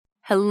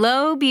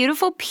Hello,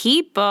 beautiful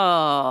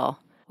people.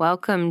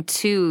 Welcome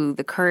to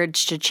the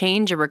Courage to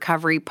Change a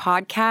Recovery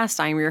podcast.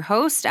 I'm your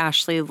host,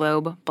 Ashley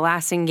Loeb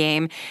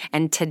Blassingame,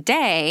 and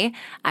today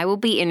I will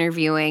be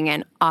interviewing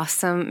an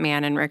awesome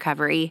man in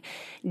recovery.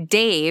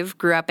 Dave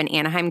grew up in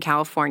Anaheim,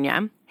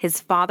 California. His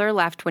father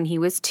left when he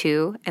was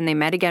 2, and they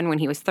met again when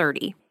he was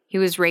 30. He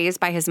was raised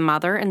by his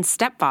mother and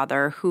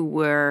stepfather, who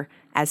were,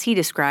 as he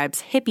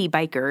describes, hippie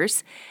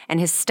bikers,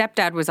 and his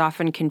stepdad was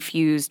often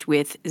confused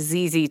with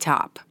ZZ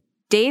Top.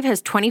 Dave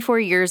has 24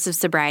 years of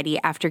sobriety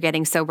after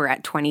getting sober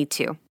at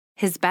 22.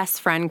 His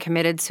best friend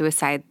committed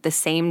suicide the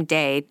same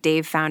day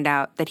Dave found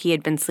out that he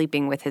had been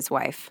sleeping with his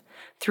wife.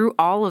 Through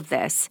all of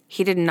this,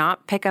 he did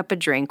not pick up a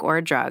drink or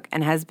a drug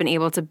and has been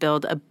able to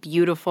build a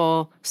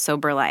beautiful,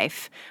 sober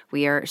life.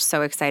 We are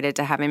so excited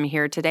to have him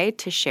here today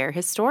to share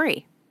his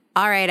story.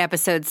 All right,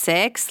 episode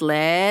 6,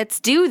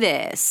 let's do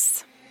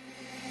this.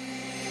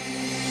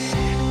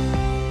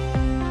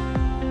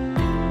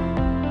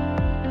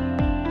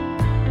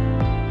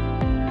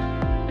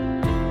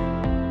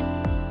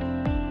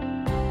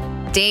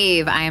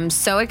 Dave, I am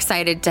so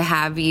excited to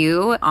have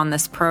you on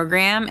this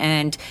program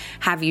and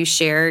have you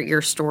share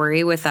your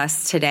story with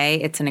us today.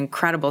 It's an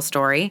incredible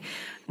story.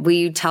 Will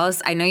you tell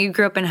us, I know you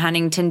grew up in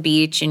Huntington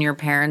Beach and your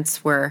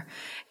parents were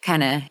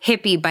kind of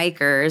hippie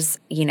bikers,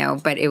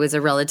 but it was a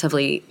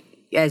relatively,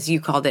 as you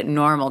called it,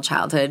 normal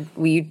childhood.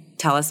 Will you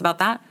tell us about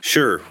that?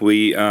 Sure.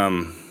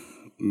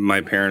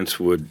 My parents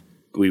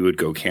we would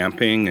go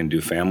camping and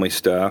do family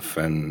stuff,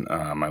 and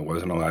I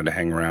wasn't allowed to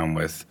hang around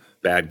with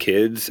bad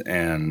kids,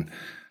 and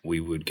we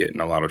would get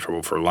in a lot of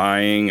trouble for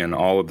lying and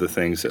all of the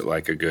things that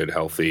like a good,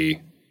 healthy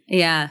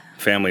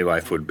family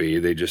life would be.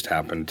 They just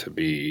happened to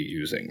be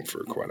using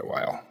for quite a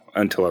while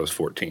until I was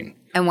 14.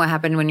 And what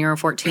happened when you were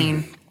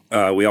 14?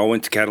 We all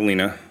went to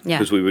Catalina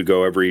because we would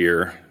go every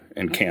year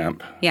and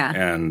camp. Yeah.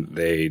 And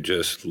they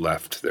just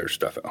left their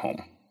stuff at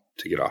home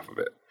to get off of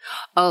it.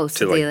 Oh,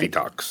 so to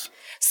detox.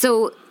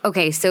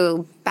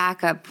 So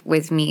back up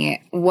with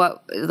me.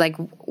 What,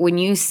 when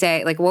you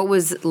say, what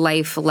was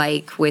life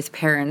like with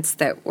parents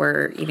that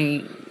were,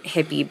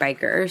 hippie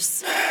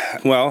bikers?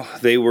 Well,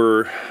 they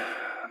were,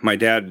 my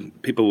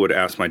dad, people would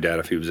ask my dad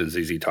if he was in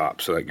ZZ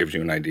Top, so that gives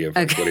you an idea of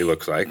what he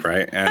looks like,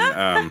 right?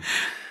 And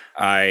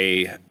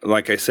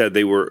like I said,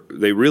 they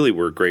really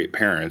were great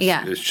parents.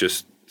 Yeah. It's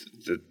just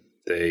that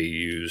they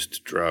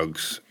used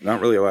drugs, not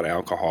really a lot of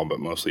alcohol, but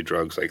mostly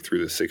drugs through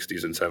the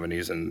 60s and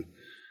 70s, and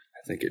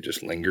I think it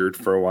just lingered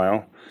for a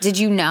while. Did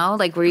you know?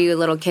 Were you a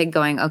little kid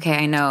going, okay,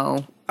 I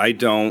know? I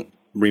don't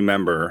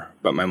remember,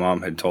 but my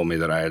mom had told me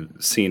that I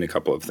had seen a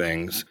couple of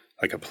things,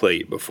 like a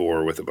plate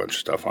before with a bunch of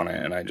stuff on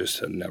it, and I just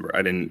had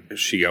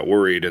she got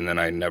worried, and then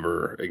I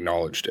never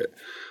acknowledged it.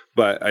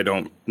 But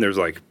there's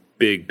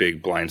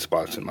big blind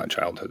spots in my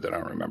childhood that I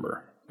don't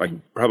remember.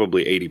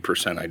 Probably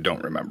 80% I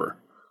don't remember.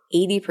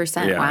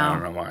 80%? Yeah, wow. I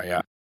don't know why,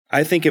 yeah.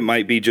 I think it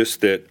might be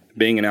just that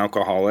being an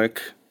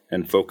alcoholic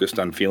and focused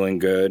on feeling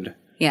good.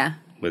 Yeah.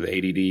 With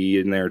ADD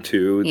in there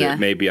too, that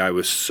maybe I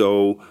was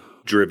so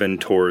driven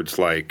towards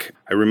I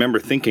remember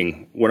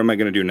thinking, what am I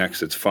going to do next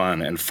that's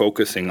fun? And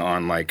focusing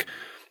on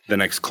the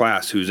next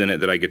class, who's in it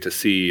that I get to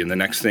see, and the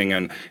next thing,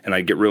 and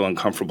I'd get real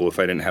uncomfortable if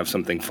I didn't have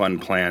something fun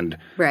planned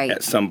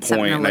at some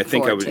point. And I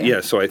think I was,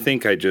 so I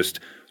think I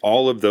just,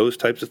 all of those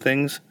types of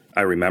things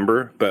I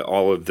remember, but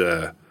all of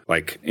the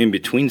in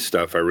between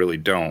stuff I really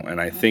don't.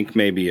 And I think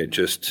maybe it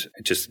just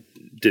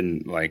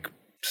didn't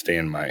stay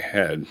in my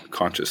head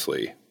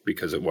consciously,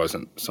 because it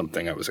wasn't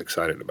something I was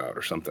excited about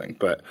or something.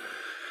 But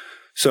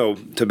so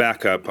to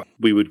back up,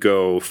 we would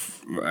go,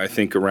 I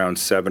think, around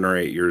 7 or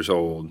 8 years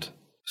old.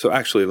 So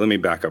actually, let me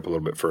back up a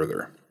little bit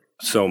further.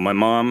 So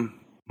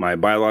my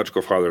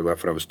biological father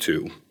left when I was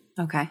 2.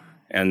 Okay.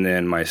 And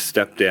then my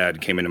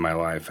stepdad came into my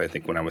life, I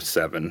think, when I was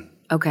 7.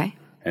 Okay.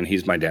 And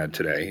he's my dad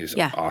today. He's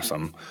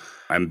awesome.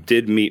 I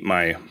did meet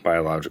my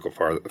biological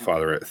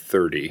father at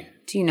 30.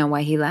 Do you know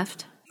why he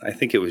left? I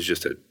think it was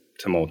just a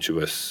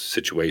tumultuous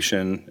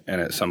situation,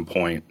 and at some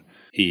point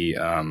he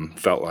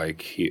felt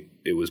like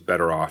it was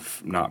better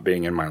off not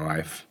being in my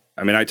life.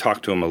 I mean, I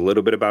talked to him a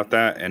little bit about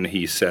that, and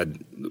he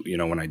said,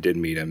 when I did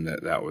meet him,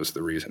 that was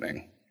the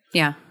reasoning.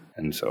 Yeah.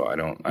 And so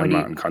I'm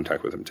not in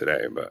contact with him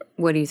today, but...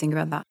 What do you think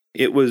about that?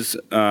 It was,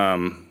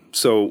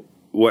 so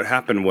what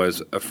happened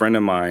was a friend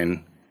of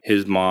mine,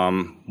 his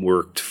mom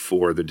worked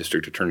for the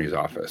district attorney's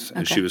office,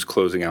 and she was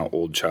closing out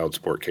old child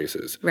support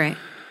cases. Right.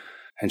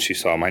 And she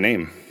saw my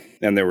name.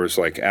 And there was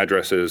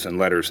addresses and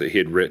letters that he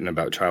had written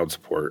about child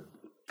support.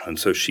 And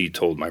so she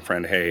told my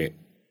friend, hey,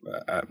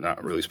 I'm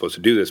not really supposed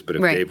to do this, but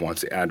if Dave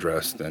wants the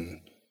address,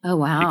 then you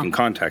can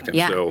contact him.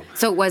 Yeah.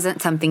 So it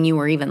wasn't something you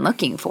were even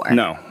looking for.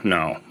 No.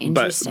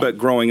 But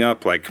growing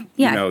up,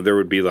 there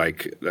would be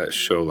that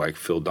show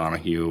Phil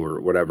Donahue or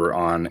whatever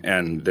on,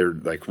 and they're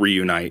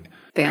reunite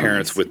families,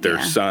 parents with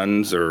their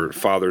sons or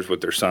fathers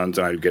with their sons,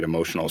 and I'd get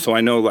emotional. So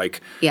I know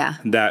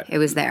that it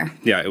was there.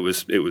 Yeah, it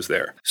was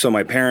there. So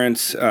my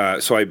parents,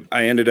 I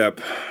ended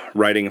up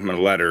writing him a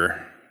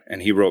letter,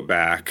 and he wrote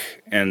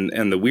back.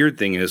 And the weird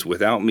thing is,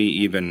 without me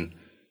even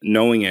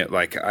knowing it,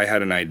 like I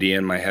had an idea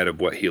in my head of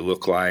what he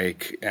looked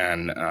like,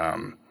 and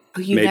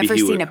you've never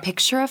seen a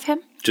picture of him?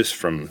 Just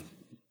from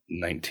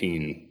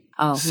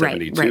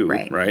 1972,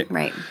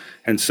 right.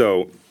 And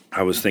so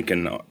I was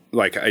thinking,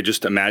 like, I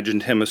just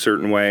imagined him a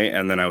certain way,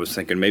 and then I was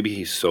thinking maybe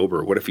he's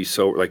sober. What if he's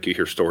sober? Like, you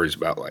hear stories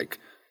about, like,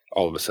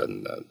 all of a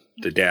sudden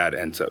the dad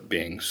ends up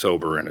being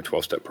sober in a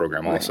 12-step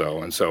program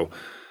also. And so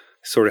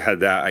sort of had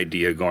that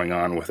idea going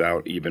on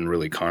without even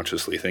really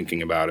consciously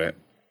thinking about it.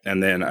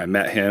 And then I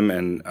met him,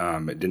 and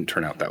it didn't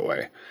turn out that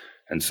way.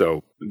 And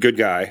so, good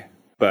guy,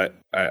 but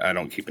I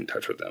don't keep in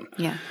touch with them.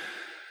 Yeah.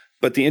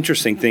 But the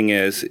interesting thing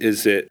is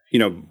that,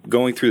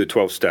 going through the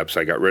 12 steps,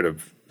 I got rid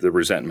of the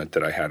resentment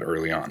that I had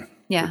early on.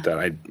 Yeah. That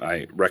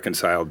I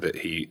reconciled that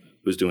he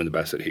was doing the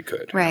best that he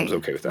could. Right. I was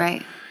okay with that.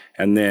 Right.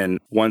 And then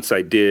once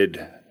I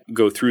did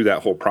go through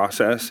that whole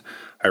process,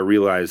 I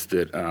realized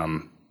that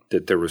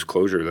that there was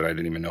closure that I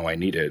didn't even know I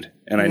needed.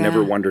 And I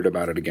never wondered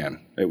about it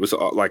again. It was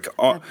I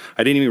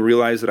didn't even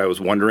realize that I was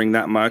wondering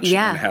that much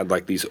and had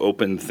like these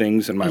open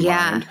things in my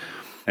mind.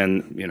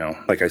 And,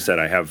 like I said,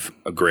 I have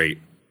a great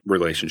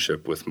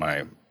relationship with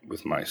my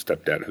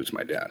stepdad, who's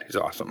my dad. He's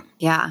awesome.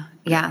 Yeah.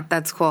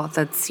 That's cool.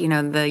 That's,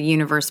 the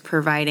universe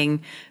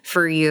providing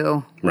for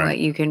you what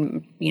you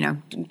can,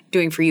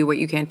 doing for you what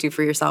you can't do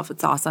for yourself.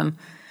 It's awesome.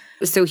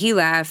 So he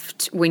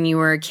left when you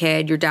were a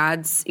kid. Your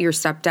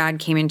stepdad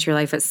came into your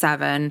life at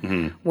 7.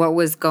 Mm-hmm. What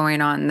was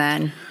going on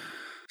then?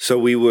 So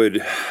we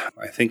would,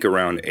 I think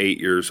around 8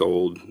 years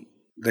old,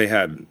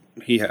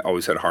 he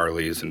always had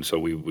Harleys, and so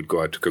we would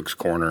go out to Cook's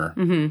Corner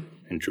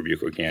in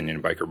Trabuco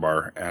Canyon Biker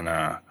Bar, and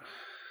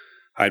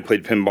I'd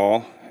played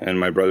pinball,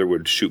 and my brother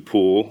would shoot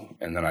pool,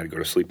 and then I'd go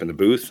to sleep in the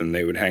booth, and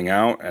they would hang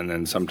out, and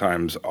then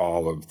sometimes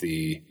all of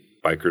the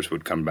bikers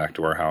would come back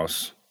to our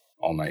house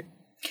all night.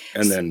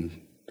 And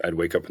then I'd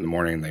wake up in the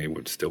morning, and they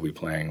would still be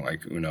playing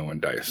like Uno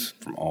and dice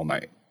from all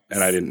night.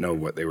 And I didn't know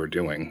what they were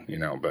doing,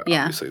 but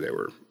obviously they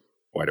were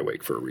wide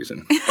awake for a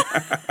reason.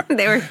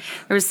 There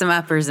were some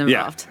uppers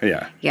involved.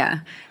 Yeah.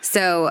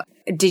 So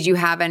did you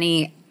have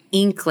any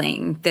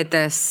inkling that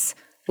this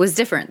was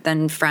different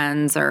than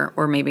friends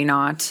or maybe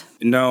not?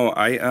 No,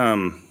 I,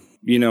 and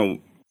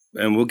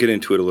we'll get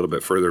into it a little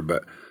bit further,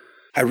 but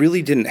I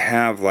really didn't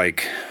have I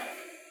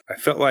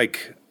felt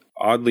like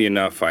oddly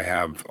enough, I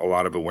have a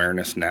lot of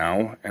awareness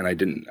now, and I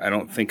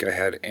don't think I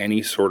had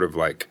any sort of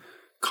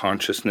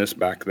consciousness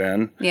back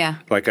then. Yeah.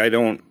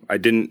 I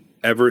didn't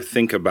ever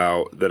think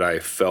about that I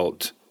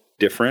felt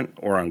different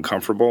or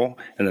uncomfortable.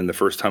 And then the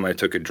first time I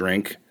took a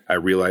drink, I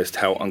realized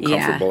how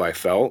uncomfortable I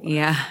felt.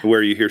 Yeah.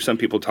 Where you hear some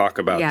people talk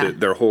about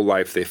their whole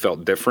life they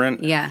felt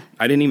different. Yeah.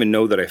 I didn't even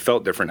know that I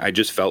felt different. I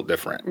just felt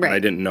different. Right. And I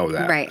didn't know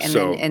that. Right.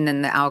 And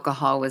then the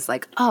alcohol was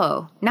like,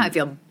 oh, now I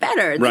feel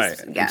better.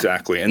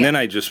 Exactly. And then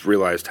I just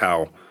realized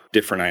how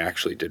different I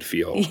actually did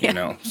feel,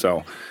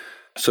 So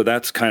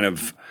that's kind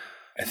of,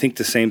 I think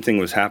the same thing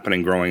was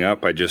happening growing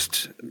up. I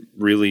just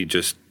really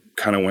just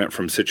kind of went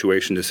from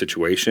situation to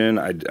situation.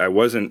 I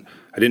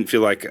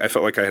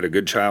felt like I had a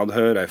good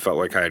childhood. I felt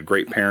like I had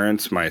great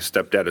parents. My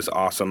stepdad is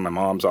awesome. My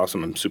mom's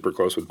awesome. I'm super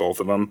close with both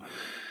of them.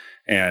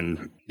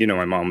 And,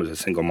 my mom was a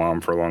single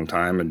mom for a long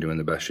time and doing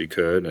the best she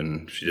could.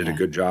 And she did a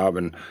good job.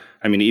 And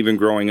I mean, even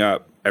growing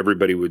up,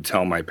 everybody would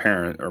tell my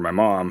parent or my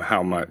mom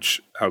how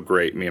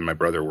great me and my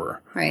brother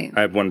were. Right.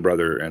 I have one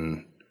brother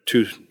and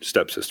 2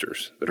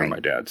 stepsisters that are my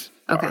dad's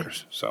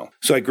daughters. Okay.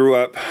 So I grew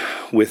up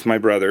with my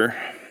brother.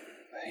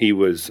 He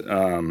was,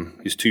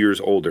 he's 2 years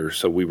older,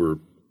 so we were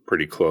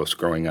pretty close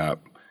growing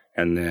up.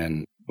 And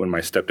then when my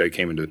stepdad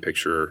came into the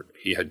picture,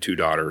 he had 2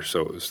 daughters,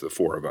 so it was the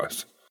 4 of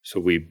us.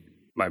 So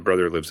my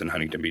brother lives in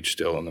Huntington Beach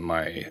still, and then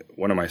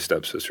one of my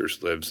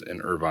stepsisters lives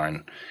in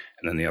Irvine,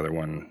 and then the other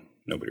one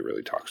nobody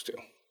really talks to.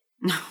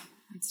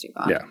 That's too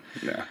bad.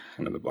 Yeah,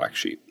 kind of the black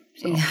sheep.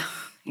 So.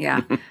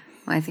 Yeah. Well,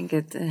 I think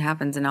it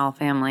happens in all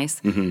families.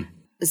 Mm-hmm.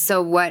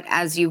 So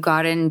as you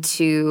got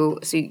into,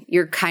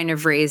 you're kind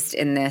of raised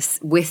in this,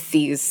 with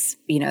these,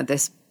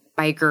 this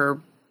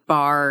biker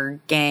bar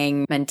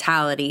gang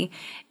mentality,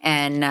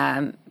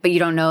 and, but you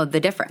don't know the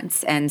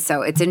difference. And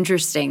so it's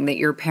interesting that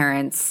your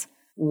parents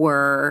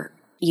were,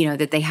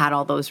 that they had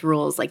all those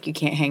rules, like you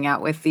can't hang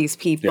out with these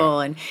people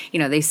and,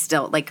 they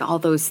still all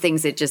those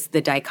things.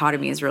 The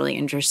dichotomy is really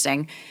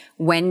interesting.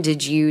 When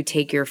did you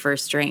take your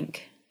first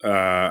drink?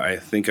 I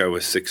think I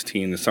was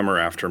 16, the summer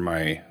after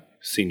my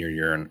junior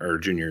year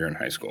in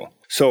high school.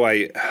 So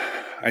I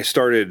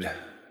started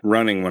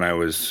running when I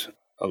was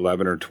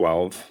 11 or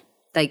 12.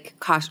 Like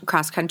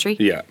cross country?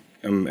 Yeah.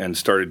 And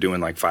started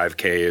doing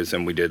 5Ks,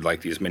 and we did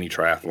these mini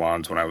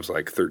triathlons when I was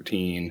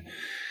 13.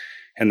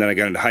 And then I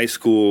got into high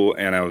school,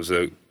 and I was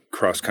a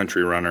cross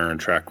country runner and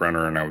track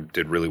runner, and I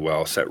did really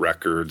well, set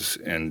records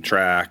in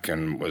track,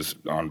 and was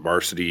on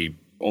varsity,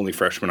 only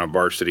freshman on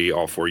varsity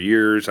all 4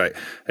 years.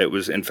 That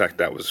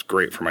was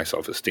great for my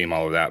self-esteem,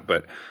 all of that.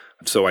 But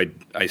so I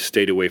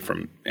stayed away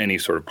from any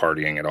sort of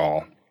partying at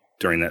all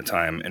during that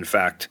time. In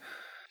fact,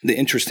 the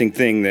interesting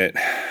thing that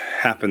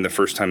happened the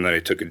first time that I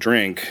took a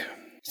drink,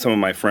 some of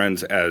my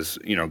friends, as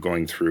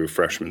going through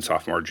freshman,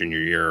 sophomore, junior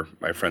year,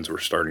 my friends were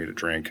starting to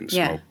drink and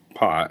smoke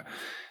pot.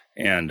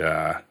 And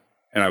I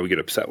would get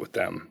upset with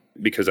them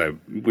because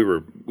we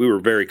were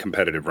very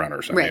competitive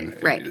runners. I mean,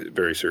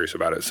 very serious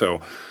about it.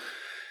 So,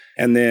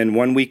 and then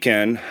one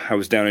weekend I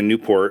was down in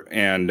Newport,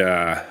 and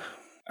I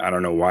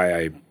don't know why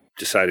I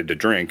decided to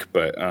drink,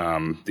 but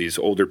these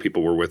older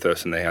people were with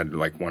us, and they had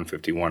like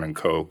 151 and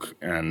Coke,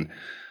 and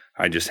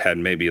I just had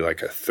maybe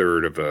like a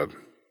third of a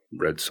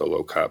red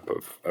Solo cup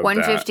of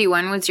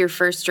 151 was your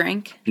first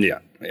drink? Yeah.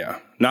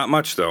 Not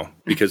much though,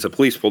 because the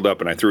police pulled up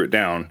and I threw it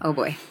down. Oh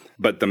boy.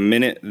 But the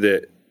minute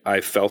that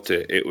I felt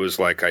it, it was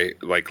like I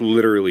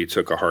literally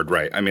took a hard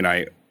right. I mean,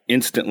 I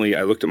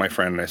looked at my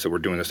friend and I said, we're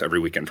doing this every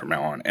weekend from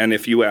now on. And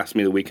if you asked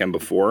me the weekend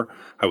before,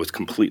 I was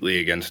completely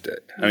against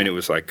it. Yeah. I mean, it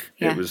was like,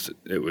 it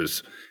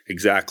was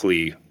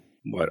exactly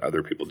what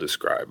other people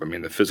describe. I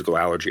mean, the physical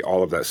allergy,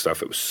 all of that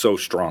stuff, it was so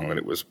strong that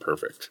it was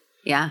perfect.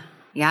 Yeah.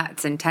 Yeah.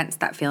 It's intense,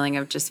 that feeling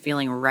of just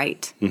feeling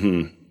right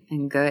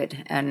and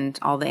good. And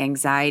all the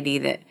anxiety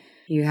that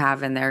you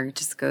have in there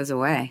just goes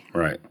away.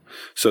 Right.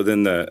 So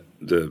then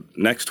the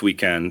next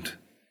weekend,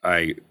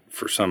 I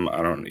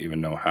don't even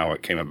know how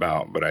it came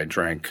about, but I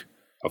drank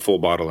a full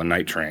bottle of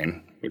Night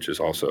Train, which is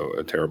also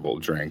a terrible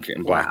drink,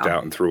 and blacked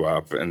out and threw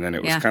up. And then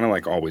it was kind of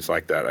like always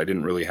like that. I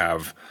didn't really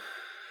have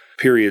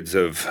periods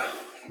of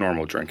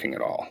normal drinking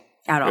at all.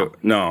 At all?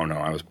 No,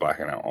 I was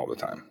blacking out all the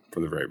time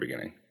from the very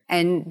beginning.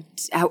 And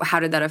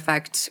how did that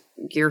affect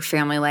your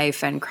family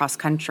life and cross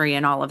country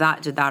and all of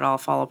that? Did that all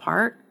fall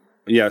apart?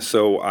 Yeah,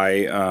 so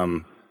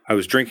I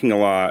was drinking a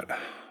lot,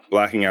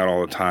 blacking out all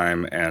the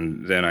time,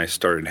 and then I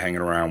started hanging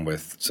around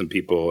with some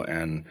people,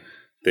 and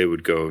they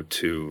would go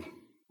to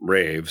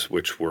raves,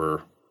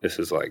 this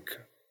is like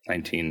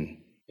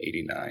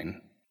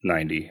 1989,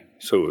 90.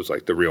 So it was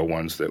like the real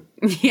ones that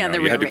you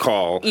had to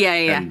call.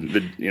 Yeah.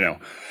 And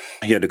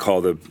you had to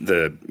call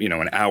the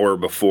an hour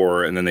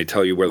before, and then they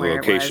tell you where the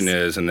location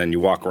is, and then you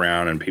walk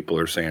around and people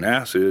are saying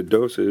acid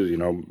doses,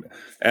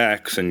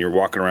 X, and you're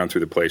walking around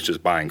through the place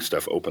just buying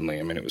stuff openly.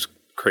 I mean, it was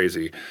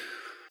crazy.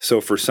 So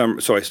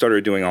I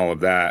started doing all of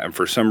that, and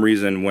for some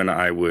reason, when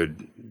I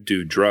would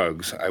do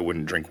drugs, I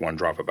wouldn't drink one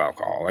drop of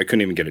alcohol. I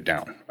couldn't even get it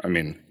down. I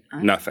mean,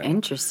 nothing.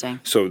 Interesting.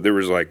 So there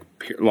was like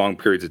long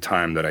periods of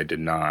time that I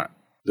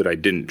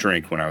didn't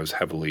drink when I was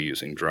heavily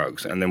using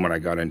drugs, and then when I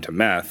got into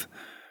meth,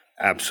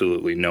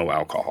 absolutely no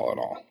alcohol at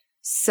all.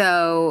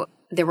 So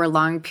there were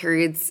long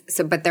periods,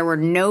 but there were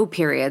no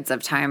periods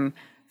of time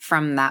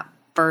from that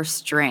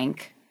first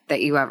drink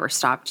that you ever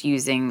stopped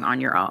using on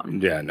your own.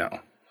 Yeah,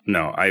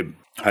 no.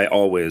 I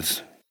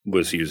always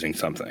was using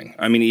something.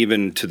 I mean,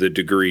 even to the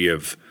degree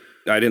of,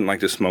 I didn't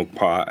like to smoke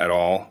pot at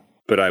all,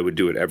 but I would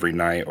do it every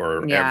night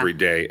or every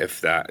day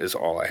if that is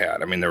all I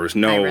had. I mean, there was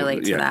no... I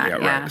relate to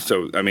that. Right.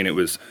 So, I mean, it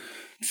was...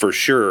 For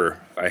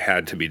sure, I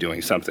had to be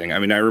doing something. I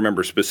mean, I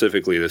remember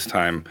specifically this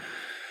time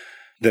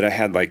that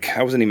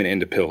I wasn't even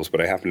into pills,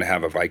 but I happened to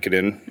have a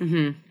Vicodin.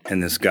 Mm-hmm.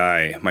 And this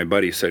guy, my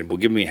buddy, said, well,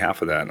 give me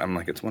half of that. And I'm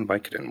like, it's one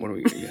Vicodin. What are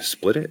we going to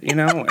split it,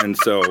 And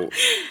so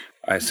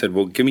I said,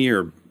 well, give me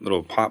your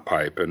little pot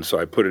pipe. And so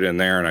I put it in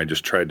there and I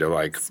just tried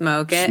to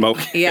smoke it.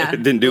 Yeah.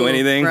 It didn't do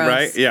anything, gross.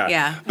 Right?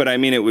 Yeah. But I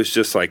mean, it was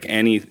just like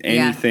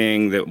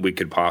anything that we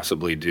could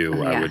possibly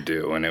do, I would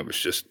do. And it was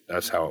just,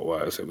 that's how it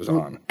was. It was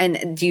on.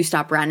 And do you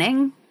stop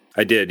running?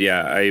 I did,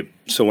 yeah.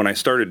 So when I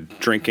started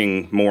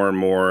drinking more and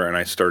more and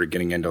I started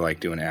getting into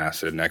doing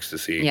acid and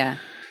ecstasy,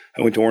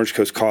 I went to Orange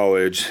Coast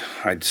College.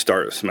 I'd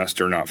start a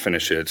semester, not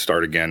finish it,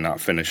 start again, not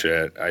finish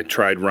it. I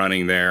tried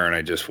running there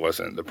and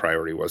the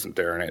priority wasn't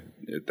there, and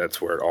that's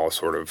where it all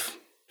sort of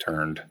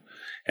turned.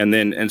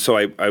 And so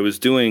I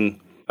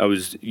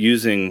was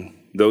using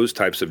those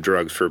types of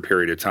drugs for a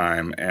period of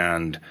time,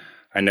 and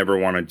I never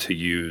wanted to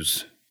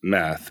use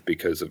meth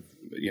because of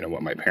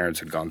what my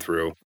parents had gone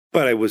through.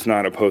 But I was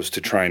not opposed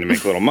to trying to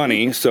make a little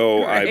money,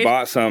 so right. I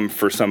bought some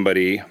for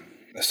somebody,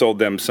 sold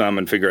them some,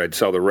 and figured I'd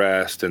sell the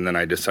rest. And then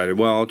I decided,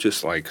 well, I'll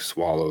just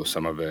swallow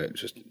some of it,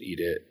 just eat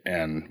it,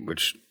 and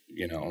which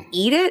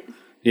Eat it?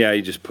 Yeah,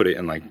 you just put it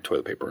in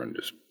toilet paper and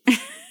just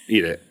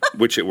eat it,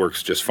 which it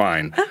works just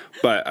fine.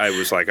 But I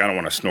was like, I don't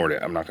want to snort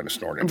it. I'm not going to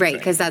snort it. Right,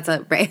 because that's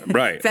a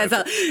right. That's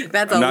a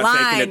I'm not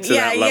line. Taking it to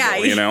that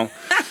level,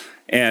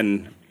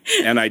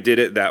 And I did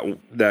it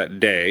that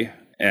day.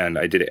 And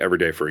I did it every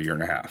day for a year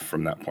and a half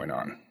from that point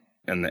on.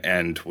 And the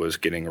end was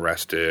getting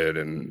arrested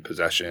and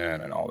possession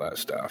and all that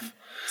stuff.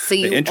 So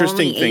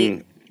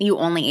you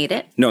only ate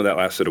it? No, that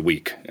lasted a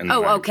week. And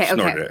okay.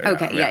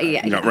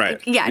 Yeah. No,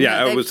 right. Yeah. Yeah,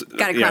 no, it was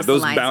gotta cross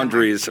those the line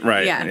boundaries, somewhere.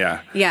 right.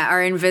 Yeah. Yeah,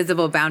 our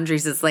invisible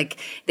boundaries is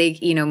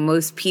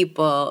most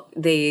people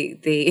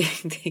they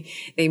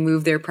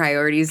move their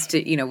priorities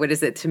to,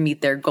 to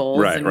meet their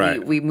goals. Right, and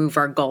right. we move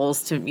our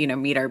goals to,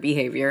 meet our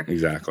behavior.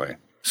 Exactly.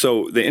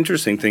 So the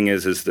interesting thing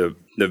is the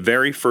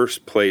very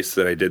first place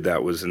that I did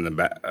that was in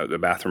the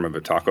bathroom of a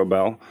Taco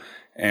Bell,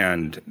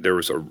 and there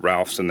was a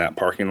Ralph's in that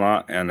parking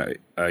lot, and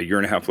a year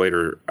and a half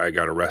later, I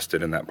got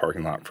arrested in that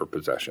parking lot for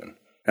possession.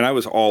 And I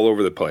was all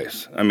over the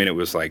place. I mean, it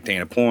was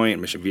Dana Point,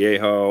 Mission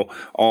Viejo,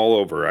 all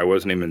over. I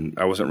wasn't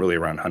really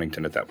around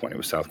Huntington at that point. It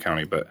was South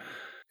County, but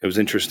it was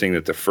interesting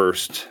that the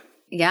first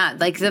Yeah.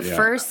 Like the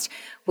first,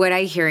 what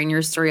I hear in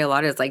your story a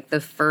lot is like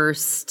the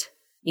first,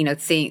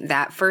 thing,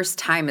 that first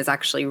time is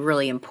actually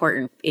really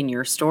important in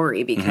your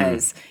story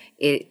because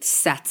it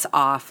sets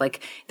off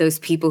like those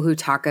people who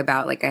talk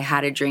about like I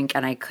had a drink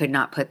and I could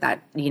not put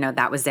that,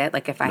 that was it.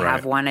 Like if I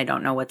have one, I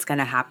don't know what's going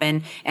to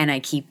happen and I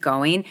keep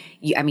going.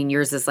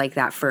 Yours is like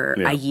that for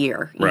a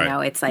year, you know,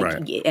 it's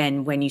like,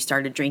 and when you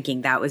started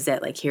drinking, that was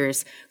it. Like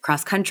here's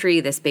cross country,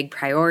 this big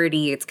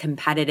priority, it's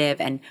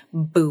competitive and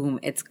boom,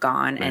 it's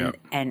gone.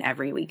 And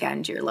every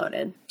weekend you're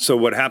loaded. So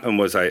what happened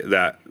was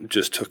that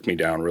just took me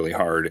down really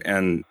hard.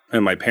 And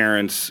my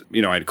parents,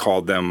 I'd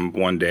called them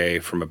one day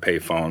from a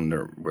payphone.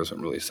 There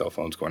wasn't really cell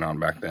phones going on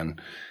back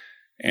then.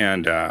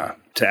 And to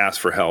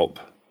ask for help.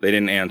 They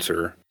didn't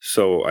answer.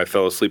 So I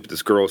fell asleep at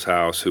this girl's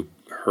house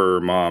her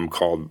mom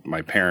called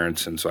my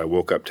parents. And so I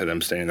woke up to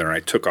them standing there and I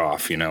took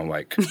off,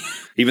 like,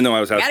 even though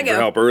I was asking for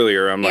help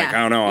earlier, I'm like, I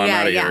don't know, I'm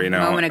out of here,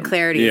 Moment of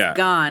clarity is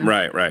gone.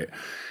 Right.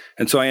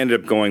 And so I ended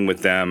up going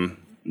with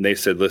them. They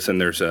said, listen,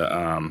 there's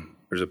a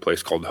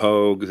place called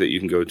Hogue that you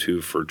can go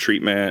to for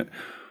treatment.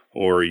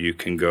 Or you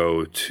can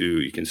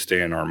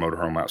stay in our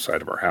motorhome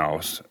outside of our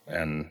house.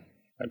 And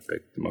I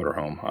picked the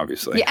motorhome,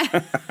 obviously.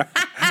 Yeah.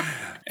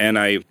 And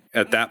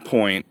at that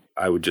point,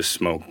 I would just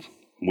smoke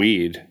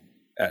weed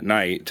at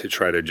night to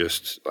try to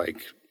just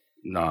like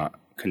not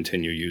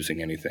continue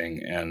using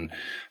anything. And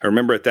I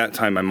remember at that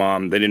time, my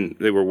mom,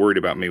 they were worried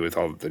about me with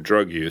all the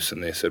drug use.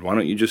 And they said, why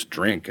don't you just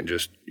drink and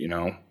just,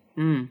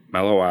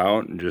 mellow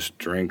out and just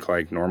drink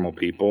like normal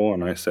people?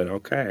 And I said,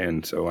 okay.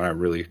 And so I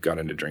really got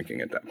into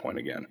drinking at that point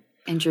again.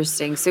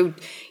 Interesting. So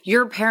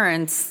your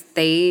parents,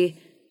 they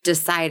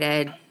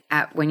decided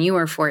when you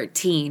were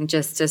 14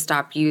 just to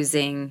stop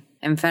using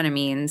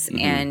amphetamines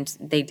and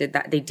they did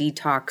that. They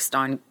detoxed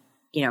on,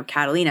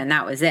 Catalina and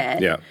that was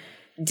it. Yeah.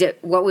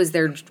 Was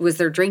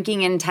their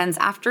drinking intense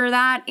after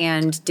that?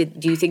 And do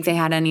you think they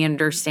had any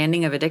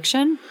understanding of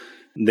addiction?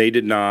 They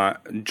did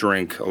not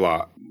drink a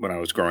lot when I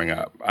was growing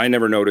up. I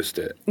never noticed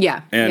it.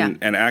 Yeah.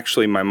 And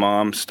actually my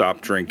mom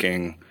stopped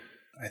drinking,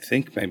 I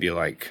think maybe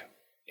like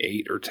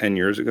 8 or 10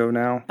 years ago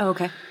now. Oh,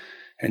 okay.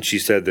 And she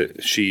said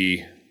that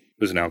she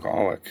was an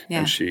alcoholic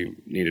and she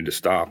needed to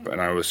stop.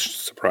 And I was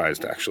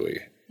surprised,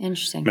 actually.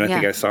 Interesting. I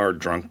think I saw her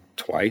drunk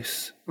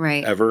twice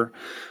ever.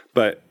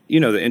 But,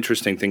 the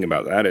interesting thing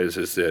about that is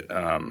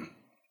that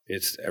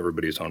it's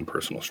everybody's own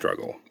personal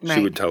struggle. Right.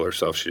 She would tell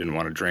herself she didn't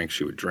want to drink.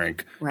 She would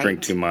drink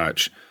too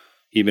much,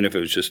 even if it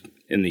was just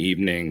in the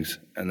evenings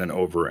and then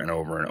over and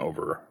over and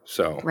over.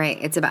 So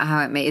it's about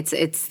how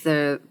it's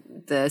the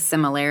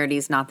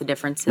similarities, not the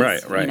differences.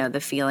 Right. The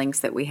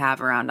feelings that we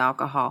have around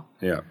alcohol.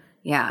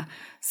 Yeah.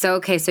 So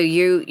okay, so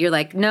you're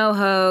like, no,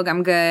 Hogue,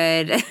 I'm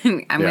good.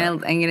 I'm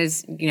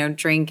gonna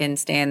drink and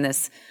stay in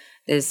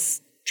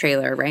this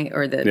trailer, right,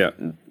 or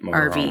the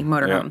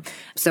motorhome. Yeah.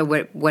 So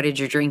what did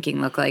your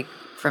drinking look like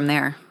from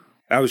there?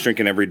 I was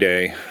drinking every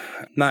day,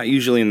 not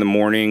usually in the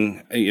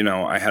morning.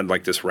 I had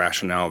like this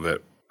rationale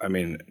that,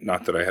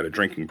 not that I had a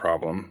drinking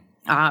problem.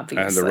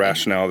 Obviously. I had the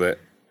rationale that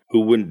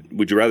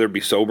would you rather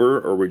be sober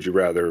or would you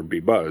rather be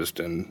buzzed?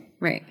 And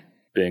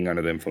being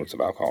under the influence of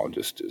alcohol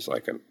just is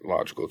like a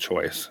logical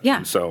choice. Yeah.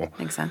 And so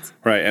makes sense.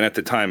 Right. And at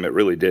the time it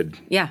really did.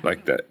 Yeah.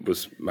 Like that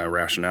was my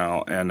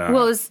rationale. And it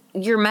was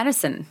your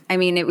medicine.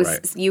 It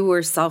was you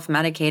were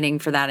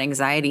self-medicating for that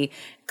anxiety,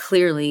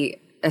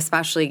 clearly,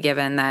 especially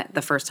given that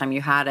the first time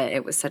you had it,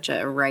 it was such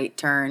a right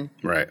turn.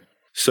 Right.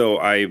 So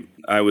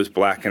I was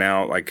blacking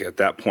out. Like at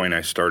that point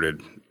I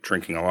started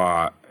drinking a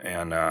lot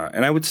and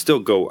I would still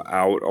go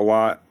out a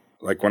lot.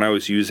 Like when I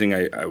was using,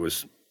 I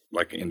was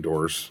like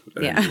indoors.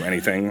 I didn't do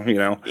anything,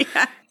 Yeah.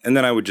 And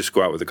then I would just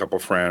go out with a couple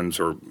friends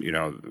or,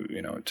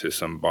 to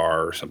some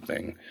bar or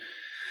something.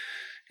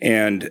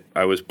 And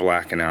I was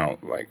blacking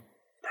out like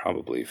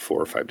probably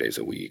 4 or 5 days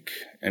a week.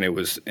 And I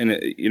was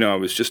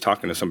just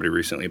talking to somebody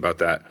recently about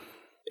that.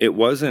 It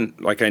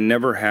wasn't like I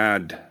never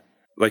had,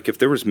 like if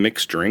there was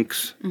mixed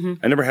drinks,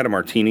 I never had a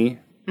martini.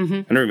 I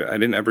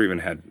didn't ever even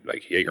had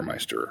like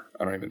Jägermeister.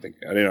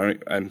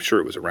 I'm sure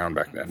it was around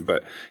back then,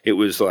 but it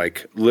was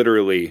like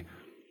literally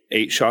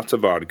 8 shots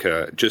of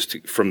vodka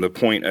just from the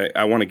point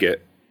I want to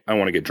get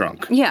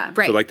drunk. Yeah,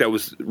 right. So like that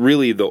was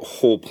really the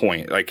whole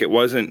point. Like it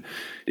wasn't,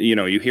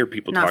 you hear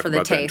people talk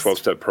about that in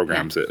 12-step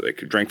programs that they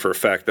could drink for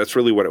effect. That's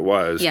really what it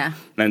was. Yeah.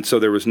 And so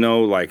there was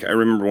no like, I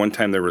remember one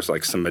time there was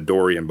like some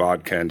Midori and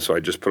vodka. And so I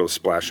just put a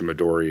splash of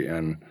Midori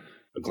in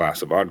a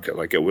glass of vodka.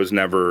 Like it was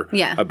never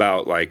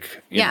about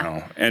like, you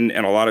know, and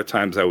a lot of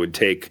times I would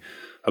take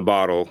a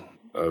bottle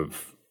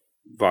of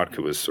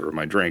vodka was sort of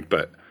my drink,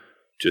 but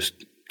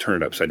just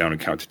turn it upside down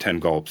and count to 10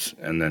 gulps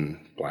and then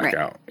black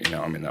out.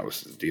 That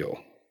was the deal.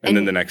 And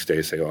then the next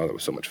day say, oh, that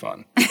was so much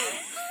fun.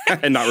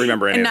 And not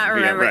remember anything.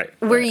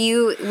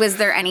 Was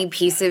there any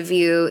piece of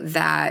you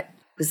that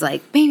was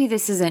like, maybe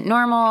this isn't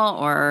normal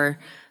or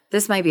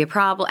this might be a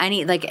problem?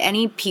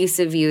 Any piece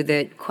of you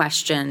that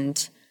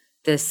questioned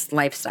this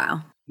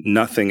lifestyle?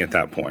 Nothing at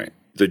that point.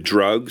 The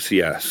drugs,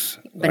 yes.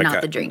 But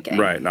not the drinking.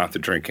 Right, not the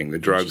drinking. The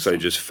drugs, I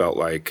just felt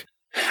like,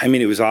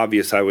 it was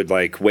obvious. I would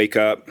like wake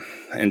up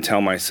and tell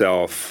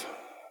myself,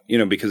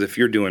 because if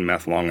you're doing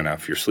meth long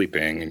enough, you're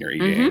sleeping and you're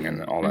eating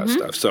and all that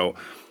stuff. So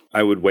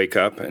I would wake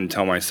up and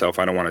tell myself,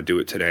 I don't want to do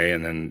it today.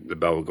 And then the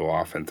bell would go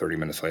off and 30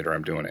 minutes later,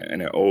 I'm doing it.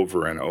 And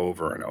over and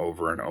over and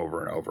over and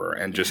over and over.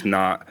 And just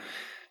not,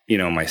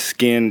 my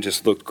skin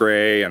just looked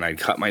gray and I'd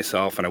cut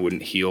myself and I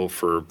wouldn't heal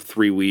for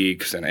 3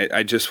 weeks. And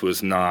I just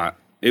was not,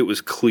 it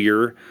was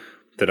clear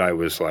that I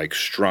was like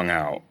strung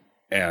out.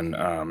 And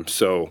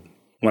so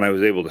when I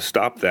was able to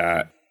stop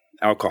that,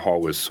 alcohol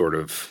was sort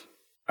of,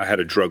 I had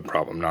a drug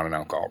problem, not an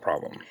alcohol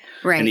problem.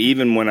 Right. And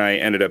even when I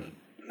ended up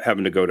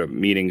having to go to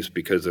meetings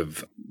because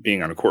of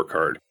being on a court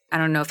card. I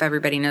don't know if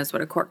everybody knows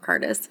what a court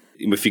card is.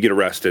 If you get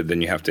arrested,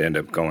 then you have to end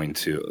up going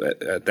to,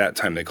 at that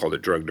time they called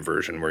it drug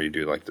diversion, where you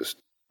do like this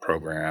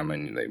program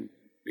and they,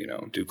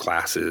 do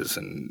classes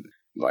and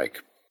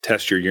like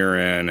test your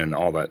urine and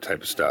all that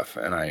type of stuff.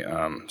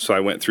 And so I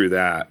went through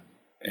that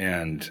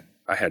and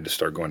I had to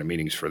start going to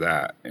meetings for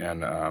that.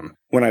 And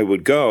when I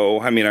would go,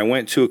 I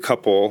went to a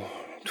couple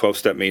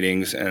 12-step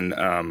meetings and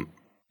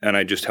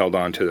I just held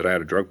on to that I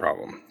had a drug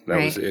problem.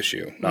 That was the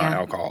issue, not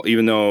alcohol.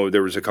 Even though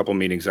there was a couple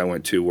meetings I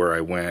went to where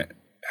I went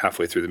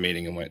halfway through the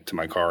meeting and went to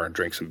my car and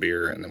drank some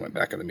beer and then went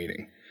back in the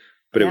meeting.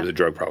 But it was a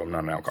drug problem,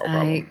 not an alcohol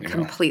problem. I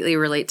completely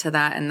relate to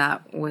that, and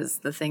that was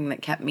the thing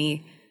that kept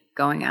me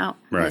going out.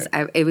 Right.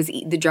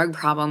 The drug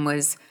problem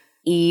was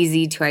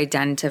easy to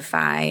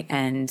identify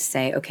and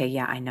say, okay,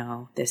 yeah, I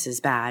know this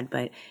is bad,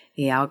 but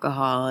the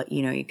alcohol,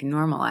 you can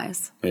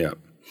normalize. Yeah.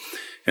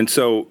 And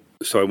so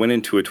I went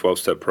into a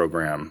 12-step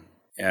program.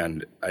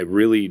 And I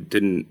really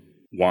didn't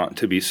want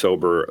to be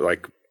sober.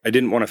 Like, I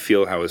didn't want to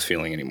feel how I was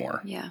feeling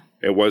anymore. Yeah.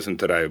 It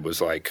wasn't that I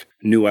was like,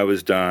 knew I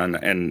was done.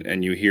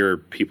 And you hear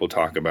people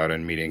talk about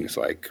in meetings,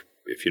 like,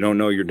 if you don't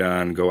know you're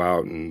done, go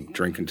out and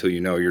drink until you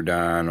know you're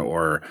done.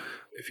 Or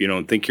if you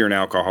don't think you're an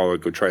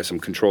alcoholic, go try some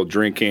controlled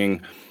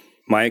drinking.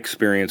 My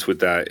experience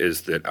with that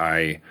is that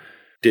I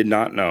did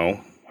not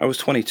know. I was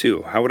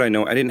 22. How would I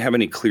know? I didn't have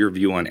any clear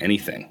view on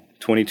anything.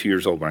 22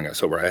 years old when I got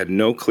sober. I had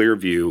no clear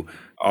view.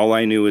 All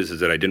I knew is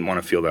that I didn't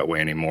want to feel that way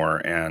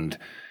anymore, and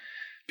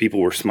people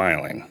were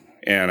smiling.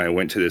 And I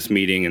went to this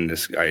meeting, and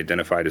I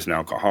identified as an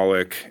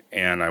alcoholic,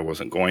 and I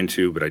wasn't going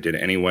to, but I did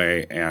it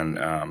anyway.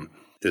 And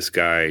this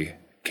guy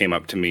came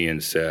up to me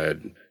and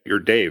said, "You're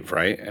Dave,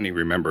 right?" And he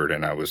remembered,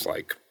 and I was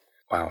like,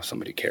 wow,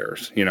 somebody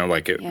cares.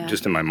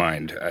 Just in my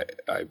mind,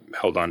 I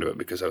held on to it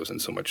because I was in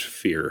so much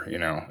fear,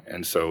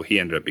 And so he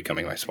ended up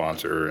becoming my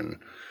sponsor, and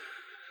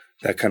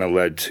that kind of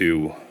led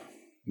to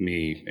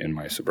me in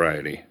my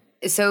sobriety.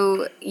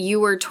 So you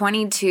were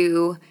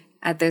 22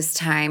 at this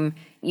time.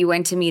 You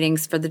went to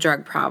meetings for the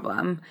drug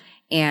problem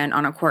and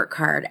on a court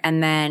card,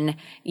 and then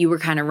you were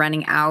kind of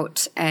running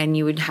out and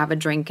you would have a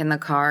drink in the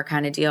car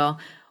kind of deal.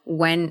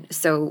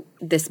 So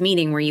this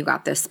meeting where you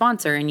got this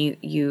sponsor and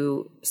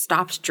you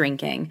stopped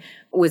drinking,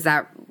 was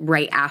that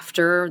right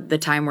after the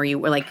time where you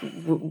were like,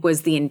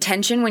 was the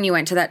intention when you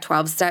went to that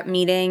 12-step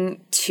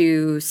meeting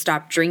to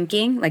stop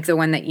drinking, like the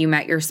one that you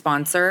met your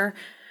sponsor?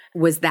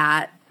 Was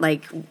that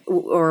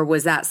or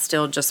was that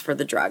still just for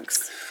the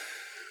drugs?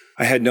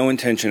 I had no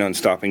intention on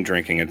stopping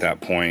drinking at that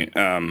point.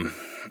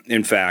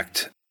 In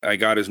fact, I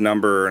got his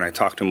number and I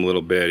talked to him a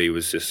little bit. He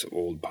was this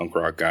old punk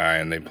rock guy,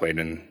 and they played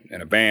in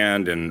a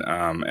band. And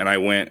I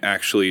went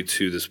actually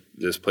to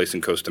this place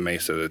in Costa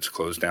Mesa that's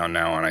closed down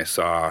now. And I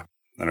saw, I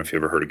don't know if you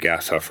ever heard of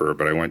Gas Huffer,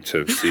 but I went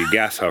to see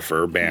Gas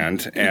Huffer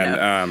band,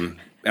 and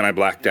I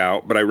blacked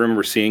out. But I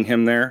remember seeing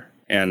him there,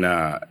 and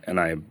I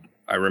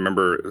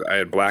remember I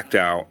had blacked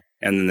out.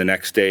 And then the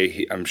next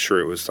day, I'm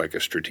sure it was like a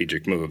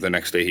strategic move. The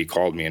next day he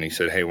called me and he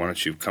said, "Hey, why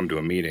don't you come to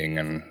a meeting?"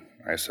 And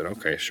I said,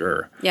 "Okay,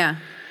 sure." Yeah.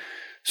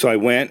 So I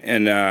went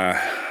and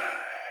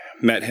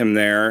met him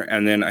there.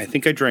 And then I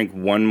think I drank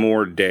one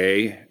more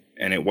day,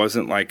 and it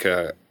wasn't like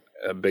a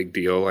big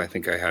deal. I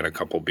think I had a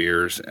couple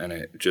beers, and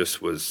it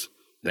just was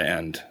the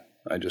end.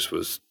 I just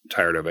was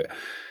tired of it.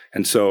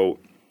 And so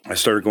I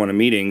started going to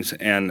meetings,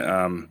 and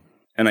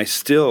I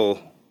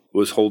still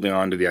was holding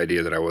on to the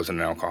idea that I wasn't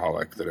an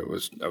alcoholic, that I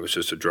was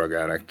just a drug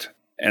addict.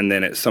 And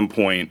then at some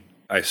point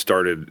I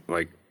started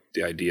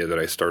the idea that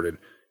I started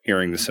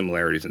hearing the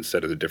similarities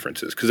instead of the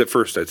differences. Because at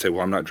first I'd say,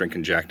 well, I'm not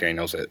drinking Jack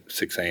Daniels at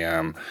 6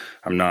 a.m.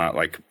 I'm not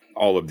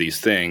all of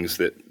these things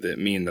that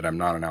mean that I'm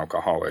not an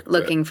alcoholic.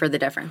 Looking for the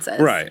differences.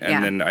 Right.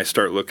 And then I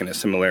start looking at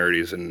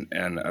similarities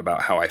and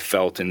about how I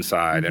felt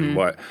inside, and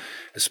what,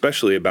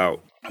 especially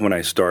about when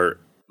I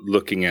start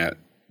looking at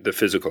the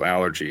physical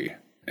allergy.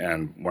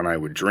 And when I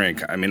would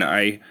drink,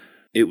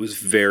 it was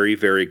very,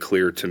 very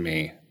clear to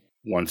me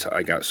once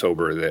I got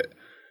sober that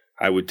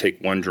I would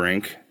take one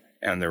drink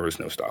and there was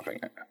no stopping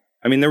it.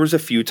 There was a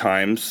few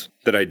times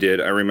that I did.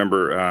 I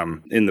remember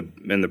in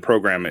the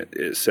program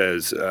it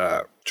says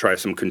try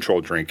some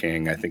controlled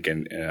drinking. I think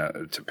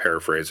to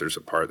paraphrase, there's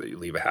a part that you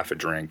leave a half a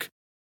drink.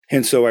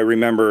 And so I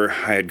remember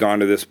I had gone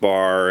to this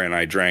bar and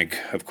I drank.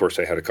 Of course,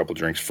 I had a couple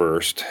drinks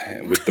first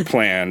with the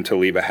plan to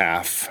leave a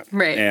half.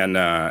 Right. And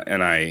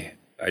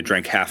I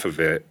drank half of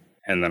it,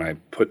 and then I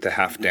put the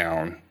half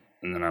down,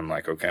 and then I'm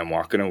like, okay, I'm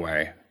walking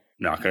away. I'm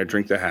not going to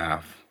drink the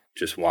half.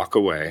 Just walk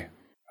away.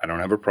 I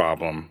don't have a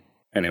problem.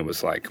 And it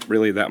was like,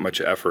 really that much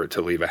effort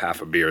to leave a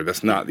half a beer?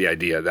 That's not the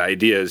idea. The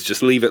idea is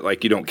just leave it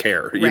like you don't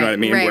care. You know what I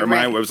mean? Where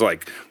mine was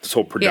like this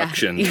whole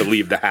production to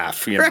leave the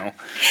half, you know?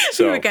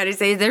 So you got to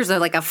say there's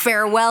a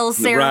farewell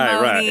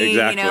ceremony,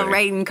 exactly.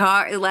 Writing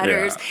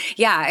letters.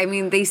 Yeah. I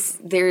mean,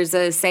 there's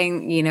a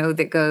saying,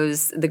 that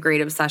goes, the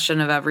great obsession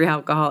of every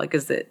alcoholic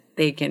is that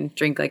they can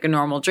drink like a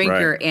normal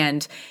drinker.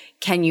 And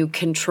can you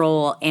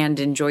control and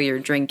enjoy your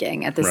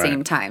drinking at the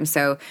same time?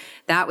 So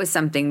that was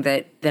something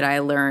that I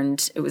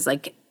learned. It was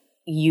like,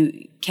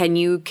 can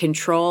you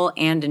control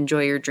and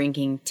enjoy your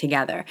drinking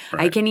together?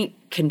 I can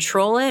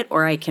control it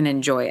or I can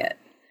enjoy it.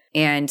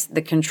 And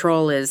the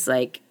control is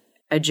like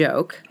a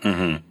joke.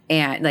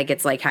 And like,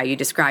 it's like how you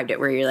described it,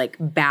 where you're like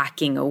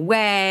backing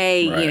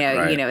away,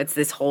 it's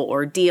this whole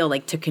ordeal.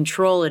 Like to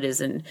control it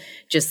isn't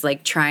just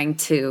like trying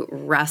to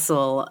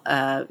wrestle,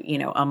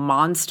 a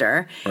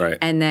monster.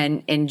 And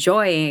then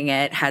enjoying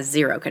it has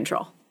zero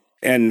control.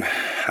 And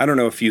I don't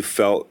know if you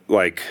felt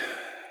like,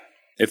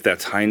 if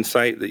that's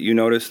hindsight that you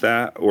noticed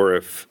that, or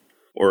if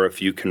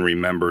you can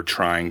remember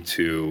trying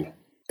to.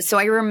 So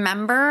I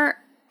remember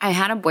I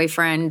had a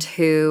boyfriend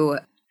who,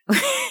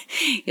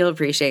 you'll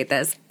appreciate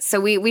this. So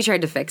we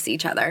tried to fix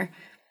each other,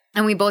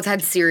 and we both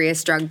had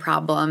serious drug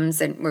problems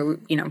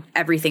and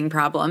everything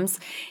problems.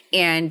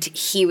 And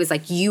he was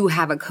like, "You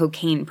have a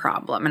cocaine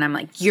problem," and I'm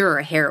like, "You're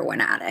a heroin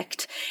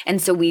addict."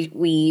 And so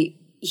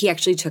he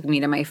actually took me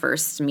to my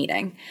first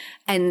meeting.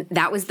 And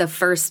that was the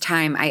first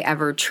time I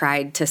ever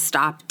tried to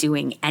stop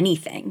doing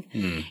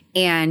anything.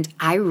 And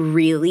I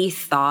really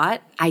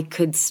thought I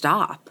could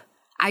stop.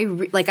 I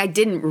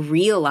didn't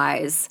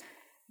realize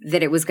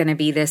that it was going to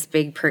be this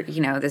big,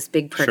 this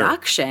big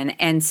production. Sure.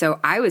 And so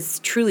I was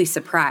truly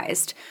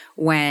surprised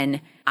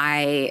when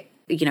I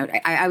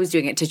was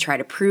doing it to try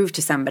to prove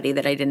to somebody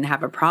that I didn't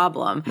have a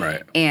problem.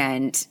 Right.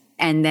 And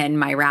then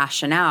my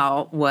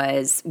rationale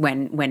was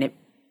when it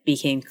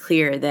became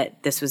clear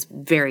that this was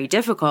very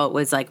difficult,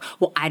 was like,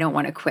 well, I don't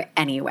want to quit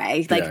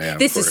anyway. Like,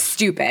 this is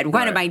stupid.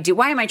 Why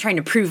am I trying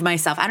to prove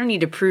myself? I don't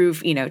need to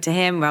prove, to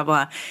him, blah,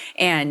 blah.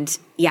 And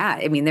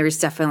I mean, there was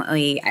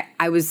definitely,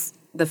 I was,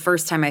 the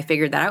first time I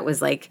figured that out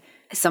was like,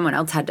 someone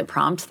else had to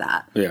prompt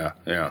that. Yeah.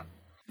 Yeah.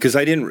 Cause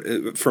I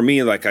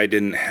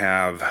didn't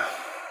have,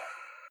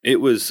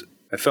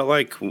 I felt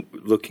like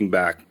looking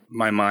back,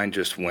 my mind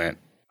just went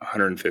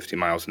 150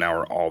 miles an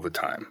hour all the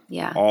time.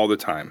 Yeah. All the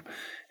time.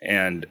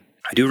 And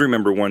I do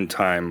remember one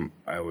time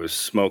I was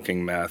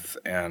smoking meth,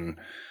 and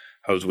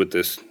I was with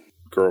this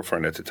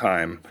girlfriend at the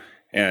time,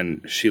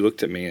 and she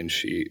looked at me and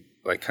she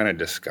like kind of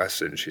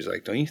disgusted, and she's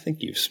like, "Don't you think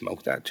you've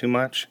smoked that too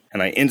much?"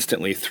 And I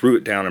instantly threw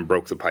it down and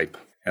broke the pipe.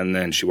 And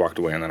then she walked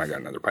away, and then I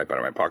got another pipe out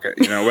of my pocket.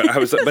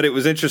 But it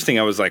was interesting.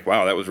 I was like,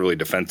 wow, that was really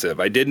defensive.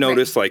 I did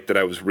notice like that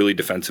I was really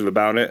defensive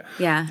about it.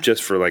 Yeah.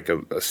 Just for like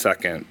a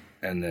second,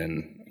 and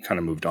then kind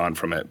of moved on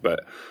from it.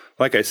 But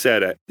like I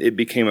said, it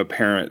became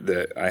apparent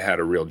that I had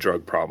a real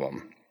drug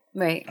problem.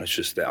 Right. It's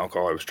just the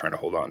alcohol I was trying to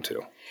hold on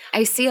to.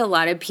 I see a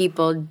lot of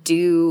people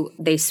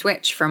they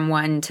switch from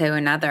one to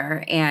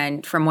another,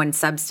 and from one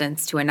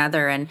substance to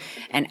another. And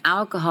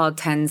alcohol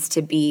tends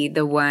to be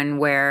the one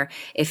where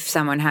if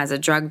someone has a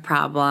drug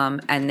problem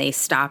and they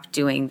stop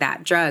doing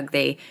that drug,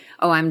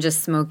 I'm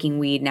just smoking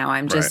weed now.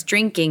 I'm just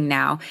drinking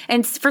now.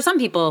 And for some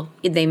people,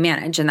 they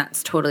manage, and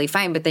that's totally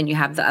fine. But then you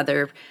have the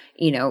other,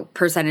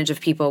 percentage of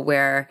people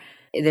where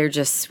they're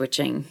just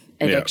switching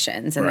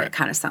addictions. And that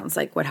kind of sounds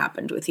like what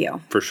happened with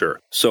you. For sure.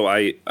 So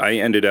I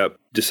ended up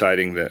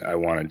deciding that I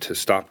wanted to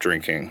stop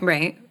drinking.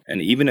 Right.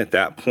 And even at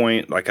that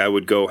point, like I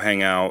would go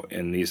hang out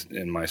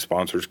in my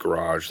sponsor's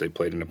garage. They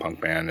played in a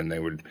punk band, and they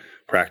would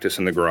practice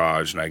in the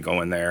garage, and I'd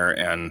go in there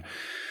and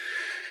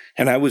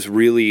I was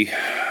really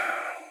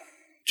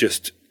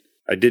just,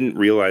 I didn't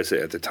realize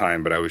it at the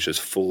time, but I was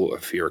just full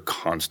of fear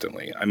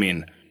constantly. I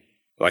mean,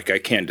 like I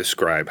can't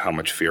describe how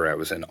much fear I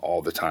was in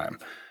all the time.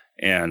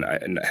 And I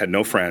had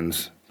no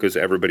friends because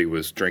everybody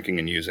was drinking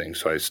and using.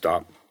 So I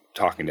stopped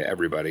talking to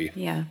everybody.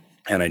 Yeah.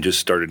 And I just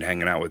started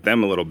hanging out with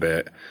them a little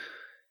bit.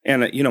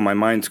 And, my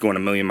mind's going a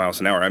million miles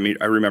an hour. I mean,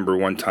 I remember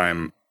one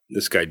time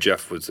this guy,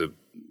 Jeff, was the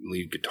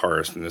lead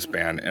guitarist in this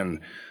band.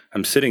 And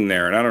I'm sitting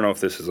there, and I don't know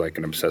if this is like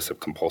an obsessive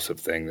compulsive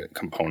thing, that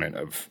component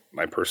of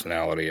my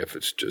personality, if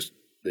it's just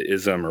the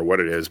ism or what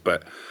it is.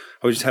 But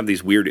I would just have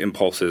these weird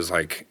impulses,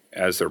 like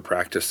as they're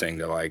practicing,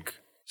 to like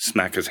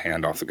smack his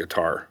hand off the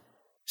guitar.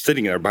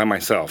 Sitting there by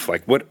myself,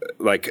 like what,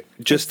 like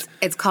just...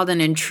 It's called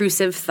an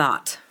intrusive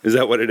thought. Is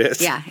that what it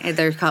is? Yeah,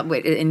 they're called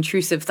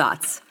intrusive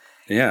thoughts.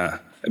 Yeah,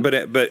 but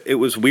it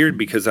was weird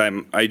because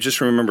I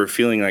just remember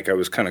feeling like I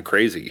was kind of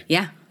crazy.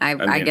 Yeah,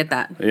 I get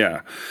that.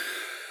 Yeah.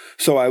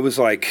 So I was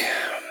like,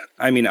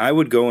 I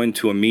would go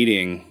into a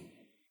meeting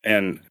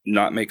and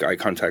not make eye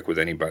contact with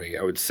anybody.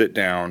 I would sit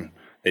down,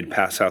 they'd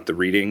pass out the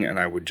reading, and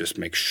I would just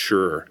make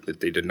sure that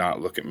they did not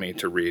look at me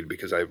to read,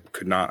 because I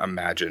could not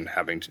imagine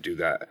having to do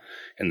that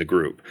in the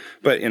group.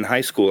 But in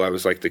high school, I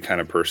was like the kind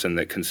of person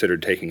that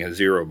considered taking a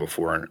 0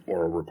 before an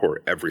oral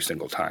report every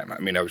single time.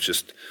 I was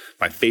just,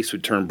 my face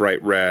would turn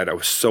bright red. I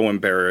was so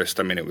embarrassed.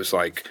 It was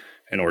like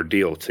an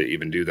ordeal to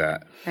even do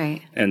that.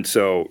 Right. And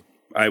so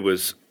I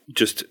was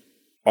just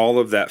all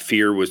of that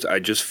fear was, I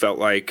just felt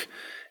like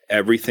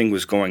everything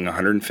was going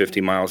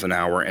 150 miles an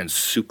hour and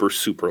super,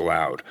 super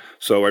loud.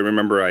 So I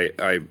remember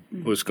I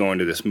was going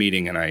to this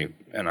meeting and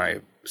I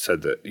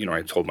said that,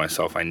 I told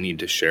myself I need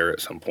to share at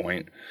some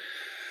point.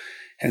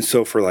 And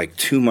so for like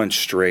 2 months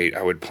straight,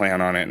 I would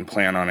plan on it and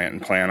plan on it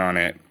and plan on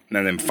it.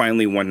 And then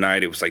finally one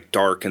night it was like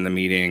dark in the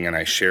meeting and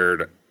I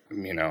shared,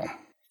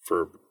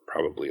 for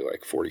probably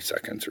like 40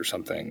 seconds or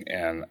something.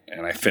 And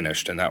I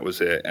finished and that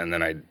was it. And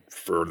then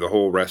for the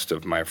whole rest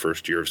of my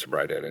first year of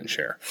sobriety, I didn't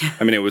share.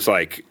 I mean, it was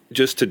like,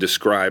 just to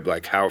describe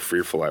like how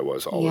fearful I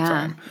was all the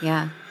time.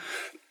 Yeah.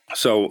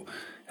 So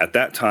at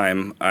that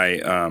time,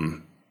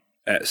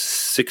 at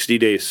 60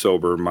 days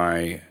sober,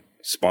 my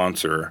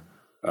sponsor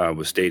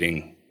was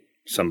dating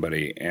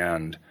somebody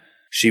and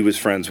she was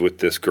friends with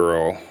this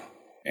girl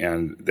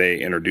and they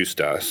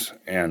introduced us.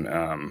 And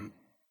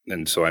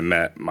so I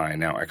met my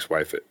now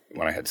ex-wife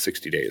when I had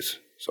 60 days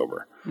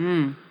sober.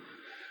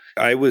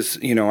 I was,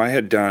 I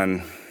had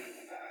done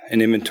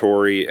an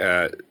inventory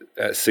at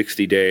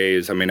 60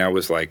 days. I mean, I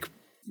was like,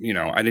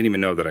 I didn't even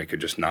know that I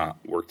could just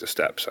not work the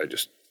steps. I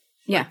just,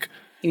 you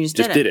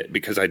just did it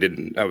because I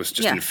was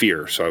just in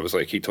fear. So I was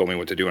like, he told me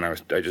what to do and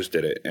I just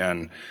did it.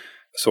 And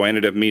so I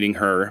ended up meeting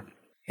her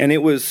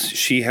and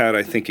she had,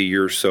 I think, a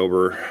year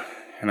sober.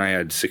 And I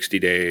had 60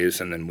 days,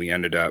 and then we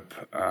ended up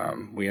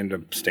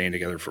staying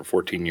together for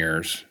 14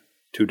 years,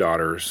 2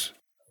 daughters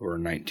who are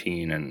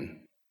 19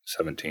 and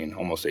 17,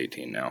 almost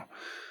 18 now.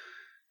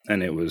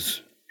 And it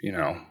was,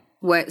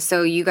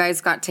 So you guys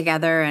got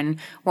together, and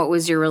what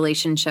was your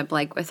relationship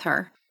like with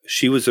her?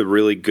 She was a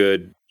really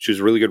good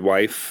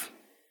wife,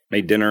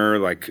 made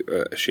dinner,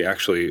 she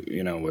actually,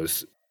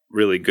 was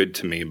really good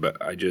to me, but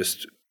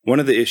one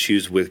of the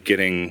issues with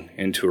getting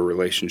into a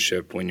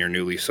relationship when you're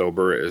newly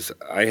sober is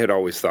I had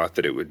always thought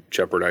that it would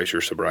jeopardize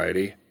your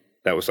sobriety.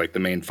 That was like the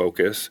main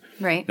focus.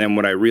 Right. And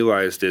what I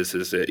realized is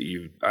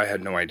that I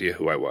had no idea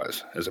who I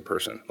was as a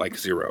person, like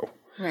zero.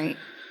 Right.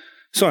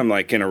 So I'm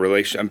like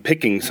I'm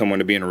picking someone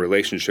to be in a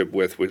relationship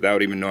with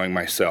without even knowing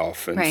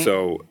myself. And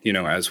so,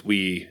 as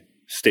we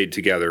stayed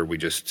together, we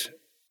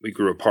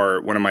grew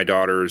apart. One of my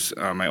daughters,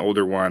 my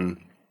older one,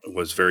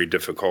 was very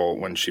difficult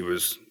when she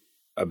was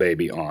a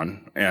baby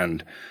on.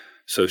 And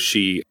so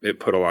it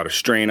put a lot of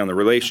strain on the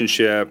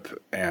relationship,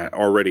 and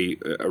already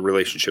a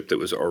relationship that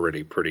was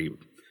already pretty,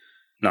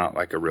 not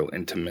like a real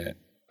intimate,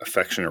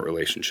 affectionate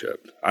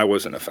relationship. I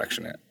wasn't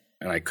affectionate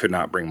and I could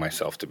not bring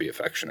myself to be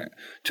affectionate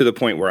to the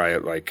point where I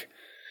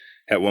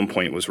at one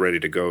point was ready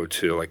to go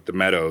to like the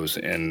Meadows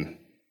in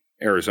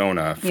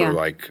Arizona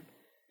for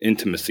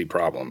intimacy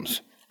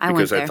problems.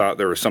 Because I thought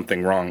there was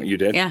something wrong. You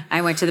did? Yeah,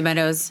 I went to the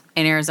Meadows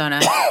in Arizona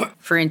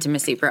for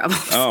intimacy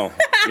problems. Oh,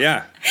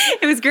 yeah.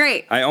 It was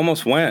great. I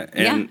almost went.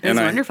 And, it was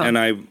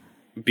wonderful.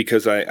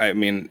 Because I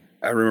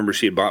remember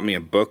she had bought me a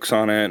books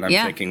on it, and I'm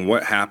thinking,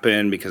 what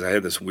happened? Because I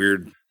had this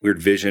weird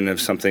vision of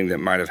something that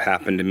might have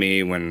happened to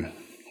me when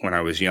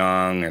I was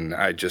young, and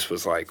I just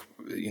was like,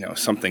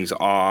 something's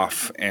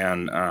off.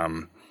 And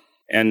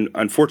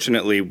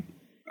unfortunately,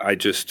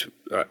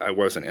 I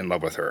wasn't in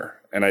love with her,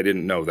 and I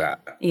didn't know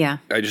that. Yeah.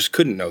 I just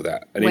couldn't know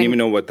that. I didn't even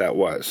know what that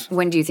was.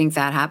 When do you think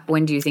that happened?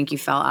 When do you think you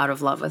fell out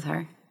of love with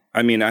her?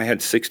 I mean, I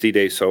had 60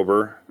 days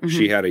sober. Mm-hmm.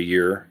 She had a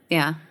year.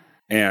 Yeah.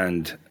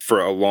 And for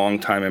a long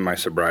time in my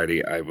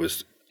sobriety, I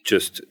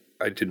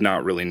did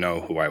not really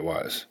know who I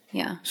was.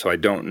 Yeah. So I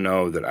don't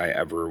know that I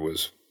ever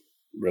was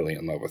really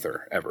in love with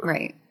her, ever.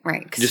 Right.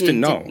 Just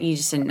didn't know. You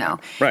just didn't know.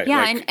 Right.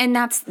 Yeah, and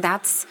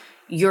that's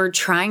you're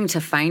trying to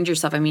find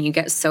yourself. I mean, you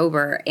get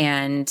sober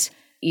and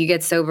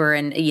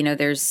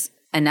there's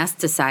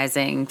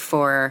anesthetizing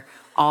for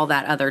all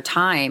that other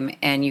time,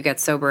 and you get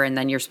sober, and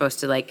then you're supposed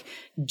to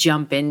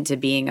jump into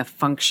being a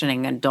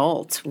functioning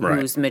adult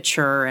who's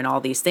mature and all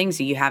these things.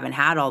 So you haven't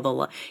had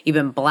you've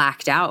been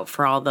blacked out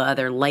for all the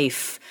other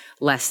life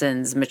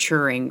lessons,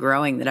 maturing,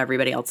 growing that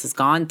everybody else has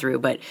gone through.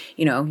 But,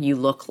 you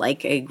look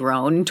like a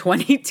grown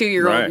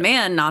 22-year-old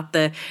man, not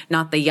the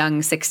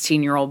young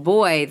 16-year-old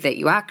boy that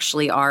you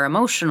actually are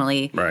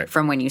emotionally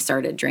from when you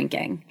started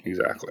drinking.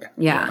 Exactly.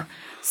 Yeah.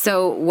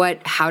 So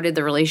how did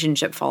the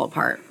relationship fall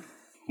apart?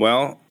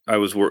 Well, I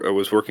was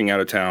working out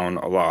of town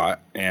a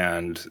lot,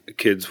 and the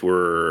kids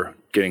were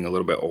getting a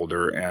little bit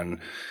older. And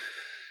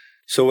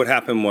so what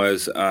happened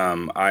was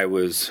I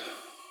was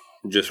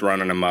just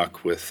running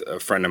amok with a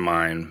friend of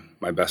mine,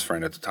 my best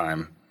friend at the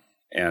time,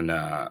 and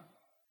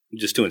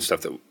just doing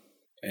stuff that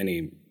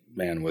any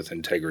man with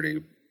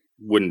integrity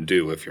wouldn't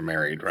do if you're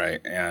married, right?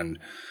 And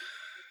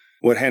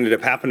what ended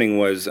up happening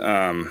was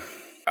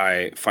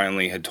I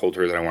finally had told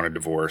her that I wanted a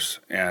divorce,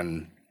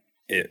 and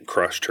it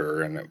crushed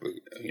her, and it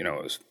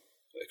was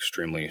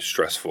extremely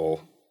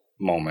stressful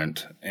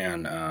moment.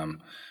 And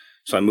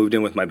so I moved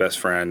in with my best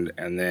friend,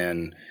 and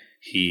then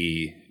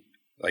he,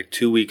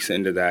 2 weeks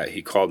into that,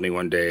 he called me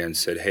one day and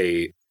said,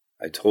 "Hey,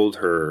 I told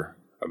her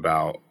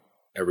about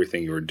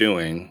everything you were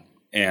doing,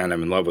 and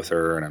I'm in love with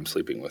her, and I'm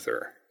sleeping with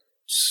her."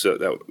 So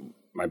that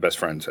my best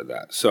friend said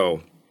that.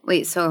 So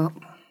wait, so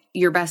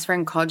your best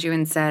friend called you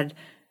and said,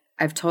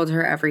 "I've told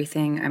her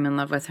everything, I'm in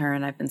love with her,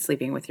 and I've been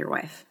sleeping with your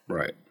wife."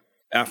 Right.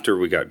 After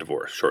we got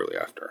divorced, shortly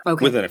after.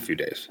 Okay. Within a few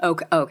days.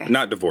 Okay.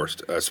 Not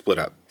divorced, split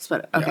up.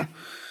 Split up, okay. Yeah.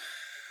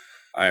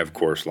 I, of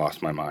course,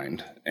 lost my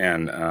mind.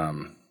 And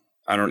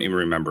I don't even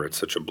remember, it's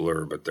such a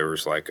blur, but there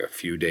was like a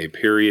few-day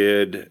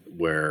period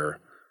where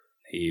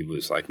he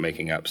was like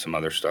making up some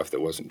other stuff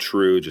that wasn't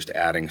true, just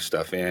adding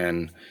stuff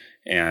in.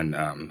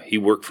 And he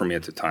worked for me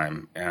at the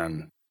time.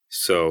 And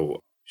so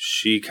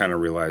she kind of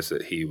realized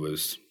that he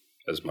was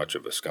as much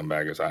of a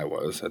scumbag as I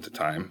was at the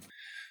time.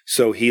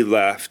 So he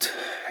left,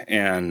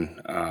 and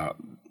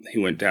he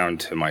went down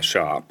to my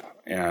shop,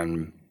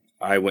 and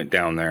I went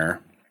down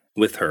there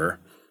with her.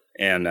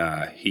 And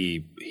I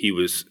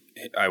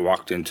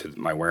walked into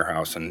my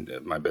warehouse and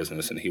my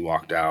business, and he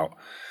walked out,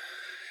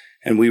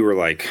 and we were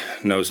like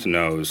nose to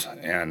nose.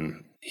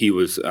 And he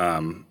was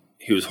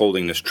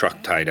holding this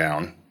truck tie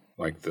down,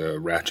 like the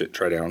ratchet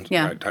tie downs.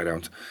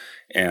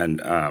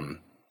 And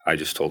I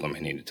just told him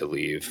he needed to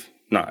leave.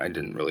 No, I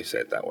didn't really say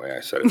it that way.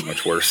 I said it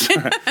much worse.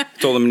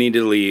 Told him he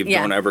needed to leave.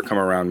 Yeah. Don't ever come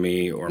around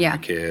me or my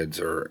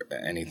kids or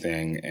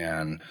anything.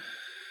 And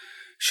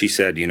she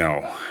said,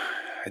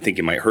 I think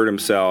he might hurt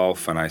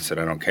himself. And I said,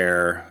 I don't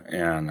care.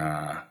 And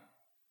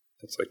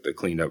it's like the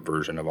cleaned up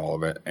version of all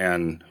of it.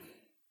 And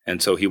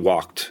so he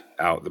walked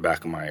out the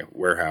back of my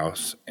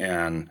warehouse.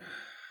 And,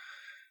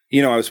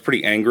 I was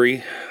pretty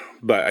angry,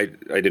 but I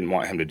didn't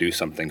want him to do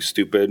something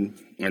stupid.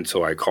 And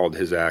so I called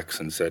his ex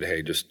and said,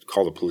 hey, just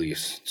call the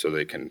police so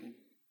they'll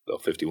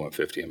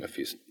 5150 him if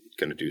he's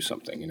going to do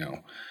something,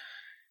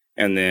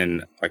 And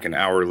then like an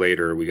hour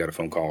later, we got a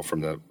phone call from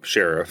the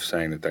sheriff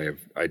saying that they have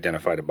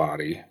identified a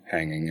body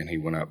hanging, and he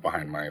went up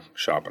behind my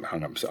shop and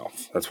hung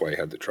himself. That's why he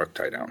had the truck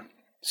tied down.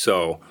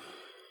 So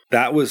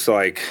that was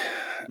like,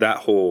 that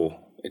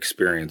whole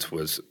experience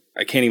was,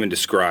 I can't even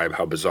describe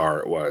how bizarre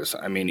it was.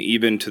 I mean,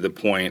 even to the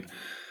point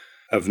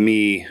of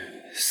me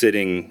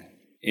sitting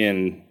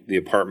in the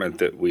apartment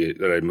that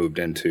I moved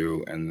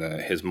into, and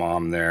his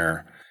mom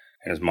there,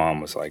 and his mom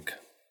was like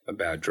a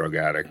bad drug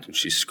addict, and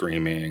she's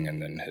screaming,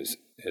 and then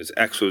his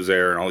ex was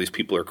there, and all these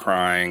people are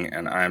crying,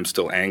 and I'm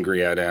still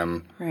angry at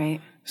him. Right.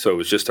 So it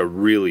was just a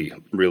really,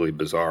 really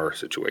bizarre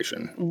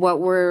situation.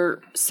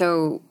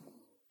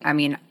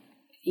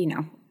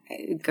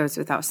 It goes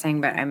without saying,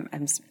 but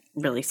I'm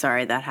really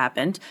sorry that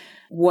happened.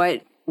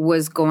 What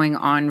was going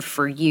on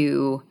for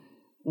you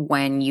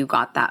when you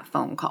got that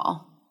phone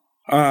call?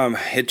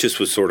 It just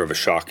was sort of a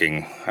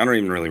shocking, I don't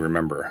even really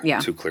remember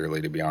too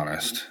clearly, to be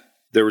honest.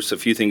 There was a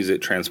few things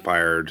that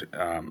transpired.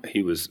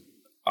 He was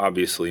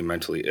obviously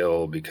mentally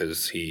ill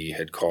because he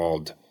had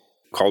called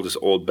his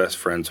old best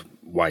friend's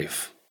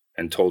wife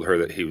and told her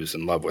that he was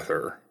in love with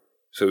her.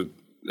 So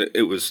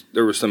there was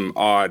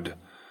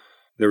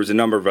a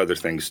number of other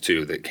things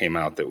too that came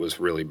out that was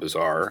really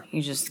bizarre.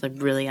 He just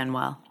looked really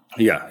unwell.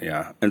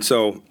 Yeah. And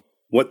so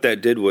what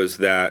that did was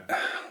that,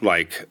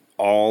 like,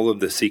 all of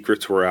the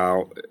secrets were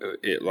out.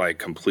 It like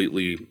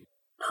completely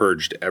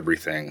purged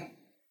everything.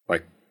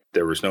 Like,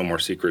 there was no more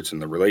secrets in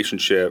the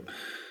relationship.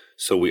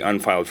 So we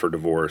unfiled for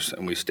divorce,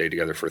 and we stayed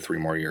together for 3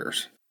 more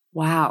years.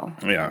 Wow.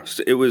 Yeah.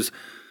 So it was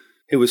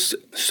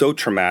so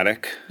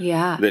traumatic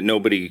that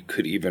nobody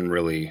could even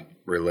really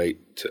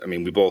relate to. I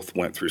mean, we both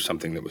went through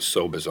something that was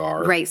so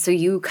bizarre. Right. So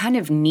you kind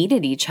of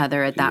needed each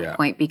other at that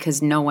point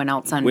because no one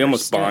else understood. We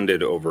almost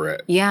bonded over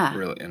it. Yeah.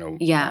 Really, in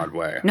a odd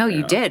way. No,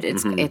 you did.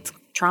 It's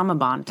trauma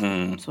bond.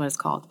 That's what it's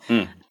called.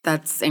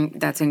 That's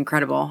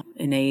incredible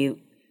in a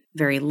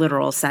very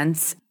literal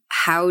sense.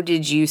 How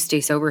did you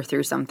stay sober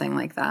through something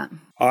like that?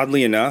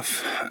 Oddly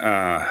enough,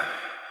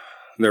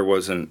 there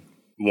wasn't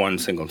one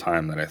single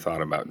time that I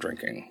thought about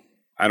drinking.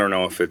 I don't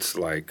know if it's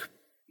like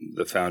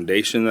the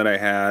foundation that I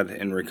had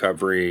in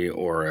recovery,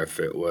 or if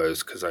it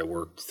was because I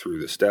worked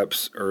through the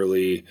steps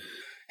early.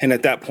 And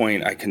at that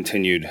point, I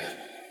continued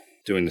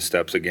doing the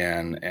steps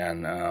again.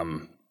 And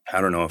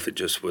I don't know if it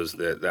just was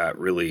that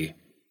really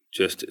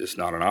just is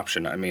not an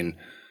option. I mean,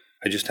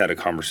 I just had a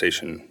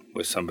conversation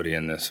with somebody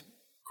in this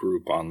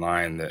group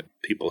online that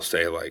people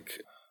say,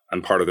 like,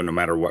 I'm part of the No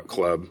Matter What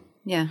club.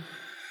 Yeah.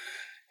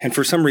 And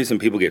for some reason,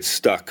 people get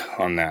stuck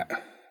on that.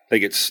 They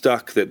get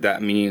stuck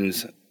that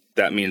means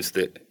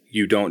that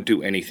you don't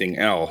do anything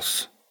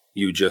else.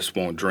 You just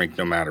won't drink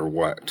no matter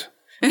what.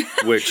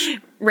 Which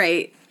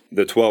right.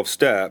 The 12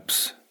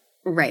 steps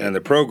right. and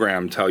the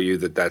program tell you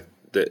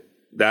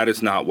that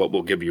is not what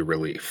will give you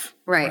relief.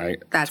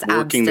 Right. That's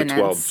working abstinence. The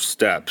 12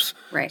 steps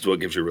is what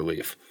gives you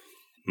relief.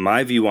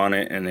 My view on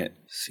it, and it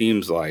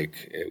seems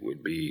like it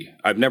would be,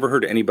 I've never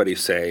heard anybody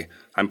say,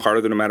 I'm part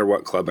of the No Matter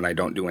What club and I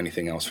don't do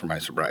anything else for my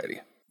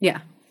sobriety.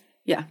 Yeah.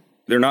 Yeah.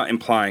 They're not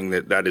implying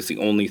that is the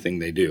only thing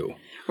they do.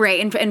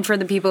 Right. And for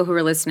the people who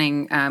are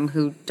listening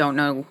who don't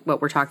know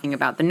what we're talking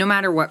about, the No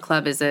Matter What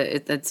club it's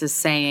a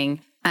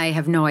saying. I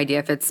have no idea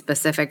if it's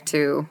specific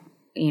to,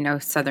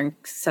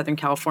 Southern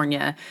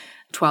California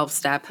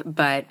 12-step,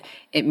 but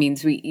it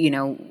means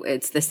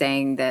it's the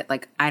saying that,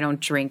 like, I don't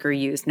drink or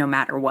use no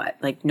matter what,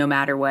 like, no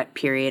matter what,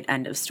 period,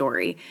 end of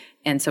story.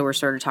 And so we're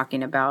sort of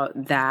talking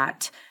about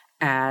that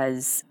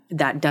as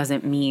that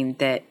doesn't mean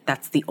that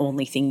that's the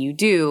only thing you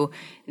do,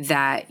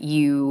 that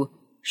you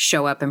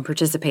show up and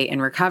participate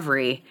in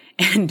recovery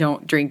and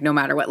don't drink no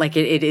matter what. Like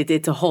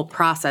it's a whole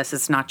process.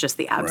 It's not just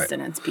the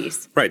abstinence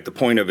piece. Right. The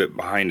point of it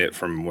behind it,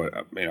 from what,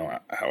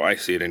 how I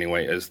see it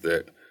anyway, is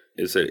that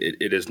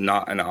it is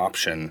not an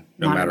option,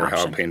 no matter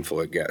how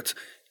painful it gets.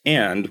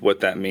 And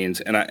what that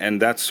means,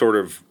 and that's sort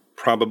of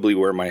probably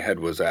where my head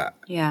was at.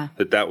 Yeah.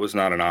 That was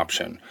not an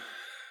option.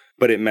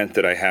 But it meant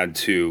that I had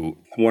to,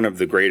 one of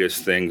the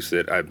greatest things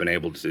that I've been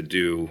able to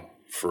do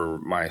for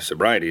my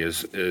sobriety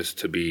is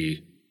to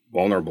be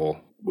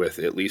vulnerable with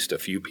at least a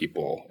few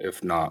people,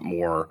 if not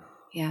more.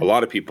 Yeah. A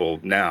lot of people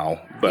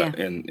now, but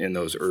in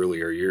those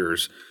earlier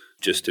years,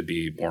 just to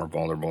be more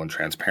vulnerable and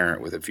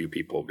transparent with a few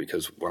people,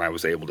 because when I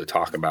was able to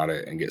talk about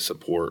it and get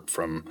support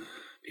from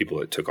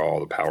people, it took all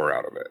the power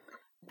out of it.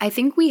 I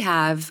think we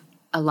have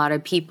a lot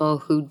of people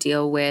who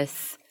deal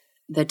with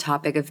the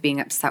topic of being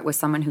upset with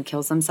someone who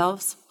kills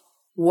themselves.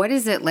 What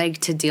is it like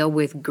to deal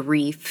with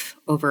grief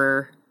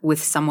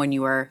with someone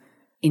you are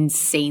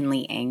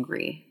insanely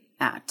angry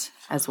at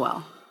as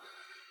well?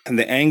 And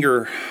the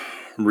anger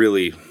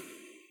really,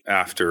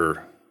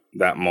 after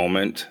that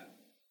moment,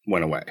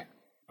 went away.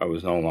 I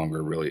was no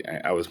longer really,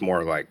 I was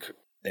more like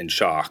in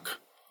shock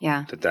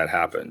that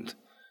happened.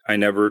 I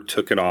never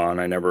took it on.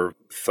 I never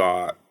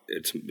thought,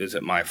 is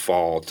it my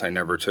fault? I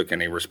never took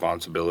any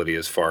responsibility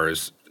as far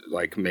as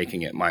like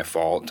making it my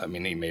fault. I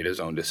mean, he made his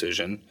own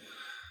decision.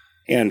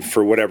 And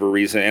for whatever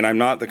reason, and I'm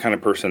not the kind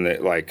of person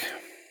that like,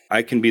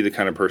 I can be the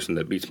kind of person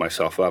that beats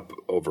myself up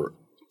over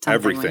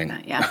everything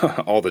like that,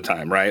 all the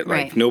time, right?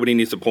 Like nobody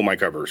needs to pull my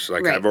covers.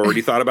 Like I've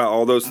already thought about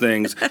all those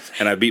things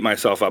and I beat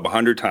myself up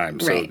 100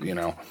 times.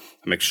 So,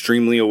 I'm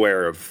extremely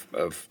aware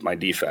of my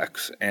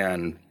defects.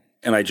 And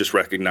I just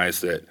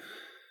recognize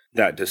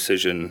that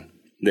decision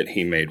that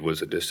he made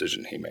was a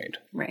decision he made.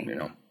 Right.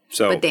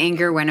 So, but the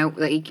anger went out,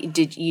 like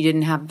you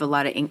didn't have a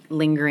lot of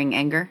lingering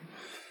anger?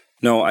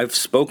 No, I've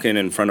spoken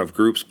in front of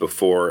groups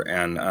before,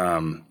 and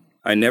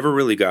I never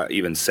really got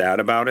even sad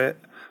about it.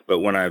 But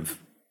when I've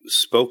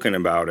spoken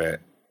about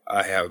it,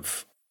 I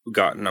have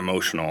gotten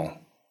emotional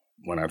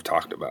when I've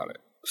talked about it.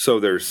 So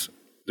there's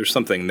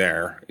something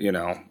there,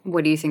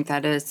 What do you think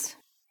that is?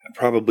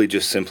 Probably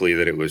just simply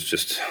that it was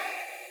just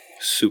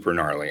super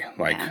gnarly,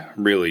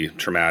 really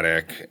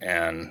traumatic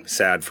and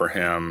sad for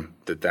him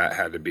that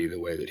had to be the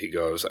way that he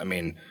goes. I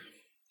mean,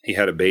 he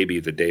had a baby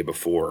the day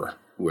before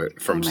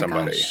from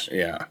somebody. Gosh.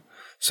 Yeah.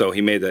 So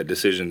he made that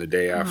decision the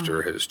day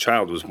after his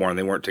child was born.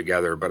 They weren't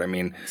together, but I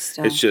mean,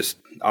 it's just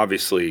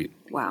obviously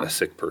a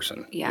sick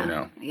person.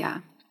 Yeah.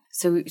 Yeah.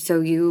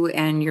 So you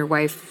and your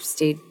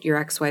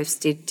ex-wife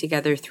stayed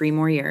together 3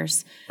 more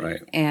years. Right.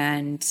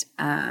 And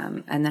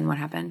then what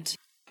happened?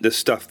 The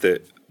stuff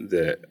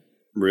that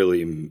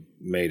really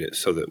made it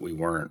so that we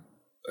weren't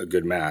a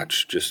good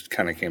match just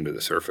kind of came to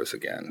the surface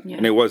again. Yeah.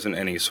 And it wasn't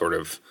any sort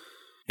of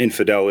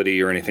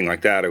infidelity or anything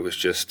like that. It was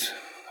just,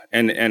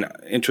 and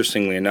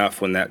interestingly enough,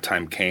 when that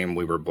time came,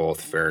 we were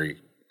both very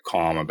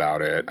calm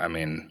about it. I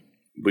mean,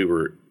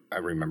 I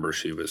remember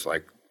she was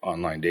like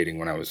online dating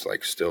when I was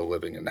like still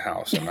living in the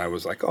house. And I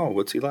was like, oh,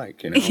 what's he like?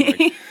 Did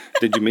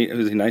you meet,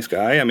 was he a nice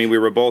guy? I mean, we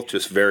were both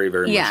just very,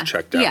 very much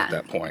checked out at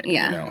that point,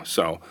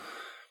 So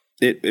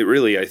it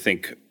really, I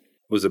think,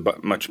 was a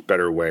much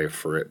better way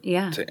for it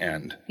to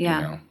end.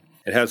 Yeah.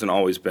 It hasn't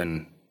always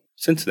been,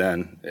 since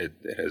then, it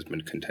has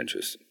been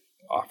contentious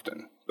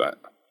often, but.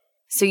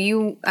 So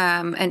you,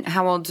 and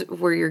how old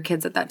were your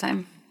kids at that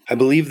time? I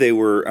believe they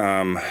were,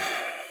 I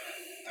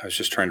was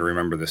just trying to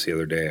remember this the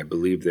other day. I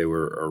believe they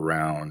were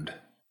around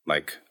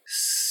like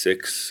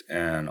 6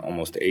 and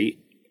almost 8.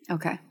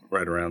 Okay.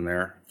 Right around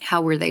there.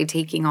 How were they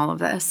taking all of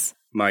this?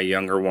 My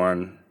younger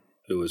one,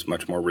 who was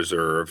much more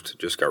reserved,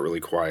 just got really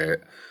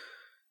quiet.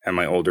 And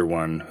my older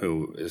one,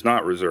 who is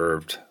not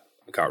reserved,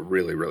 got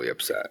really, really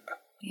upset.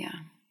 Yeah.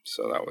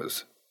 So that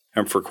was,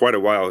 and for quite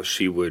a while,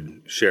 she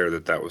would share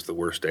that was the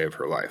worst day of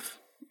her life.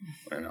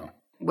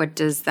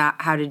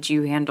 How did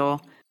you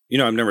handle?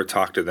 I've never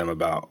talked to them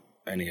about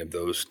any of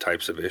those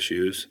types of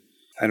issues.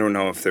 I don't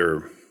know if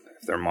their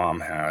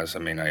mom has. I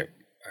mean, I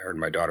heard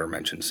my daughter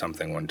mention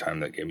something one time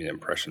that gave me the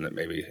impression that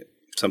maybe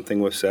something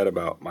was said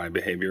about my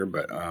behavior,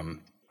 but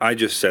I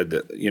just said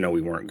that,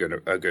 we weren't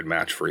a good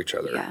match for each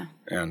other. Yeah.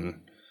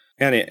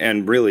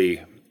 And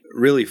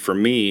really for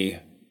me,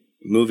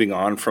 moving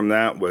on from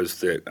that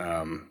was that,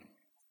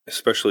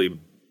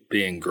 especially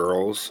being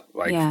girls,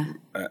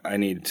 I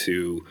need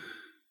to,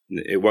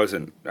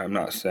 I'm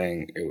not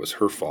saying it was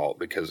her fault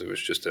because it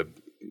was just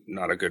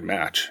not a good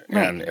match.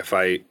 Right. And if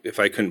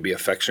I couldn't be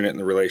affectionate in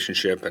the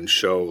relationship and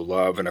show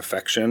love and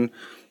affection,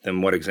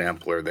 then what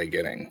example are they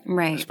getting?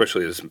 Right.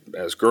 Especially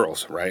as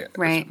girls, right?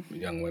 Right. As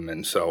young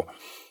women. So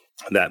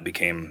that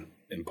became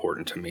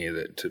important to me,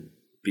 that to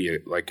be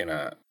like in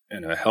a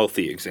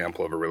healthy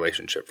example of a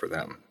relationship for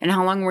them. And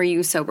how long were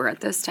you sober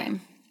at this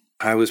time?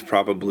 I was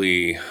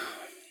probably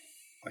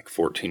like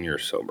 14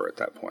 years sober at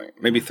that point,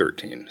 maybe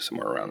 13,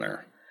 somewhere around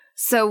there.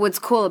 So what's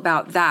cool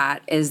about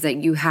that is that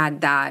you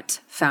had that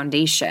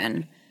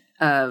foundation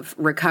of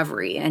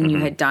recovery and you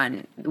had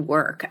done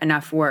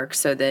enough work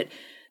so that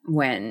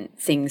when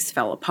things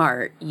fell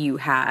apart, you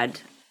had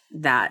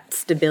that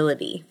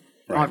stability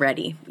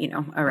already,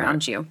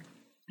 around you,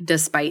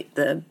 despite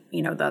the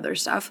other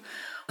stuff.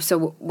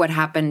 So what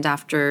happened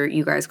after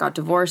you guys got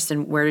divorced,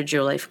 and where did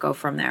your life go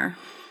from there?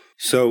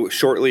 So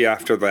shortly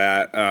after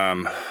that,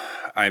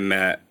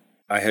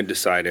 I had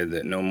decided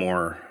that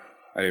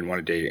I didn't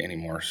want to date any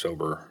more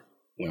sober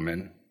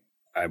women.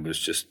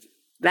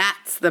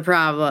 That's the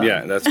problem.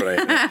 Yeah, that's what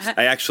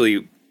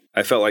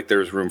I felt like there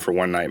was room for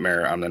one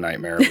nightmare. I'm the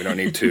nightmare. We don't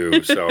need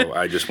two. So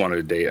I just wanted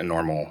to date a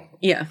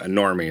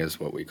normie is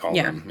what we call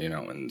them, in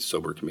the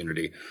sober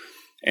community.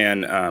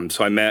 And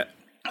so I met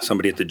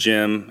somebody at the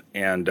gym,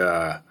 and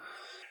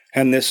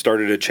this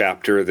started a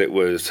chapter that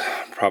was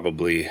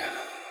probably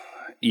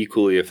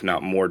equally, if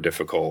not more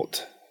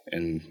difficult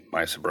in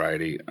my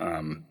sobriety,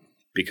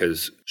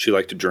 because she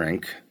liked to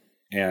drink,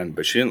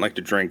 but she didn't like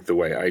to drink the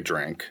way I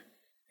drank.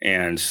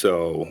 And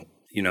so,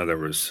 there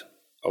was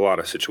a lot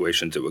of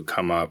situations that would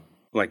come up,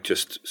 like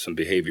just some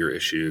behavior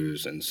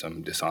issues and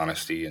some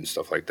dishonesty and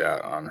stuff like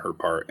that on her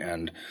part.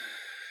 And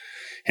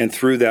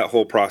through that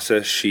whole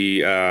process,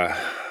 she ended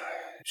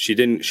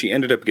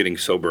up getting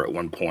sober at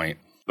one point,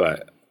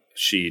 but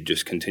she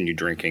just continued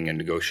drinking and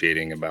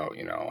negotiating about,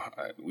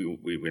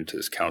 we went to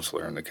this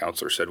counselor, and the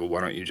counselor said, well,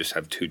 why don't you just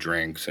have 2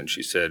 drinks? And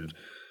she said,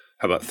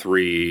 how about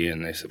 3?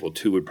 And they said, well,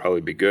 2 would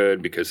probably be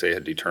good, because they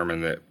had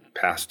determined that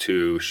past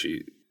 2,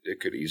 it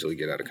could easily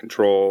get out of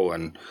control.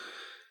 And,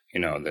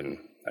 then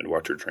I'd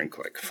watch her drink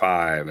like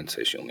 5 and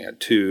say she only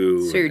had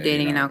 2. So you're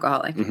dating an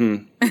alcoholic.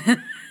 Mm-hmm.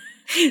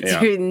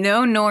 So you're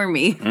no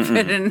normie,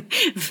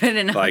 fit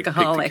an like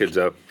alcoholic. Pick the kids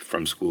up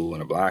from school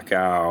in a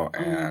blackout,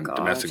 and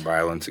domestic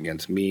violence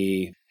against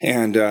me,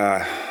 and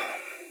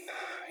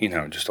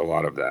just a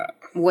lot of that.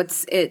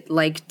 What's it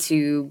like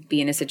to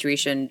be in a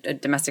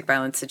domestic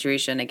violence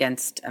situation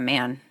against a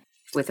man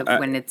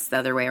when it's the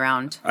other way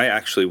around? I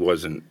actually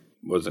wasn't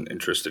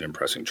interested in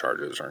pressing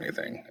charges or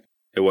anything.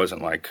 It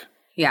wasn't like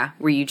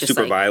were you just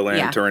super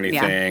violent or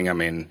anything? Yeah. I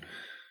mean,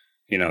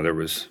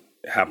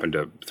 happened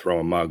to throw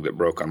a mug that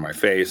broke on my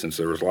face, and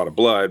so there was a lot of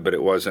blood, but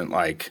it wasn't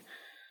like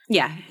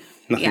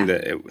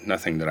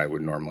nothing that I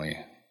would normally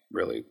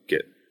really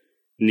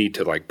need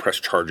to like press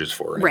charges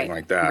for or anything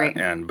like that. Right.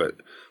 And but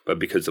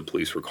because the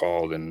police were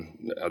called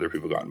and other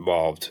people got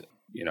involved,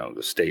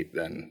 the state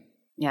then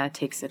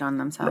takes it on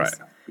themselves.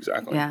 Right.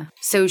 Exactly. Yeah.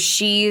 So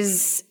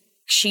this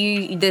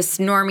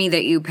normie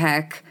that you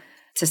pick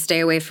to stay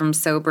away from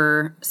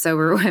sober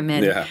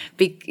women,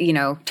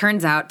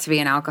 turns out to be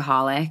an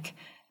alcoholic.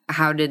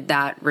 How did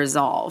that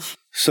resolve?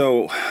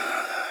 So,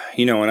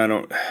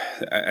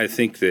 I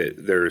think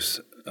that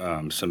there's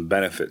some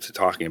benefit to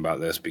talking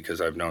about this, because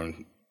I've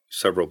known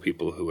several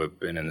people who have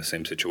been in the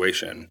same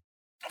situation.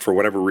 For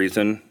whatever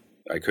reason,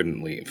 I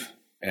couldn't leave.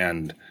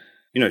 And,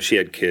 she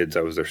had kids.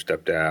 I was their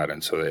stepdad.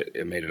 And so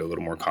it made it a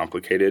little more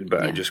complicated,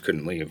 but I just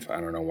couldn't leave. I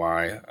don't know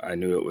why. I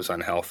knew it was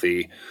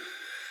unhealthy.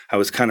 I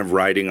was kind of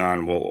riding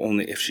on, well,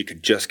 only if she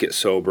could just get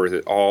sober,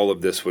 that all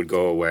of this would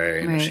go away.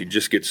 And if she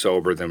just gets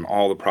sober, then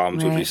all the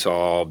problems would be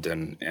solved.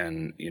 And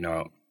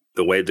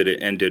the way that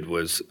it ended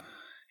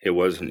it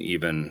wasn't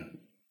even,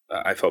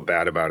 I felt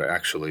bad about it,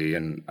 actually.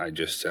 And I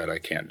just said, I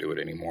can't do it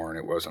anymore. And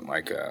it wasn't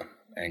like a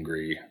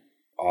angry,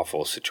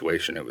 awful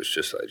situation. It was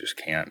just, I just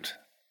can't.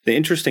 The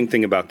interesting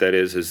thing about that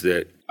is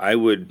that I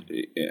would,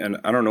 and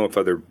I don't know if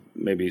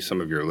maybe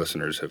some of your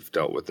listeners have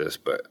dealt with this,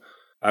 but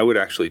I would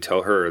actually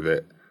tell her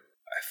that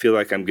I feel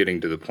like I'm getting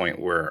to the point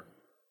where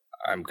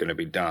I'm going to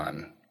be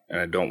done,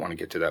 and I don't want to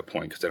get to that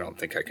point because I don't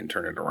think I can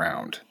turn it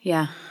around.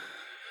 Yeah.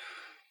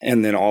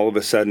 And then all of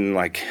a sudden,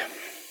 like,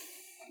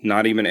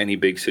 not even any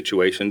big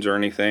situations or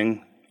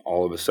anything,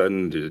 all of a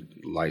sudden the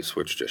light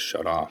switch just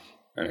shut off,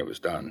 and it was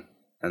done,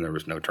 and there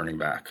was no turning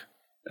back,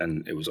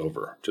 and it was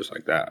over just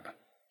like that.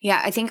 Yeah,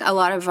 I think a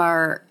lot of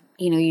our,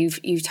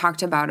 you've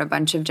talked about a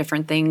bunch of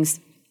different things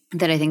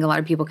that I think a lot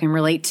of people can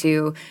relate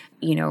to,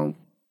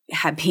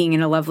 being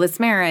in a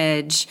loveless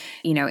marriage,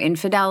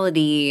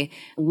 infidelity,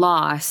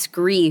 loss,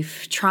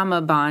 grief,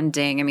 trauma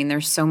bonding. I mean,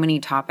 there's so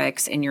many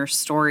topics in your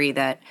story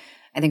that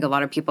I think a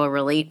lot of people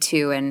relate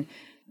to. And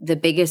the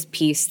biggest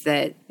piece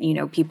that,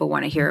 people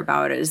want to hear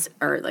about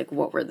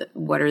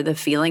what are the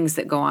feelings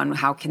that go on?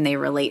 How can they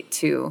relate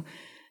to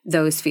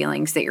those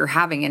feelings that you're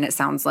having? And it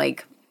sounds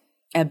like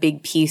a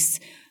big piece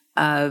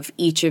of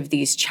each of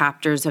these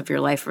chapters of your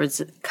life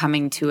was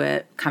coming to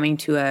a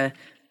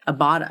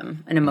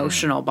bottom, an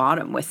emotional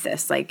bottom with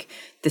this. Like,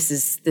 this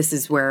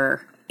is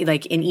where,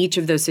 like, in each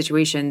of those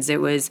situations,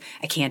 it was,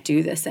 I can't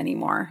do this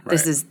anymore.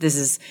 Right.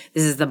 This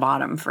is the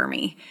bottom for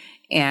me.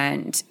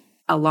 And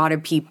a lot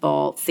of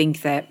people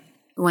think that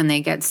when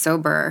they get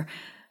sober,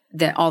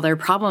 that all their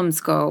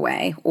problems go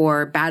away,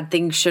 or bad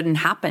things shouldn't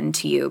happen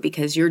to you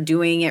because you're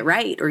doing it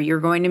right, or you're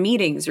going to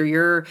meetings, or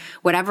you're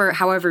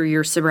however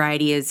your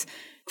sobriety is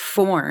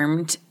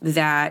formed,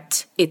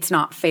 that it's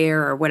not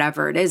fair or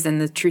whatever it is.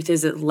 And the truth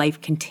is that life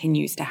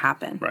continues to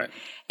happen. Right.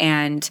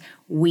 And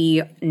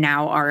we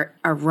now are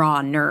a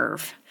raw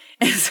nerve.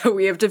 And so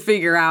we have to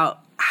figure out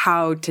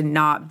how to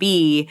not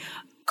be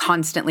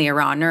constantly a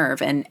raw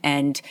nerve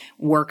and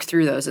work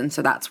through those. And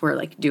so that's where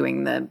like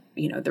doing the,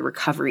 the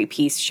recovery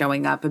piece,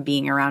 showing up and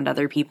being around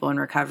other people in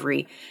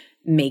recovery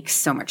makes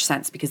so much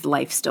sense because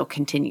life still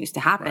continues to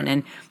happen. Right.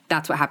 And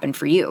that's what happened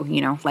for you.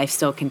 Life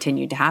still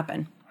continued to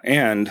happen.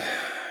 And,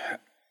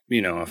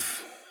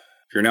 if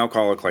you're an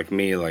alcoholic like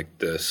me, like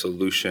the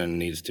solution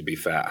needs to be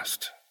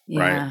fast,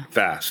 right?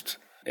 Fast.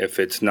 If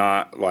it's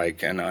not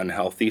like an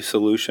unhealthy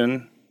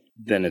solution,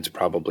 then it's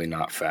probably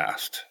not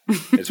fast.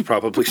 It's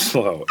probably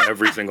slow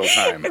every single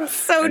time. It's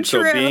so and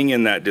true. So being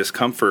in that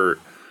discomfort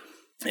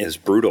is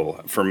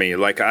brutal for me.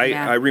 Like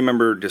I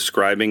remember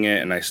describing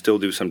it, and I still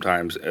do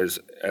sometimes, as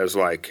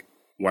like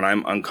when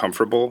I'm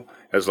uncomfortable,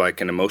 as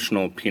like an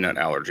emotional peanut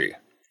allergy.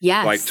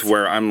 Yes. Like to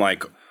where I'm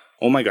like,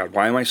 oh my God,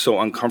 why am I so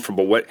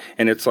uncomfortable? What?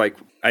 And it's like,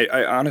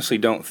 I honestly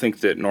don't think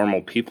that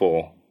normal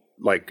people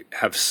like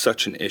have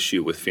such an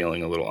issue with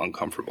feeling a little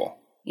uncomfortable.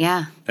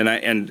 Yeah. And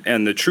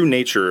the true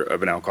nature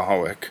of an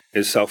alcoholic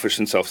is selfish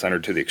and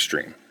self-centered to the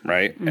extreme,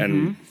 right? Mm-hmm.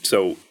 And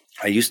so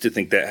I used to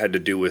think that had to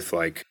do with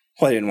like,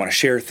 well, I didn't want to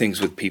share things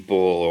with people,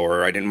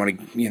 or I didn't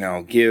want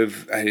to,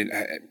 give.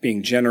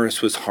 Being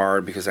generous was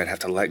hard because I'd have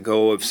to let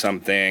go of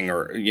something,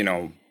 or,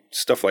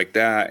 stuff like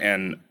that.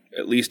 And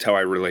at least how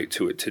I relate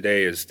to it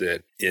today is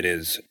that it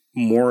is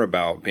more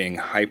about being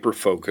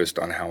hyper-focused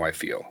on how I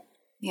feel.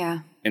 Yeah.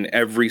 In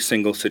every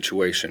single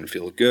situation,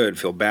 feel good,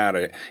 feel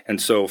bad.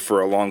 And so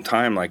for a long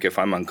time, like if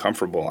I'm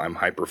uncomfortable, I'm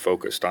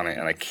hyper-focused on it,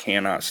 and I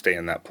cannot stay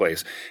in that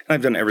place. And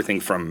I've done everything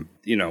from,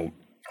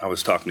 I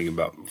was talking to you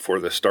about before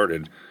this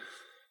started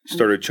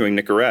chewing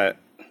Nicorette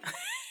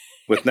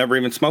with never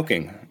even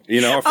smoking.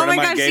 A friend of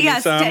mine gave me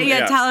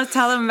some.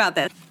 Tell them about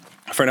this.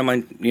 A friend of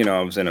mine,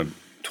 I was in a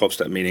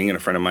 12-step meeting, and a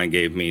friend of mine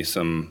gave me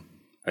some.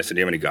 I said,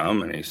 do you have any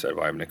gum? And he said,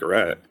 well, I have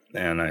Nicorette.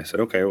 And I said,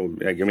 okay, well,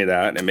 yeah, give me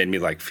that. And it made me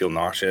like feel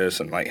nauseous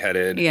and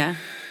lightheaded. Yeah.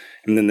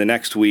 And then the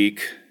next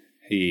week,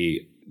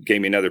 he gave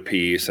me another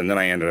piece. And then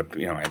I ended up,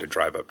 I had to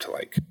drive up to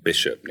like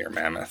Bishop near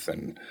Mammoth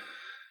and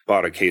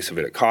bought a case of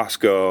it at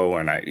Costco.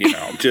 And I,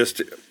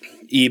 just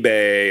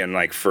eBay. And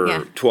like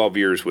for 12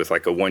 years with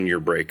like a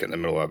 1-year break in the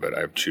middle of it,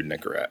 I've chewed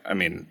Nicorette. I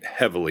mean,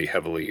 heavily,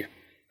 heavily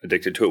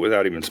addicted to it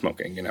without even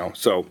smoking,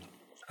 So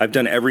I've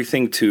done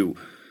everything to...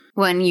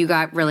 When you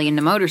got really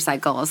into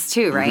motorcycles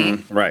too, right?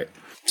 Mm-hmm, right.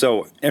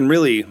 So, and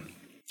really,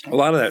 a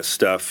lot of that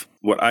stuff,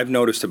 what I've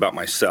noticed about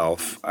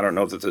myself, I don't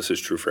know that this is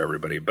true for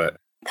everybody, but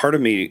part of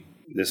me,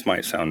 this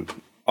might sound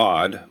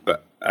odd,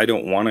 but I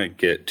don't want to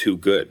get too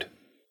good.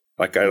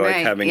 Like I like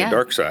having a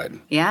dark side.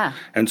 Yeah.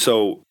 And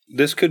so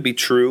this could be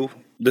true.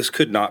 This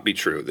could not be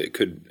true.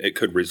 It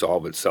could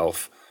resolve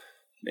itself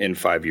in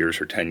 5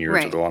 years or 10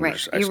 years or the longer.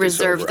 Right. You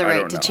reserve the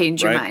right to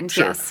change your mind.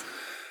 Sure. Yes.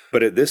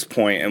 But at this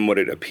point, and what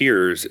it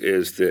appears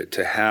is that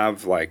to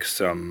have like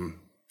some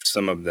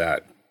of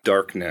that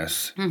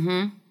darkness,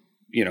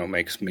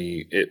 makes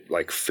me, it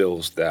like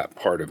fills that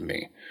part of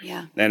me.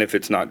 Yeah. And if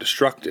it's not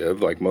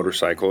destructive, like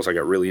motorcycles, I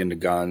got really into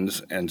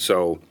guns. And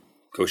so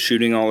go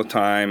shooting all the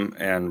time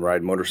and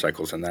ride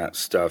motorcycles and that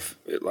stuff,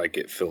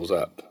 it fills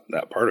up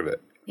that part of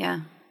it.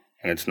 Yeah.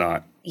 And it's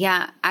not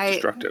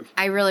destructive.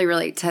 I really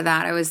relate to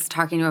that. I was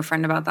talking to a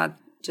friend about that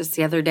just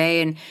the other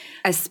day, and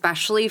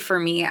especially for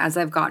me as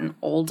I've gotten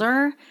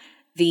older,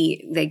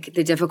 the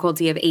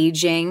difficulty of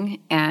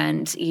aging,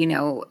 and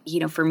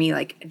for me,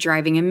 like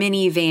driving a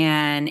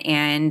minivan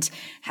and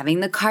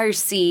having the car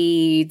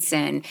seats,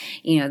 and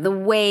the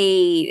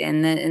weight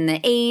and the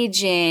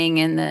aging,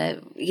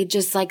 and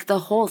just like the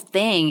whole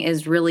thing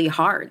is really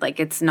hard.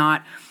 Like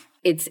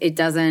it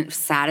doesn't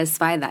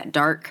satisfy that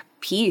dark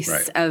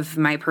piece of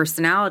my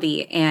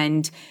personality,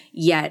 and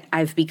yet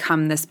I've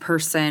become this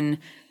person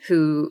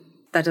who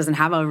that doesn't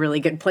have a really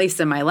good place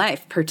in my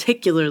life,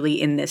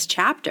 particularly in this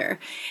chapter.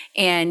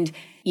 And,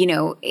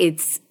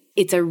 it's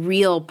a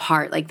real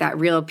part, like that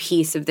real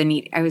piece of the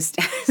need. I was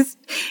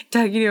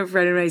talking to a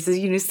friend of mine, I says,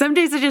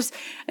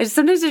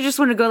 sometimes I just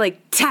want to go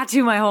like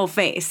tattoo my whole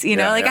face,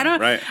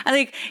 I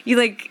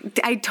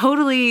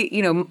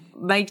totally,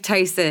 Mike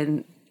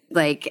Tyson,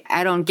 like,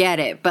 I don't get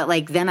it. But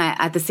like, then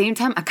at the same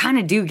time, I kind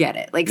of do get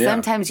it. Like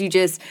sometimes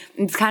it's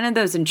kind of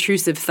those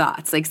intrusive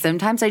thoughts. Like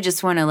sometimes I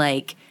just want to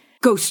like,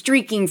 go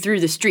streaking through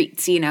the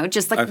streets,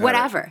 just like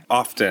whatever.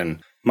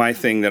 Often, my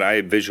thing that I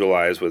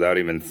visualize without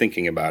even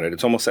thinking about it,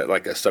 it's almost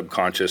like a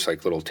subconscious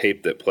like little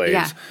tape that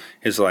plays,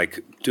 is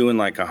like doing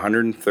like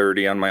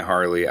 130 on my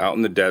Harley out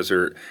in the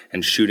desert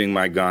and shooting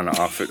my gun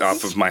off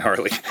of my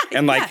Harley.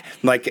 And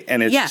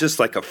and it's just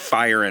like a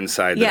fire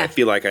inside that I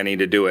feel like I need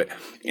to do it.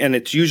 And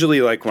it's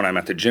usually like when I'm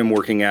at the gym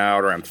working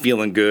out or I'm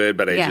feeling good,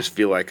 but I just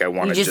feel like I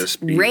want to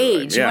just be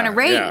rage. You want to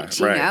rage,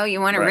 you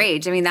want to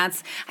rage. I mean, I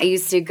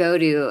used to go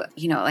to,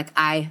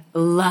 I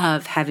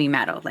love heavy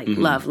metal, like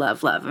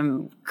love.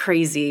 I'm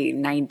crazy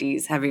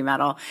 90s heavy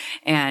metal.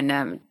 And,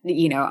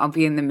 I'll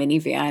be in the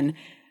minivan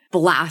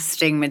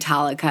blasting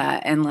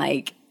Metallica and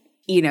like,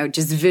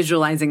 just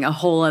visualizing a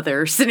whole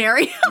other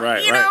scenario,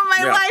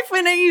 my life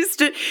when I used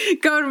to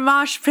go to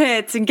mosh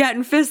pits and get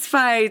in fist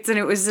fights. And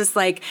it was just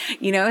like,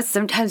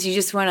 sometimes you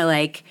just want to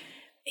like,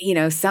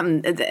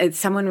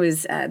 someone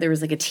was, there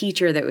was like a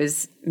teacher that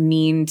was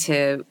mean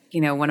to,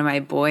 one of my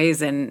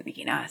boys. And,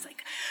 I was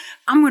like,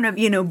 I'm going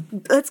to,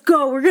 let's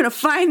go. We're going to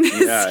find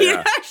this.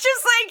 Yeah. It's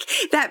just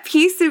like that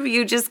piece of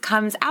you just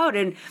comes out.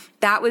 And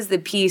that was the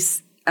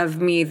piece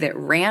of me that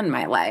ran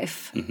my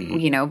life,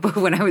 but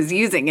when I was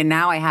using, and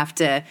now I have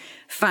to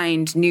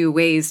find new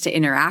ways to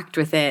interact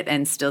with it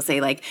and still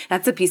say like,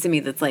 that's a piece of me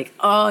that's like,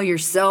 oh, you're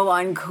so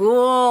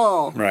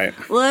uncool. Right.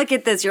 Look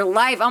at this, your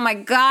life. Oh my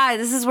God,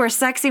 this is where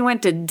sexy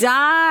went to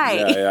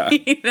die.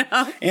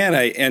 Yeah.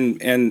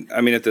 And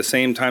I mean, at the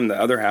same time, the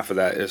other half of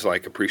that is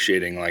like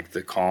appreciating like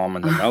the calm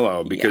and the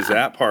mellow, because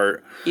that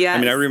part, I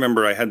mean, I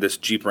remember I had this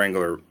Jeep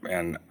Wrangler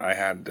and I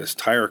had this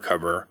tire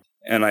cover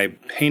and I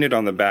painted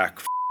on the back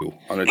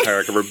on the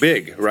tire cover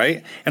big,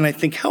 right? And I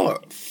think how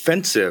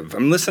offensive.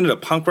 I'm listening to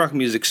punk rock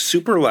music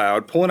super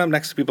loud, pulling up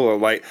next to people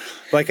at light.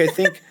 Like I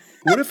think,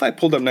 what if I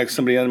pulled up next to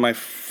somebody and my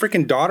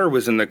freaking daughter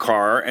was in the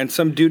car and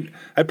some dude,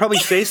 I'd probably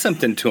say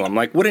something to him.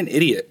 Like, what an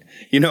idiot,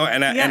 and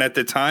at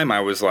the time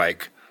I was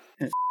like,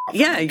 I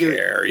don't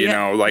care,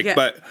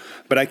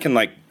 but I can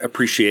like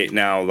appreciate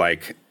now,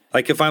 like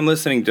if I'm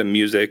listening to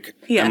music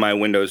and my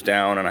window's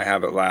down and I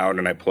have it loud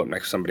and I pull up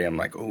next to somebody, I'm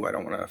like, oh, I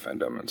don't want to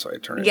offend them. And so I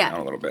turn it down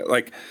a little bit.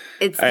 Like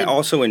I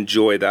also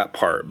enjoy that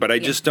part, but I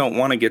just don't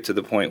want to get to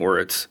the point where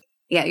it's.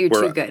 Yeah, you're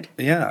too good.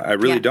 Yeah, I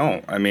really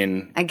don't. I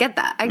mean. I get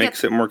that.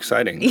 Makes it more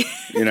exciting.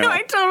 No,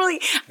 I totally.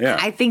 Yeah.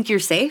 I think you're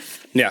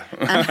safe. Yeah.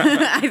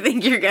 I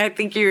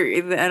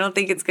don't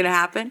think it's going to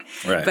happen.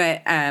 Right.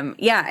 But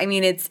I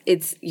mean,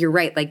 it's, you're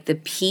right. Like the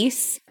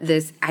peace,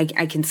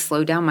 I can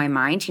slow down my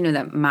mind,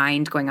 that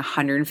mind going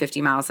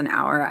 150 miles an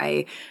hour.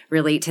 I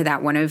relate to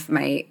that.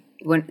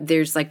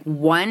 There's like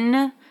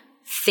one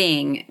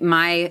thing,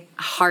 my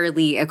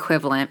Harley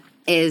equivalent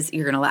is,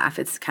 you're going to laugh.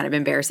 It's kind of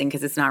embarrassing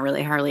because it's not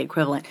really Harley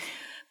equivalent.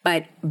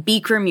 But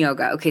Bikram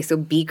yoga. Okay, so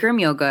Bikram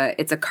yoga,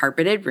 it's a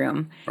carpeted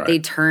room. Right. They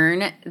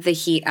turn the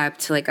heat up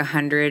to like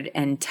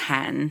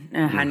 110,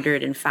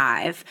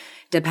 105,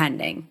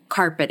 depending.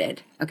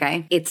 Carpeted,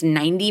 okay? It's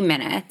 90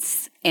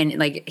 minutes and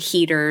like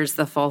heaters,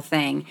 the full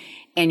thing.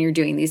 And you're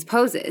doing these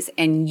poses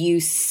and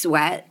you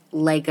sweat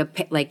you're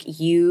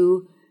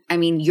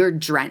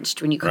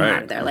drenched when you come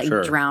out of there, like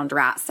drowned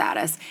rat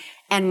status.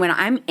 And when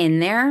I'm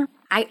in there,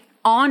 I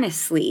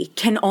honestly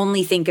can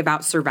only think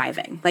about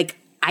surviving. Like,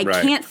 I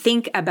can't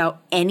think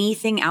about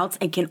anything else.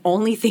 I can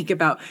only think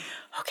about,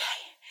 okay,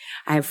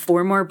 I have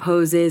 4 more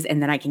poses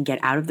and then I can get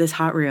out of this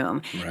hot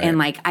room. Right. And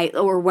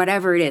or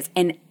whatever it is.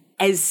 And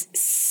as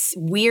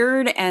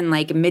weird and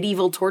like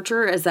medieval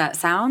torture as that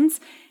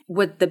sounds,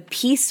 what the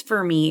piece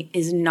for me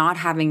is not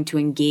having to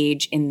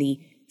engage in the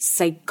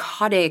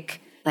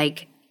psychotic,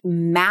 like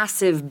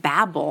massive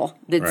babble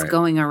that's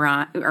going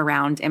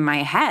around in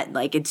my head.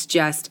 Like it's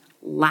just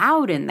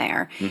loud in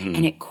there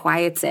and it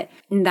quiets it.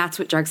 And that's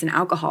what drugs and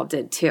alcohol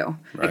did too.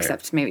 Right.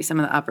 Except maybe some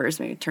of the uppers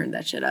maybe turned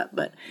that shit up.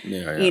 But,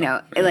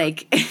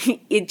 like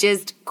it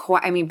just,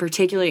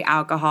 particularly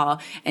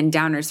alcohol and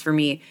downers for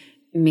me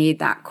made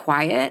that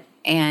quiet,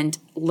 and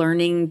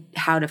learning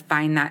how to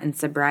find that in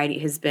sobriety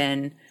has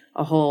been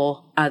a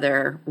whole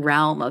other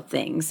realm of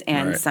things.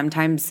 And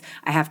sometimes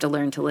I have to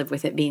learn to live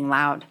with it being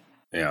loud.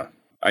 Yeah.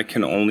 I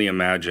can only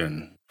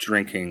imagine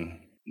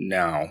drinking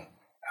now,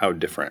 how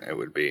different it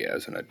would be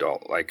as an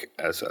adult, like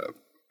as a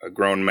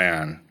grown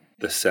man,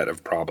 the set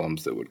of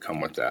problems that would come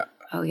with that.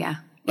 Oh, yeah.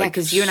 Yeah,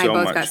 because you and I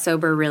both got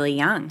sober really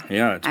young.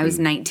 Yeah. I was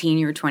 19,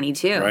 you were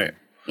 22. Right.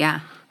 Yeah.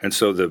 And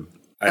so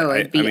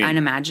it'd be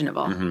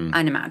unimaginable.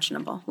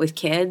 Unimaginable with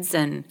kids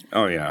and.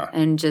 Oh, yeah.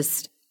 And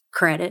just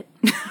credit.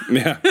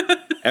 Yeah.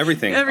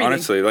 Everything,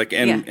 honestly. Like,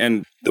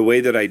 and the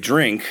way that I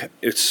drink,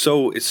 it's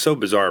so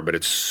bizarre, but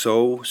it's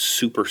so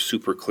super,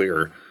 super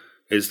clear,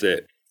 is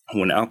that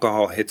when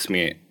alcohol hits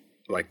me,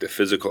 like the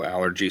physical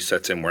allergy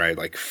sets in where I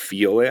like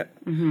feel it.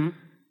 Mm-hmm.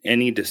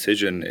 Any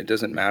decision, it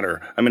doesn't matter.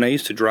 I mean, I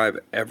used to drive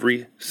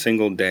every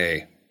single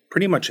day,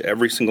 pretty much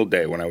every single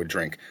day when I would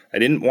drink. I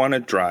didn't want to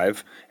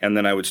drive, and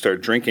then I would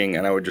start drinking,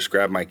 and I would just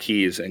grab my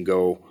keys and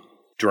go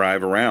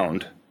drive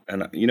around.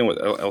 And you know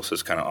what else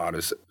is kind of odd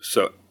is,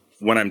 so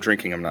when I'm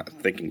drinking, I'm not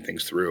thinking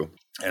things through.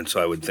 And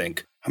so I would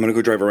think, I'm going to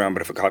go drive around,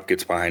 but if a cop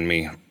gets behind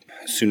me,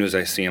 as soon as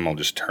I see him, I'll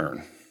just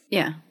turn.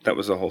 Yeah. That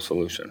was the whole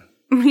solution.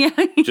 Yeah.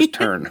 Just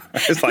turn.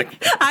 It's like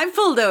I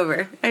pulled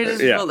over. I just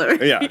pulled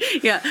over. Yeah.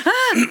 Yeah.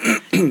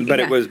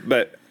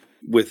 But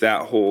with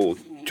that whole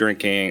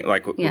drinking,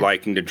 like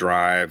liking to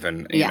drive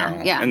and you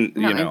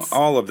know,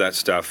 all of that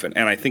stuff. And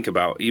I think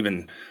about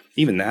even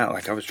that,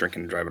 like I was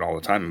drinking and driving all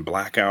the time in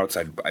blackouts.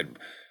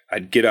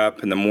 I'd get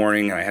up in the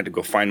morning and I had to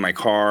go find my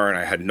car and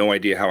I had no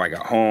idea how I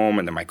got home,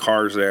 and then my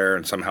car's there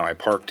and somehow I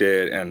parked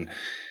it, and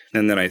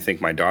then I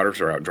think my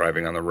daughters are out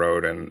driving on the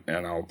road and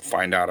I'll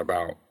find out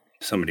about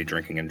somebody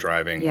drinking and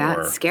driving.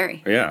 Yeah, it's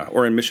scary. Yeah,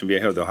 or in Mission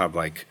Viejo they'll have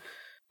like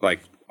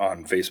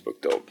on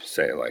Facebook they'll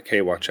say like, hey,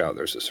 watch out,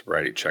 there's a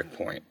sobriety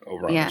checkpoint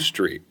over on the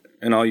street.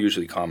 And I'll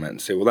usually comment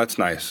and say, well, that's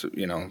nice.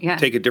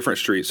 Take a different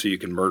street so you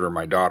can murder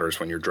my daughters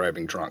when you're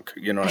driving drunk.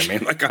 You know what I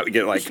mean? Like, I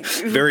get like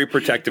very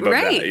protective of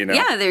that,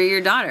 Yeah, they're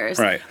your daughters.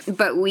 Right.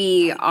 But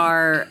we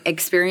are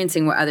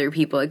experiencing what other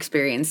people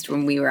experienced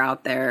when we were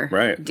out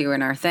there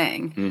doing our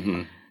thing.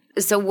 Mm-hmm.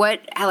 So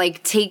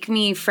take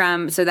me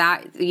from, so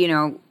that,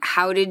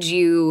 how did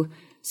you,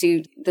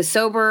 the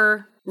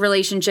sober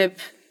relationship,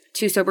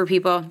 2 sober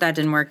people, that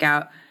didn't work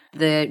out.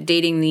 The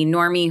dating the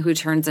normie who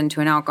turns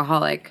into an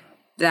alcoholic,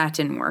 that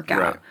didn't work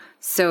out. Right.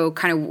 So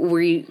kind of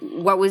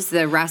what was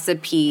the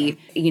recipe?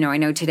 I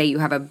know today you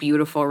have a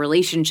beautiful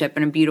relationship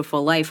and a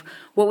beautiful life.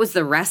 What was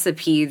the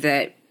recipe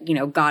that,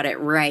 got it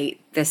right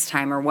this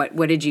time? Or what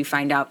did you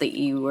find out that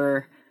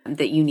you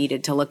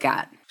needed to look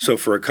at? So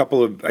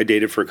I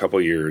dated for a couple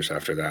of years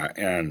after that,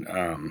 and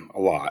a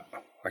lot.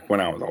 Like,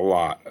 went out with a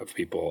lot of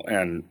people.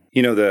 And,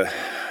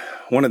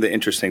 one of the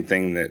interesting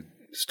thing that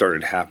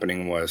started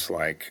happening was,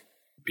 like,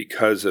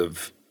 because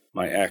of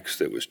my ex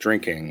that was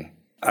drinking,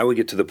 I would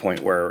get to the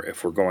point where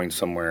if we're going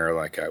somewhere,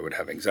 like, I would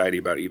have anxiety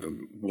about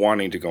even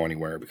wanting to go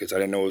anywhere because I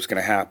didn't know what was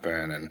going to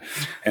happen.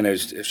 And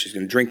if she's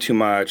going to drink too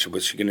much,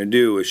 what's she going to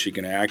do? Is she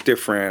going to act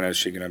different? Is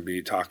she going to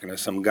be talking to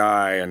some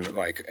guy? And,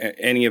 like,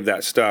 any of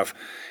that stuff.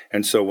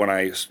 And so when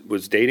I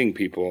was dating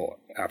people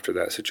after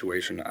that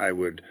situation, I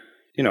would,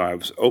 I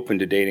was open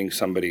to dating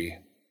somebody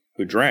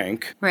who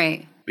drank.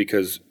 Right.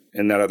 Because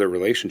in that other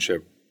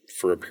relationship,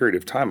 for a period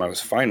of time, I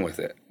was fine with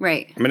it.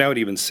 Right. I mean, I would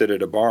even sit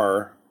at a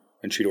bar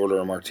and she'd order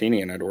a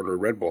martini and I'd order a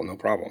Red Bull, no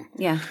problem.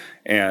 Yeah.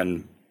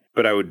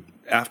 But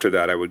after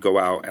that, I would go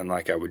out and,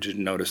 like, I would just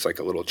notice, like,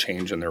 a little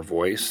change in their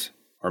voice,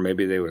 or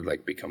maybe they would,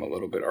 like, become a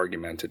little bit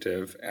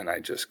argumentative, and I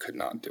just could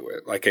not do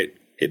it. Like,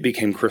 it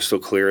became crystal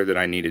clear that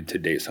I needed to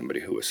date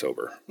somebody who was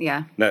sober.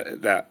 Yeah.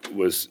 That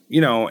was,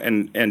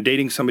 and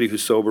dating somebody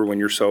who's sober when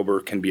you're sober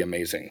can be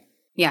amazing.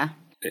 Yeah.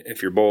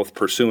 If you're both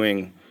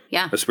pursuing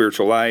a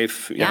spiritual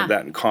life, you have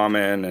that in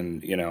common,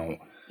 and,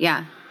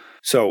 Yeah.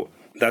 So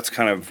that's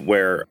kind of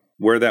where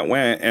that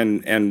went.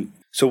 And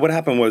so what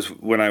happened was,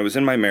 when I was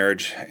in my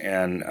marriage,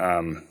 and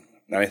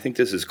I think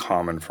this is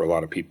common for a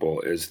lot of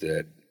people, is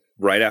that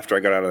right after I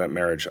got out of that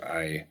marriage,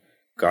 I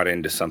got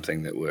into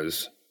something that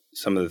was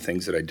some of the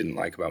things that I didn't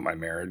like about my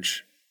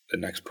marriage. The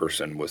next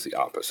person was the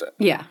opposite.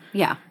 Yeah,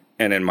 yeah.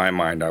 And in my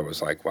mind, I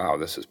was like, wow,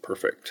 this is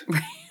perfect.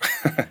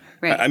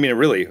 Right. I mean,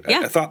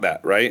 I thought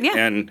that, right? Yeah.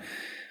 And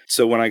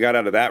so when I got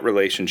out of that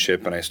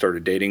relationship and I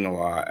started dating a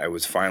lot, I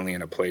was finally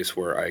in a place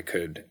where I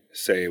could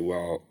say,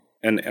 well,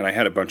 and I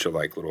had a bunch of,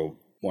 like, little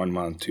 1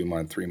 month, 2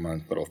 month, 3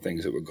 month little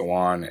things that would go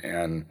on,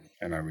 and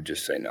I would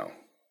just say, no,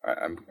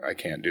 I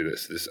can't do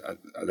this.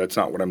 That's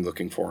not what I'm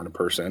looking for in a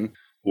person.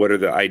 What are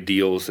the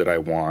ideals that I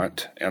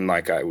want? And,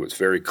 like, I was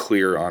very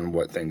clear on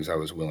what things I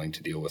was willing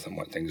to deal with and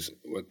what things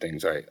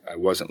I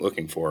wasn't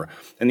looking for.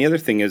 And the other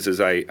thing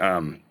is I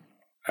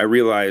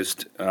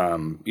realized,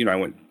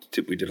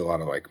 we did a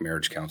lot of, like,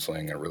 marriage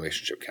counseling and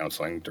relationship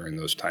counseling during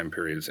those time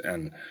periods.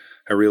 And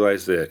I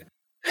realized that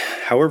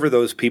however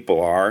those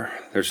people are,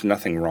 there's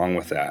nothing wrong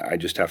with that. I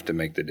just have to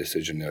make the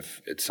decision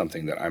if it's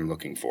something that I'm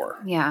looking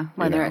for. Yeah,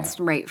 whether it's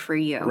right for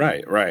you.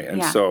 Right.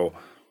 And so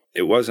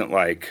it wasn't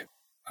like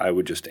I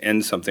would just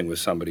end something with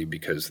somebody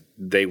because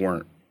they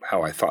weren't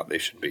how I thought they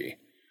should be.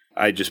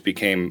 I just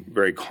became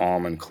very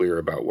calm and clear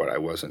about what I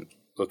wasn't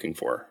looking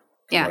for.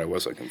 Yeah. What I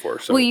was looking for.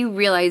 So, well, you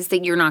realize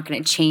that you're not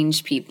going to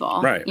change people.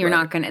 Right. You're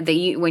not going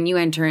to, when you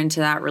enter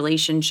into that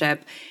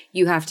relationship,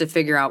 you have to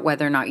figure out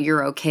whether or not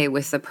you're okay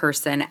with the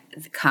person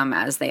come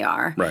as they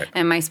are. Right.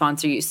 And my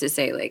sponsor used to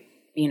say, like,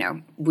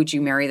 would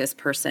you marry this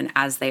person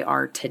as they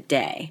are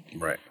today?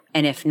 Right.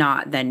 And if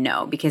not, then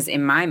no. Because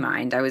in my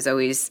mind, I was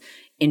always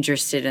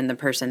interested in the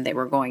person they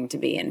were going to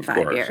be in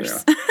 5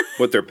 years. Yeah.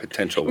 What their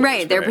potential was.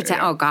 Right. Their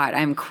potential. Oh, God,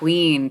 I'm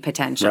queen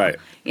potential. Right.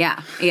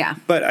 Yeah. Yeah.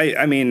 But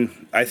I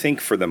mean, I think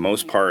for the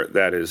most part,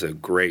 that is a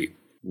great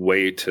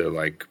way to,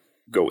 like,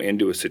 go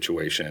into a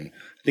situation.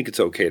 I think it's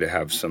okay to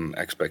have some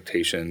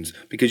expectations,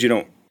 because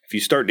if you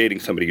start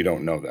dating somebody, you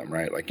don't know them,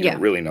 right? Like, you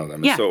don't really know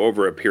them. Yeah. And so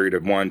over a period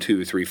of 1,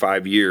 2, 3,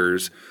 5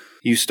 years,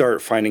 you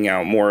start finding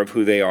out more of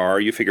who they are.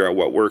 You figure out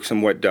what works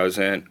and what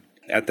doesn't.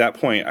 At that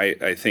point,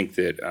 I think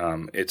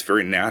that it's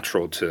very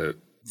natural to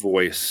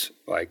voice,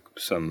 like,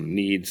 some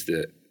needs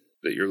that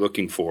you're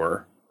looking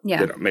for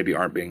that maybe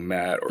aren't being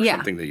met, or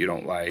something that you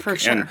don't like. For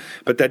sure.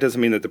 But that doesn't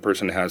mean that the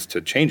person has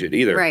to change it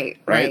either. Right.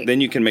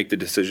 Then you can make the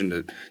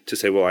decision to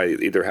say, well, I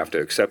either have to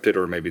accept it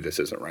or maybe this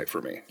isn't right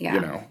for me.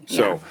 Yeah.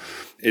 So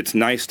it's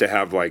nice to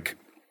have, like,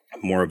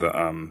 more of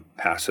a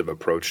passive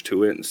approach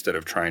to it instead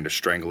of trying to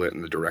strangle it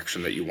in the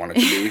direction that you want it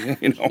to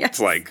be. Yes. It's,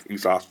 like,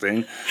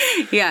 exhausting.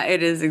 Yeah,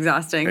 it is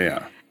exhausting.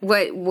 Yeah.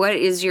 What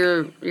is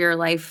your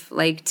life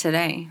like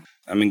today?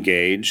 I'm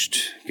engaged,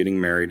 getting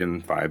married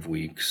in 5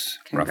 weeks,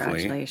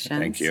 Congratulations. roughly.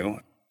 Thank you.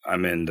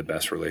 I'm in the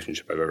best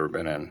relationship I've ever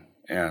been in.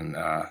 And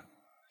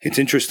it's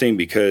interesting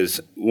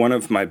because one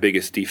of my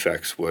biggest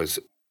defects was,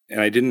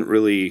 and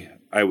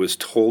I was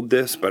told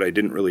this, but I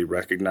didn't really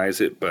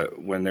recognize it.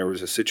 But when there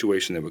was a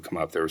situation that would come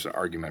up, there was an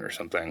argument or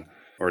something,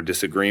 or a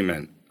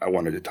disagreement, I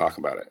wanted to talk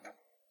about it.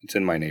 It's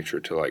in my nature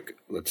to like,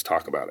 let's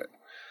talk about it.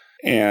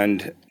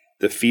 And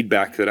the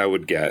feedback that I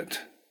would get,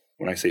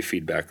 when I say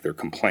feedback, their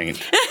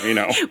complaint, you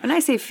know. When I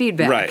say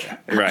feedback,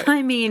 right.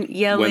 I mean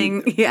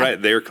yelling.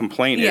 Right, their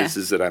complaint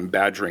is that I'm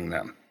badgering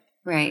them.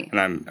 Right.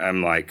 And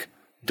I'm like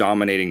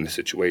dominating the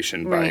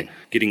situation by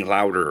getting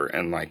louder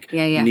and like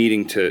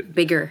needing to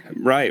bigger.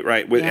 Right.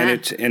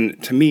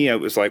 And to me, it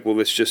was like, well,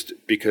 it's just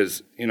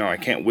because, you know, I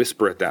can't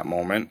whisper at that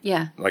moment.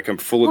 Yeah. Like I'm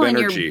full of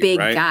energy. And you're a big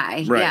right?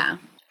 guy. Right. Yeah.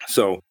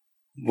 So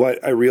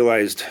what I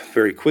realized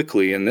very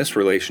quickly in this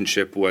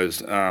relationship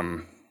was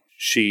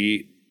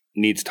she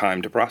needs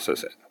time to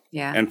process it.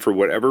 Yeah. And for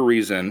whatever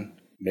reason,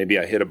 maybe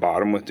I hit a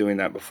bottom with doing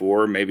that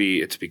before. Maybe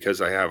it's because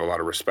I have a lot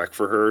of respect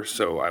for her.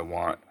 So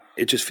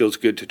it just feels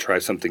good to try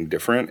something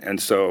different.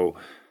 And so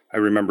I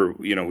remember,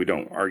 you know, we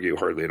don't argue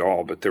hardly at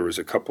all, but there was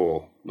a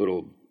couple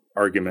little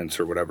arguments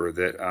or whatever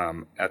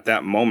that at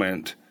that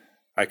moment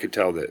I could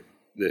tell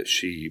that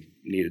she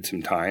needed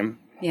some time.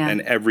 Yeah.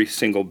 And every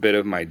single bit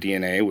of my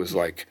DNA was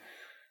like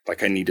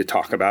I need to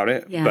talk about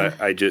it. Yeah.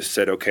 But I just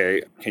said,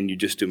 okay, can you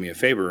just do me a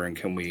favor and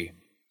can we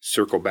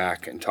circle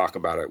back and talk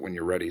about it when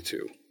you're ready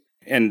to?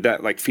 And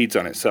that like feeds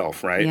on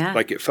itself, right? Yeah.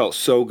 Like it felt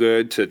so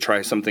good to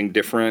try something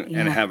different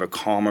and have a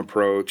calm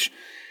approach.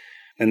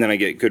 And then I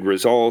get good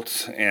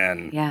results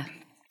and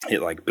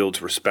it like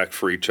builds respect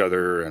for each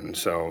other. And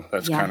so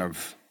that's kind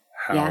of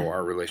how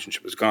our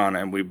relationship has gone.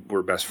 And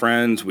we're best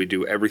friends. We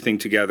do everything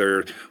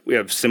together. We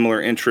have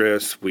similar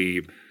interests.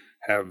 We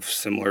have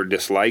similar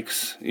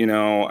dislikes, you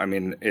know. I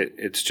mean,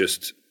 it's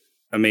just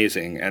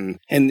amazing. And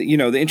you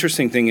know, the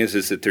interesting thing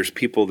is that there's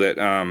people that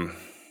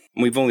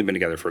we've only been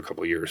together for a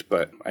couple of years,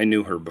 but I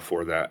knew her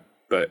before that.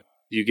 But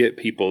you get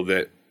people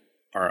that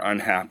are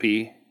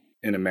unhappy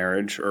in a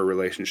marriage or a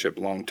relationship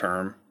long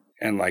term,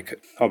 and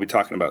like I'll be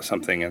talking about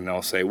something and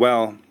they'll say,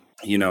 well,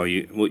 you know,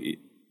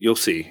 you'll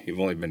see. You've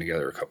only been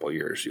together a couple of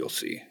years. You'll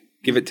see.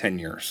 Give it 10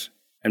 years.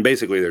 And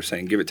basically they're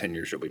saying, give it 10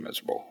 years, you'll be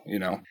miserable, you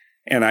know.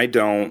 And I've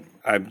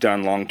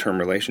done long-term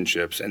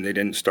relationships and they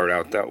didn't start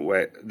out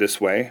this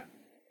way.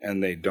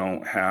 And they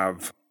don't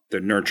have the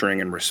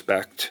nurturing and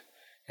respect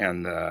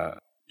and the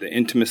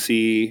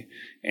intimacy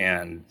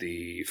and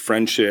the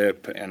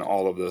friendship and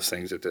all of those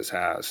things that this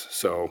has.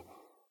 So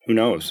who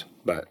knows?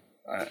 But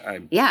I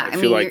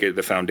feel like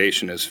the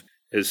foundation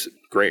is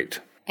great.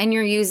 And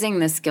you're using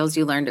the skills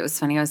you learned. It was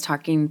funny. I was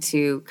talking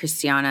to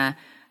Christiana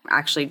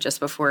actually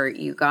just before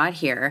you got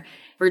here.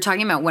 We were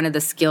talking about one of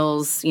the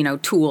skills, you know,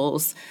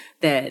 tools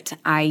that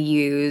I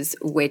use,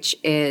 which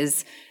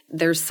is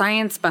there's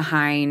science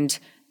behind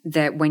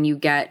that when you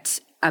get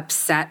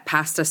upset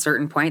past a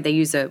certain point, they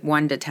use a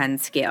 1 to 10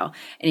 scale.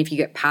 And if you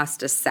get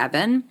past a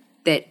 7,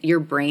 that your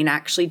brain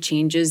actually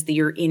changes,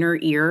 your inner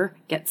ear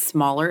gets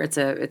smaller. It's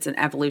an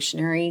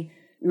evolutionary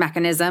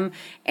mechanism,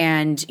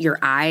 and your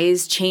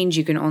eyes change.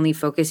 You can only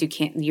focus.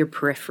 your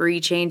periphery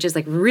changes,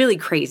 like really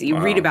crazy. You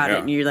read about it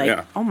and you're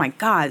like, oh my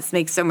God, this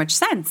makes so much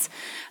sense.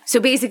 So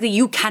basically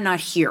you cannot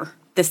hear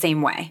the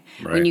same way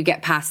when you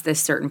get past this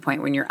certain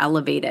point, when you're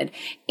elevated.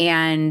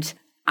 And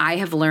I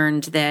have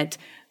learned that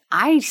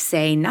I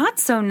say not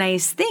so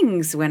nice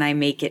things when I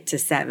make it to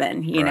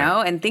 7, you know,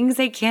 and things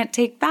I can't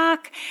take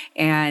back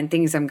and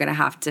things I'm going to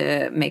have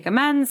to make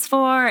amends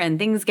for, and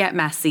things get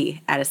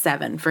messy at a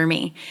 7 for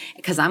me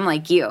because I'm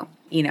like you.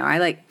 You know, I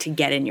like to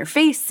get in your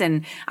face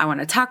and I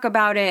want to talk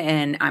about it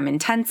and I'm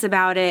intense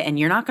about it, and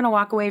you're not going to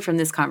walk away from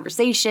this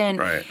conversation.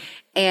 Right.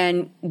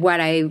 And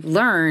what I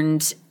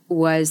learned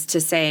was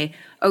to say,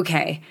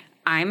 okay,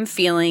 I'm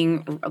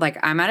feeling like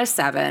I'm at a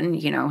 7,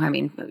 you know, I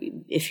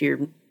mean,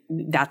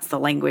 that's the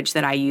language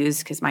that I use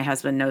because my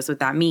husband knows what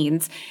that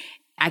means.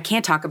 I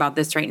can't talk about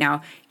this right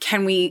now.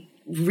 Can we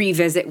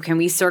revisit? Can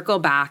we circle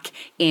back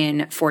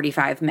in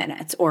 45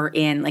 minutes or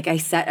in, like, I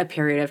set a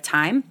period of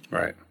time.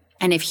 Right.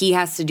 And if he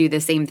has to do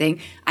the same thing,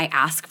 I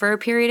ask for a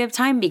period of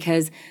time,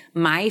 because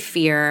my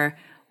fear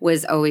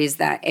was always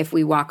that if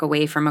we walk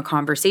away from a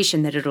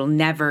conversation that it'll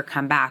never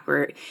come back.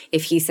 Or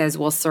if he says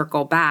we'll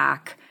circle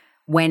back,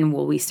 when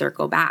will we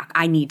circle back?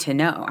 I need to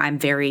know. I'm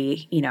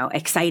very,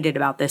 excited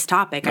about this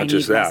topic. I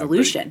need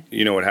resolution.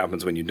 You know what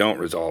happens when you don't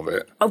resolve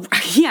it? Oh,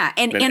 yeah.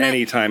 And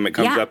any time it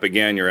comes up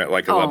again, you're at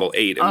like a level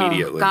 8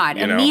 immediately. Oh, God.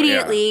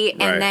 Immediately.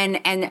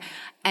 Yeah.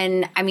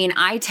 And I mean,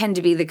 I tend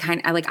to be the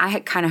kind, I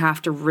kind of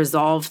have to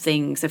resolve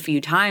things a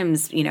few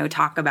times,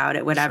 talk about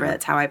it, whatever. Sure.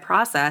 That's how I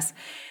process.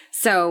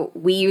 So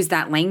we use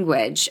that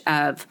language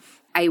of,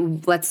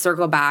 let's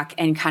circle back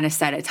and kind of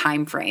set a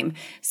time frame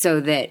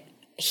so that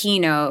he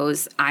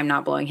knows I'm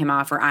not blowing him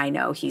off, or I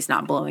know he's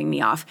not blowing me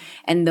off.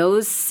 And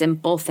those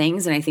simple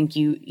things, and I think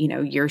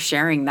you're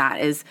sharing that,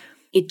 is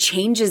it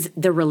changes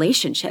the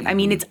relationship. Mm-hmm. I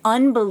mean, it's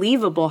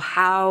unbelievable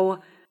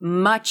how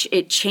much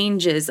it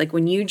changes. Like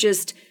when you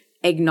just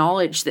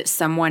acknowledge that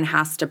someone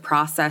has to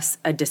process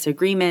a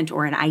disagreement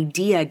or an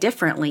idea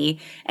differently,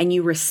 and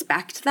you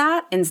respect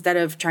that instead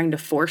of trying to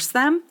force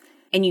them,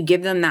 and you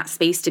give them that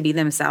space to be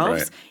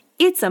themselves. Right.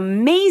 It's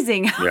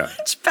amazing how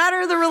much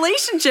better the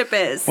relationship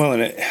is. Well,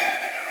 and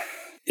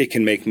it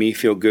can make me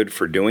feel good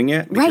for doing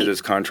it because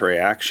it's contrary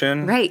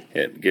action. Right.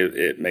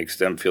 It makes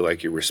them feel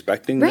like you're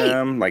respecting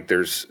them. Like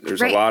there's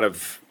a lot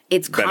of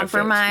it's benefits.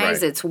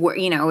 compromise. It's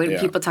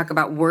people talk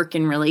about work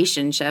and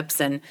relationships,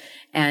 and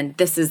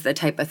this is the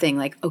type of thing.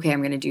 Like, okay,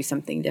 I'm going to do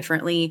something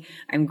differently.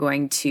 I'm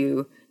going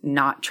to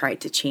not try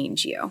to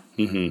change you.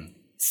 Mm-hmm.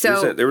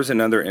 So there was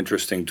another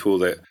interesting tool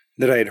that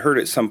I had heard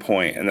at some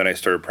point, and then I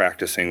started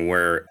practicing.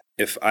 Where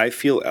if I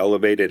feel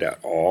elevated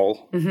at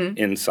all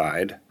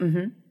inside,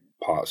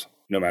 pause.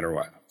 No matter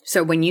what.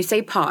 So when you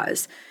say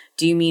pause,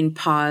 do you mean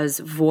pause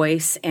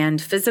voice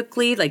and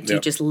physically? Like, do you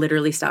just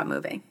literally stop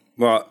moving?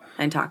 Well,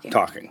 and talking.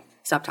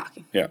 Stop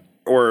talking. Yeah.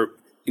 Or,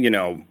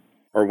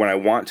 or when I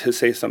want to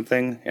say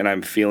something and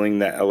I'm feeling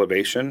that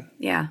elevation,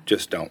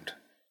 just don't.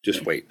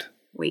 Just wait.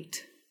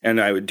 And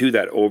I would do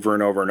that over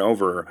and over and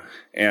over.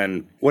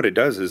 And what it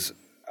does is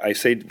I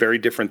say very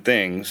different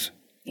things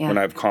when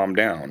I've calmed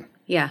down.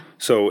 Yeah.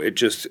 So it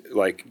just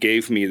like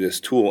gave me this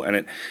tool,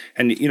 and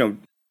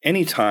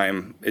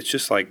anytime, it's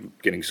just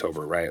like getting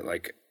sober, right?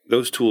 Like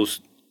those tools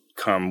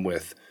come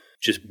with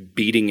just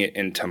beating it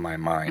into my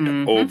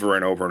mind over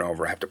and over and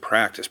over. I have to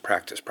practice.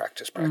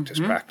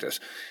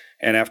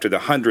 And after the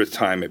 100th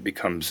time, it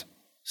becomes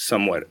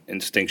somewhat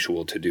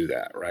instinctual to do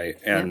that, right?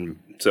 And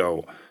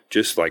so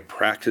just like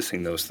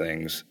practicing those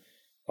things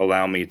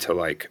allow me to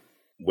like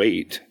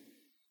wait,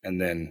 and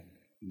then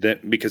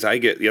because I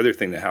get, the other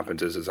thing that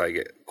happens is I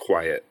get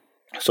quiet.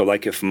 So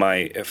like if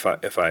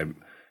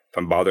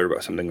I'm bothered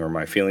about something or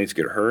my feelings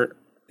get hurt,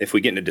 if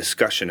we get into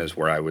discussion is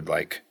where I would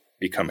like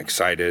become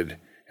excited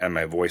and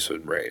my voice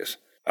would raise.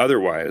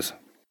 Otherwise,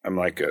 I'm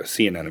like a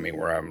sea anemone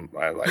where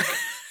I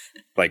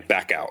like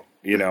back out,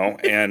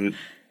 and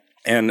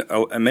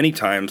many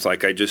times,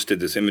 like I just did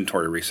this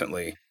inventory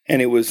recently,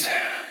 and it was,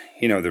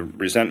 the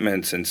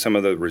resentments, and some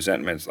of the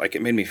resentments, like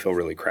it made me feel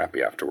really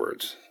crappy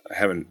afterwards. I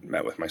haven't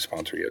met with my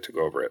sponsor yet to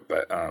go over it,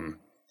 but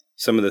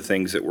some of the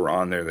things that were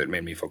on there that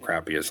made me feel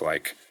crappy is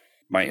like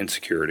my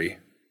insecurity.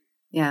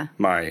 Yeah.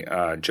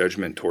 My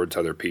judgment towards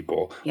other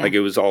people. Yeah. Like it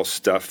was all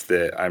stuff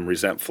that I'm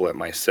resentful at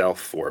myself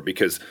for,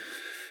 because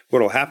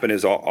what will happen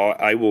is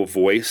I will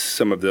voice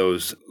some of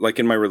those, like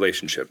in my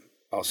relationship.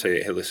 I'll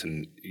say, hey,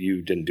 listen,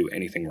 you didn't do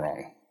anything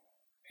wrong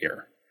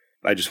here.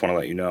 I just want to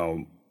let you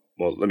know.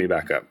 Well, let me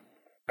back up.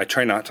 I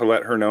try not to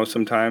let her know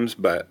sometimes,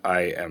 but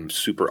I am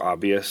super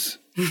obvious.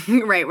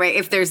 Right.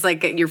 If there's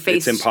like your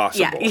face. It's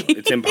impossible. Yeah.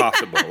 It's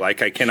impossible.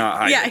 Like I cannot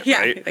hide it,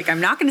 right? Like I'm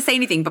not going to say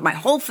anything, but my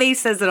whole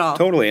face says it all.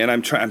 Totally. And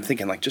I'm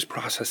thinking like, just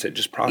process it.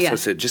 Just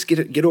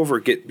get over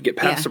it. Get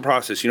past the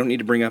process. You don't need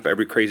to bring up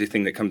every crazy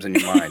thing that comes in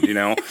your mind,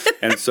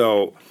 And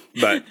so,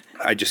 but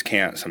I just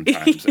can't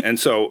sometimes. And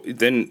so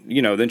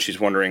then she's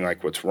wondering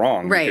like what's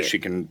wrong. Right.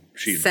 Because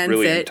she's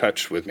really in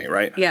touch with me.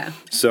 Right. Yeah.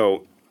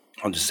 So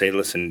I'll just say,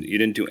 listen, you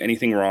didn't do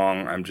anything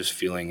wrong. I'm just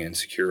feeling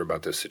insecure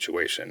about this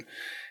situation.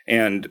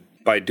 And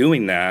by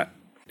doing that,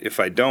 if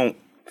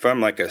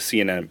I'm like a sea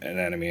anemone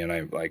and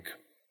I like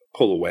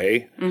pull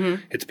away,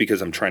 it's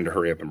because I'm trying to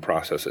hurry up and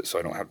process it. So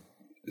I don't have,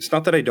 it's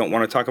not that I don't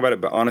want to talk about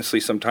it, but honestly,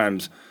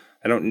 sometimes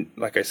I don't,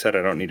 like I said,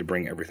 I don't need to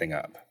bring everything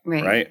up.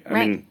 Right. I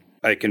mean,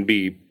 I can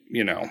be,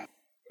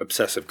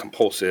 obsessive,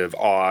 compulsive,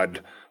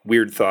 odd,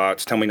 weird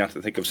thoughts. Tell me not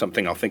to think of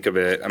something, I'll think of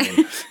it. I mean,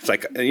 it's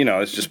like,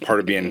 it's just part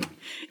of being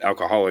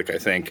alcoholic, I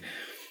think.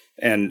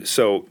 And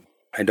so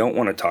I don't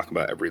want to talk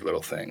about every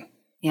little thing.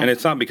 Yeah. And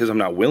it's not because I'm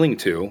not willing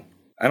to.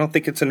 I don't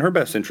think it's in her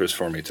best interest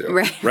for me to.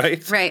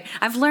 Right.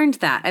 I've learned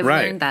that.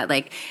 Learned that.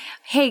 Like,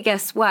 hey,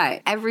 guess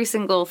what? Every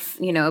single,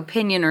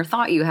 opinion or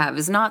thought you have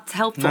is not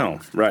helpful. No,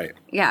 right.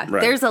 Yeah.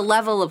 Right. There's a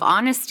level of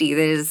honesty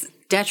that is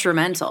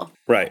detrimental.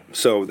 Right.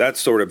 So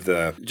that's sort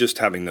of just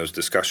having those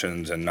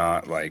discussions and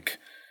not like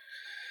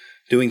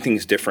doing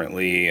things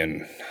differently,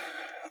 and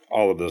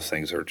all of those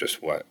things are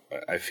just what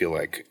I feel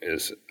like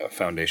is a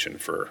foundation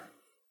for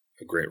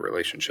a great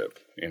relationship,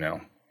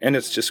 And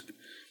it's just,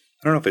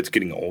 I don't know if it's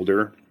getting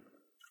older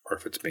or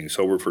if it's being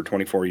sober for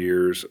 24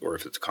 years or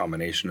if it's a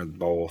combination of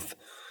both,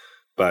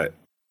 but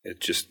it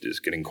just is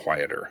getting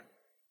quieter.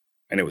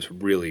 And it was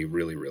really,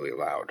 really, really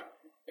loud.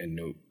 And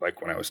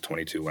like when I was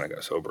 22, when I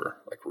got sober,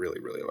 like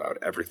really, really loud.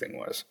 Everything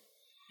was.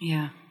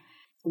 Yeah.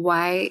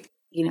 Why,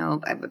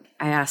 I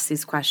ask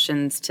these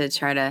questions to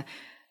try to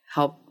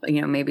help,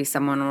 maybe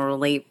someone will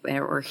relate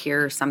or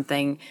hear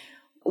something.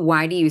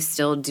 Why do you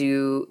still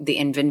do the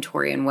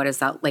inventory, and what is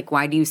that like?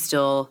 Why do you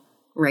still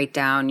write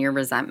down your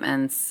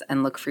resentments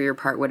and look for your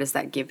part? What does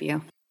that give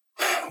you?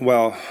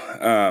 Well,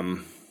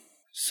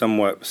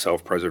 somewhat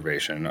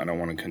self-preservation. I don't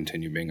want to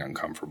continue being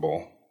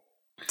uncomfortable.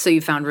 So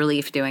you found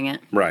relief doing it?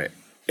 Right.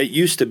 It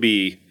used to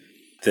be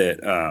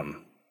that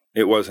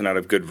it wasn't out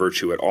of good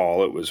virtue at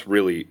all. It was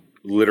really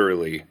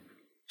literally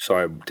so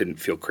I didn't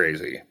feel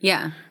crazy.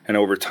 Yeah. And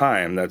over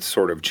time, that's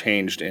sort of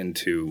changed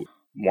into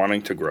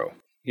wanting to grow.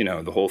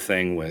 The whole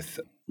thing with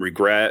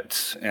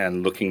regrets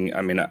and looking,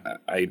 I mean,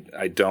 I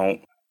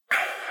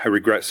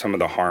regret some of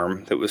the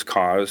harm that was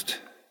caused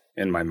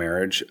in my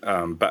marriage,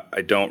 but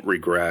I don't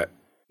regret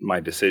my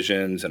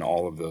decisions and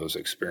all of those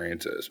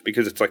experiences,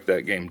 because it's like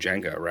that game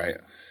Jenga, right?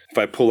 If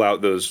I pull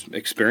out those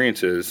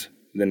experiences,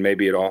 then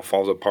maybe it all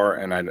falls apart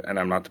and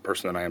I'm not the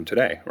person that I am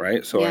today,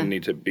 right? So I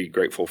need to be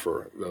grateful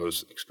for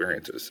those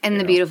experiences. And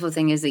the beautiful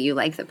thing is that you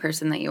like the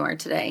person that you are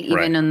today.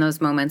 Even in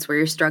those moments where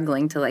you're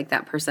struggling to like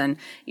that person,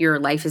 your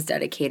life is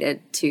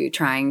dedicated to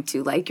trying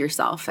to like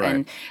yourself.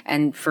 Right.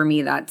 And for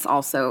me, that's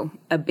also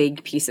a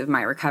big piece of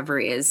my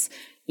recovery is,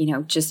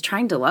 just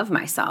trying to love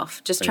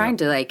myself, just trying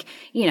to like,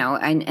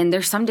 and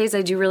there's some days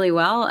I do really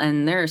well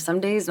and there are some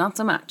days not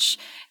so much.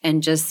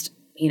 And just,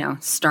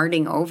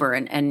 starting over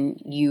and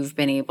you've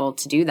been able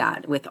to do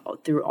that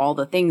through all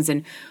the things.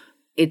 And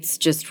it's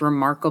just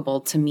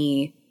remarkable to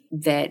me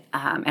that,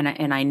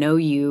 and I know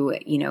you,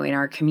 in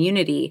our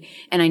community,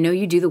 and I know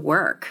you do the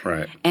work.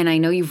 Right. And I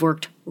know you've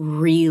worked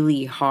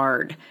really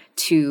hard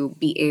to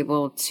be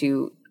able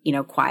to,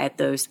 quiet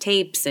those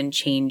tapes and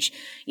change,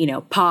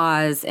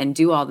 pause and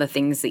do all the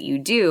things that you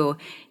do.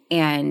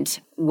 And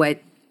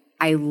what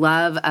I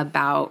love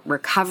about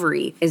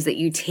recovery is that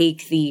you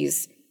take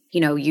these,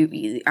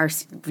 our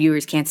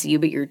viewers can't see you,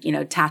 but you're,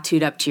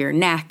 tattooed up to your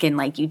neck. And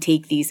like you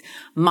take these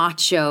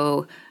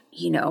macho,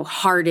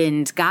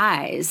 hardened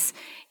guys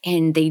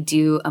and they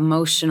do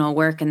emotional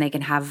work and they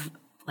can have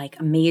like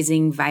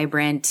amazing,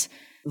 vibrant,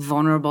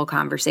 vulnerable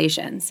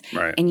conversations.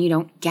 Right. And you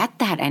don't get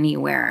that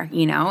anywhere,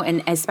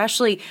 and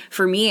especially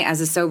for me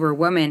as a sober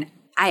woman,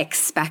 I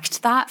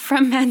expect that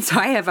from men. So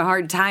I have a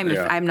hard time if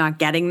I'm not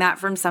getting that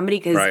from somebody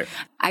because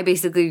I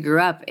basically grew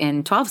up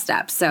in 12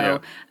 steps.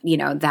 So,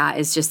 that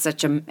is just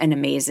such an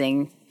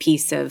amazing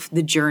piece of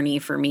the journey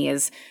for me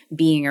is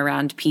being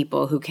around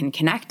people who can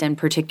connect and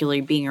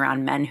particularly being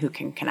around men who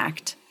can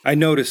connect. I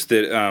noticed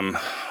that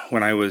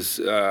when I was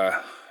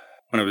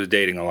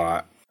dating a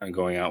lot and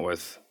going out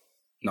with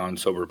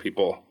non-sober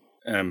people,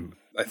 and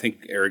I think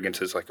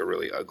arrogance is like a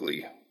really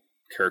ugly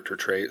character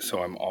trait,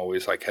 so I'm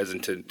always like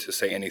hesitant to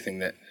say anything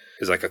that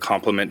is like a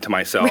compliment to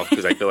myself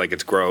because I feel like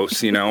it's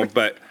gross,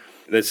 but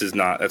that's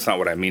not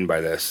what I mean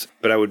by this.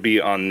 But I would be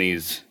on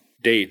these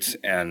dates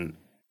and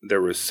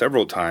there was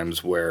several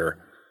times where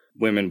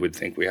women would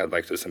think we had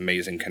like this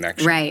amazing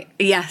connection. Right.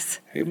 Yes.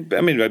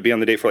 I mean, I'd be on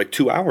the date for like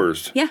 2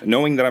 hours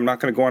knowing that I'm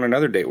not going to go on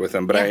another date with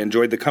them, but I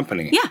enjoyed the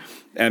company. Yeah.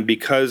 And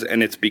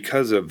it's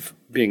because of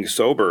being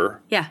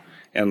sober. Yeah.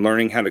 And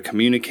learning how to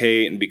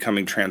communicate and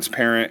becoming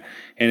transparent.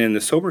 And in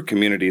the sober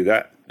community,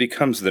 that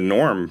becomes the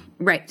norm.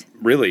 Right.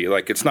 Really.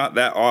 Like, it's not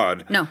that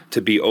odd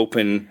to be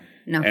open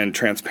and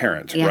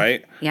transparent,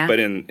 right? Yeah. But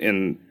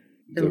in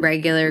the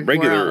regular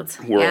world,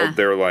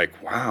 they're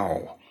like,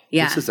 wow,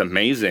 this is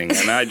amazing.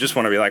 And I just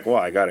want to be like, well,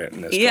 I got it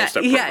in this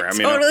 12-step program.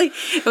 Yeah, totally.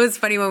 It was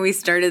funny when we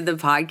started the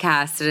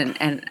podcast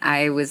and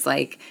I was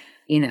like,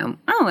 I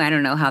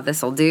don't know how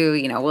this will do.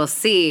 We'll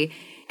see.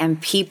 And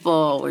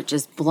people were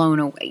just blown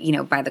away,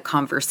 by the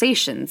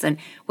conversations. And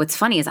what's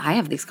funny is I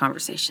have these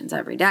conversations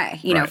every day.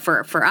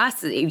 For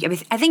us,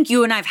 I think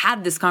you and I have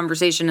had this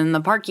conversation in the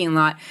parking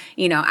lot,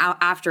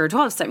 after a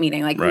 12-step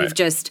meeting. Like we've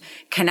just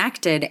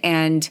connected,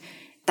 and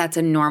that's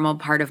a normal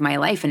part of my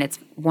life, and it's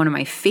one of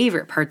my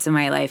favorite parts of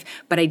my life.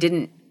 But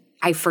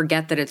I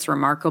forget that it's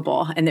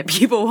remarkable and that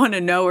people want to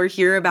know or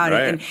hear about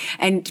it.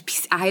 And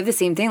I have the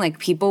same thing. Like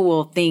people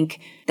will think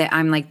that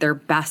I'm like their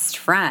best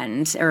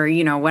friend or,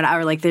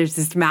 whatever. Like there's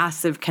this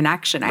massive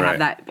connection. I have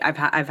that.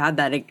 I've had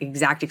that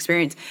exact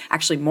experience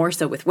actually more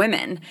so with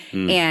women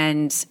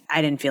and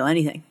I didn't feel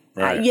anything.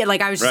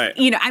 Like I was just,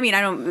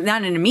 I don't,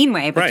 not in a mean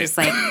way, but just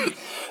like,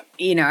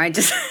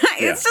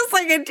 it's just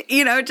like,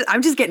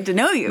 I'm just getting to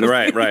know you.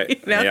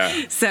 Right.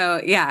 Yeah. So,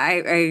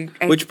 I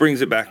which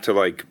brings it back to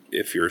like,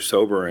 if you're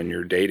sober and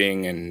you're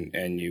dating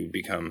and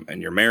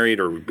you're married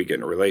or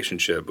begin a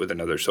relationship with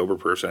another sober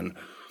person,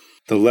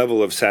 the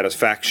level of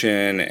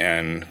satisfaction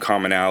and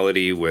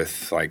commonality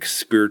with like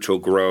spiritual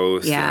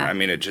growth.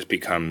 And, it just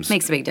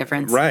makes a big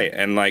difference. Right.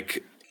 And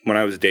like when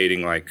I was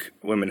dating like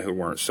women who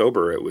weren't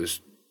sober, it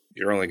was,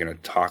 you're only going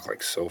to talk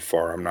like so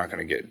far. I'm not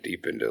going to get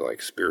deep into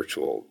like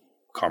spiritual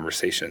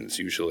conversations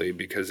usually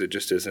because it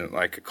just isn't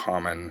like a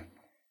common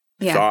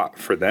thought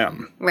for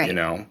them,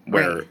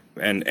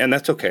 and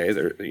that's okay.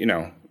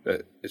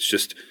 It's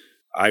just,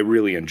 I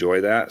really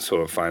enjoy that.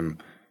 So if I'm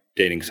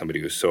dating somebody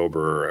who's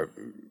sober or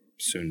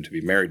soon to be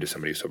married to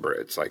somebody sober,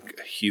 it's like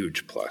a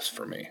huge plus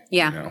for me.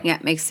 Yeah.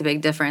 It makes a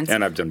big difference.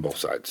 And I've done both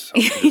sides. So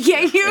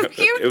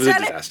it was a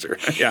disaster.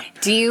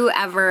 Do you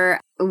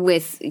ever,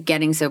 with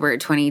getting sober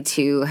at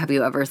 22, have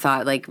you ever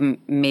thought like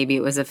maybe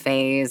it was a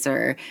phase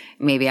or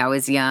maybe I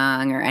was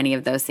young or any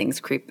of those things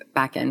creep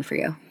back in for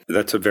you?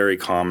 That's a very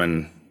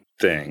common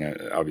thing.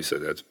 Obviously,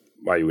 that's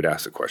why you would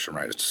ask the question,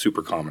 right? It's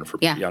super common for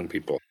young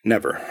people.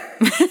 Never.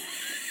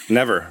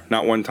 Never.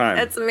 Not one time.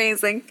 That's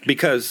amazing.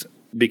 Because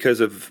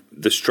of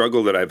the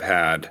struggle that I've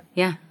had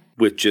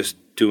with just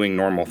doing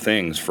normal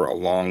things for a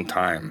long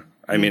time.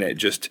 I mean, it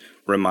just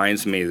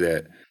reminds me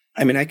that,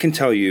 I can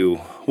tell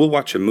you, we'll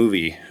watch a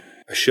movie,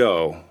 a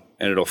show,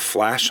 and it'll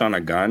flash on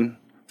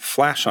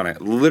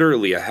it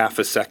literally a half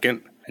a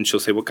second, and she'll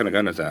say, what kind of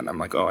gun is that? And I'm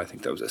like, oh, I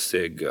think that was a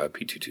SIG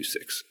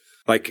P226.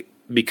 Like,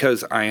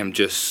 because I am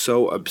just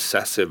so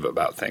obsessive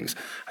about things.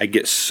 I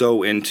get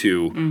so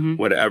into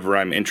whatever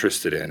I'm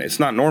interested in. It's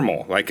not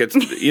normal. Like, it's,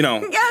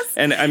 Yes.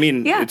 And I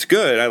mean, it's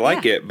good. I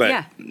like it.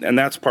 But, and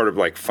that's part of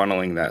like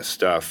funneling that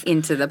stuff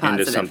into the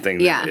positive. Into something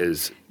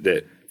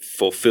that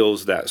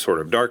fulfills that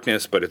sort of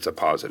darkness, but it's a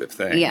positive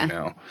thing,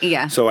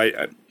 Yeah. So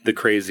the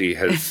crazy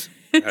has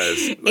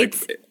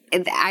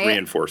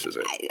reinforces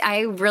it.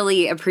 I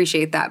really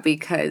appreciate that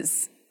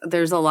because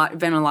there's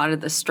been a lot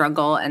of the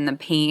struggle and the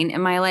pain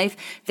in my life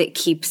that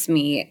keeps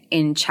me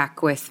in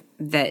check with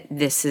that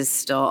this is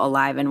still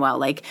alive and well.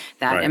 Like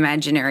that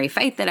imaginary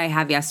fight that I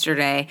have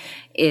yesterday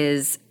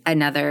is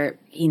another,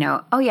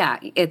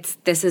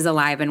 this is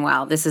alive and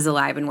well. This is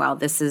alive and well.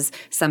 This is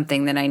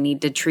something that I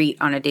need to treat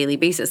on a daily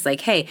basis.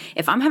 Like, hey,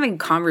 if I'm having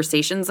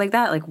conversations like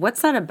that, like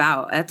what's that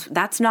about?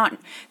 That's not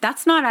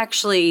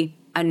actually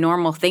a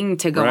normal thing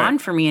to go on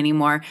for me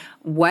anymore.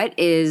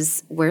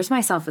 Where's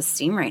my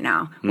self-esteem right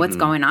now? What's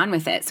going on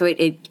with it? So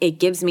it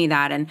gives me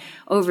that. And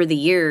over the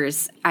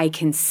years, I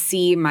can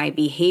see in my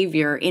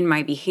behavior,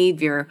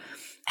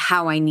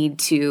 how I need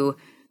to,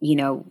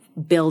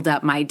 build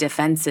up my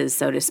defenses,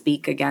 so to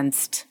speak,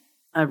 against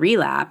a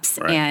relapse.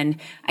 Right. And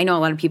I know a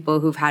lot of people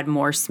who've had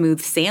more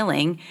smooth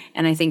sailing,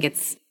 and I think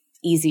it's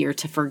easier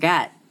to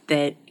forget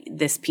that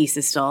this piece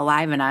is still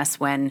alive in us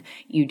when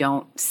you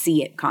don't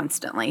see it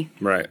constantly.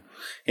 Right.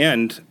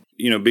 And,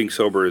 being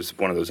sober is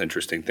one of those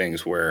interesting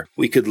things where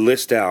we could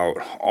list out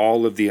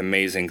all of the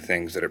amazing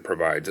things that it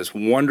provides. This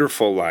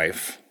wonderful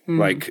life,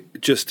 like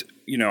just,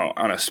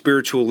 on a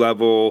spiritual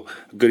level,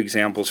 good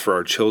examples for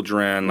our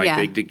children,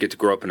 like they get to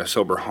grow up in a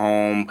sober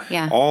home,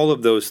 all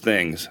of those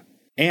things.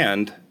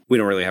 And we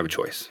don't really have a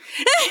choice.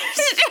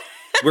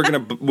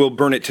 We'll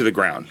burn it to the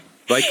ground.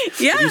 Like,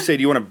 you say,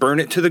 do you want to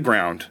burn it to the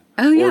ground?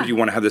 Or do you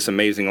want to have this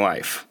amazing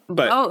life?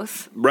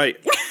 Both. Right.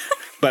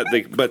 But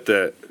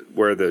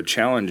where the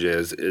challenge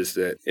is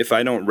that if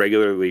I don't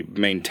regularly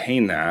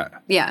maintain that,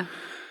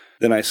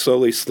 then I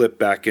slowly slip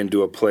back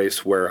into a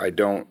place where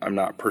I'm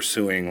not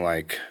pursuing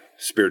like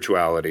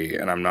spirituality,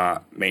 and I'm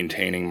not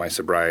maintaining my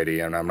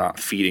sobriety, and I'm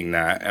not feeding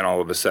that, and all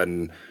of a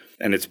sudden,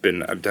 and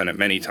I've done it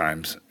many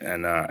times,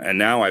 and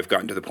now I've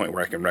gotten to the point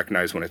where I can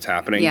recognize when it's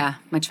happening. Yeah,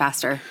 much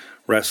faster.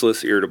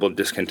 Restless, irritable,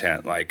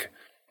 discontent, like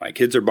my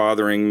kids are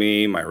bothering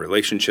me, my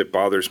relationship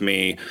bothers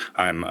me,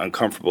 I'm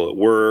uncomfortable at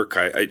work,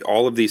 I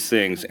all of these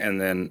things.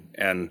 And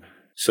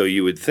so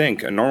you would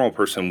think a normal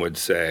person would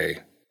say,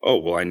 oh,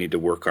 well, I need to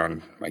work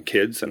on my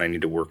kids, and I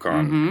need to work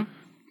on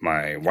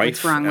my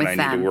wife, and I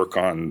need to work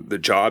on the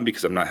job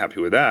because I'm not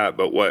happy with that.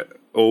 But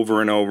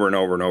over and over and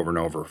over and over and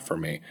over for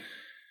me,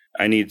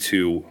 I need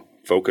to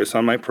focus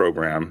on my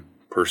program,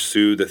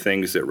 pursue the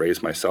things that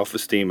raise my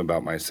self-esteem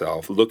about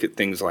myself, look at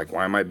things like,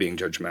 why am I being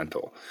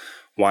judgmental?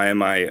 Why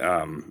am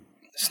I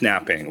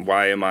snapping?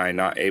 Why am I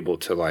not able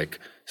to like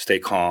stay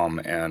calm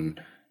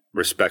and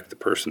respect the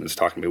person that's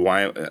talking to me?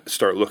 Why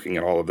start looking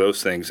at all of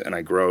those things, and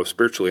I grow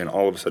spiritually, and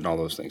all of a sudden all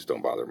those things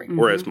don't bother me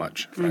or as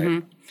much.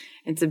 Right?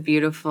 It's a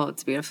beautiful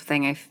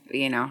thing. I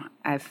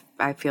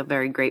feel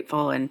very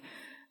grateful and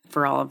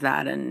for all of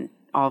that and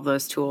all of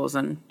those tools,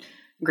 and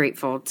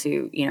grateful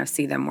to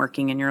see them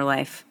working in your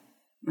life.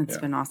 It's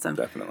been awesome.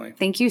 Definitely.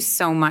 Thank you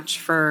so much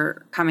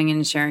for coming in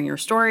and sharing your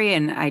story.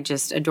 And I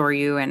just adore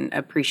you and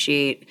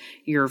appreciate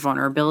your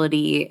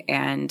vulnerability.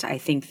 And I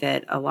think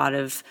that a lot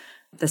of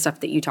the stuff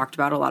that you talked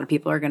about, a lot of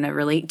people are going to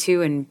relate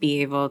to and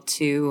be able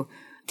to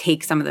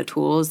take some of the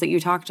tools that you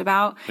talked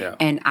about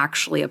and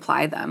actually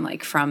apply them.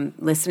 Like from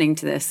listening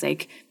to this,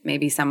 like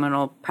maybe someone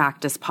will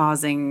practice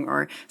pausing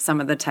or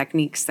some of the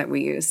techniques that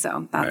we use.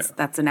 So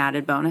that's an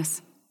added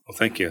bonus. Well,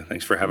 thank you.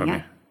 Thanks for having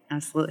me.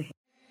 Absolutely.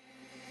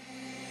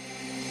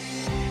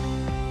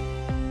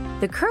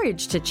 The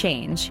Courage to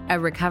Change, a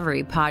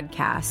recovery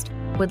podcast,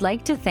 would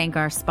like to thank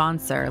our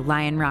sponsor,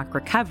 Lion Rock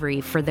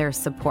Recovery, for their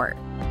support.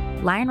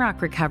 Lion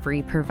Rock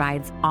Recovery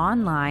provides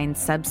online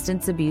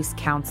substance abuse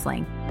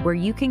counseling where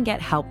you can get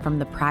help from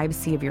the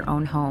privacy of your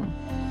own home.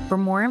 For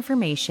more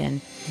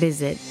information,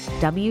 visit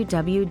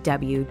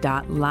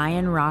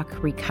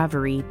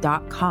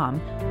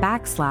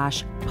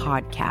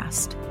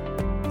www.lionrockrecovery.com/podcast.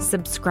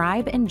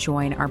 Subscribe and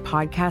join our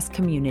podcast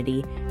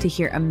community to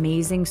hear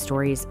amazing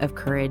stories of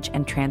courage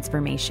and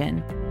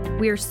transformation.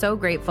 We are so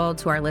grateful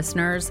to our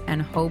listeners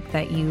and hope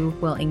that you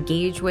will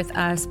engage with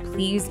us.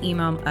 Please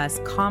email us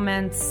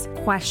comments,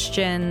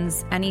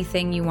 questions,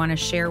 anything you want to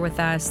share with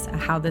us,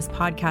 how this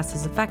podcast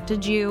has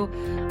affected you.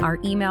 Our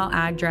email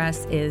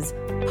address is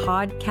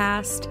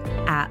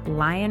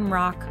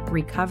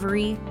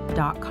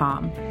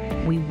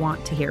podcast@lionrockrecovery.com. We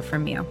want to hear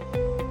from you.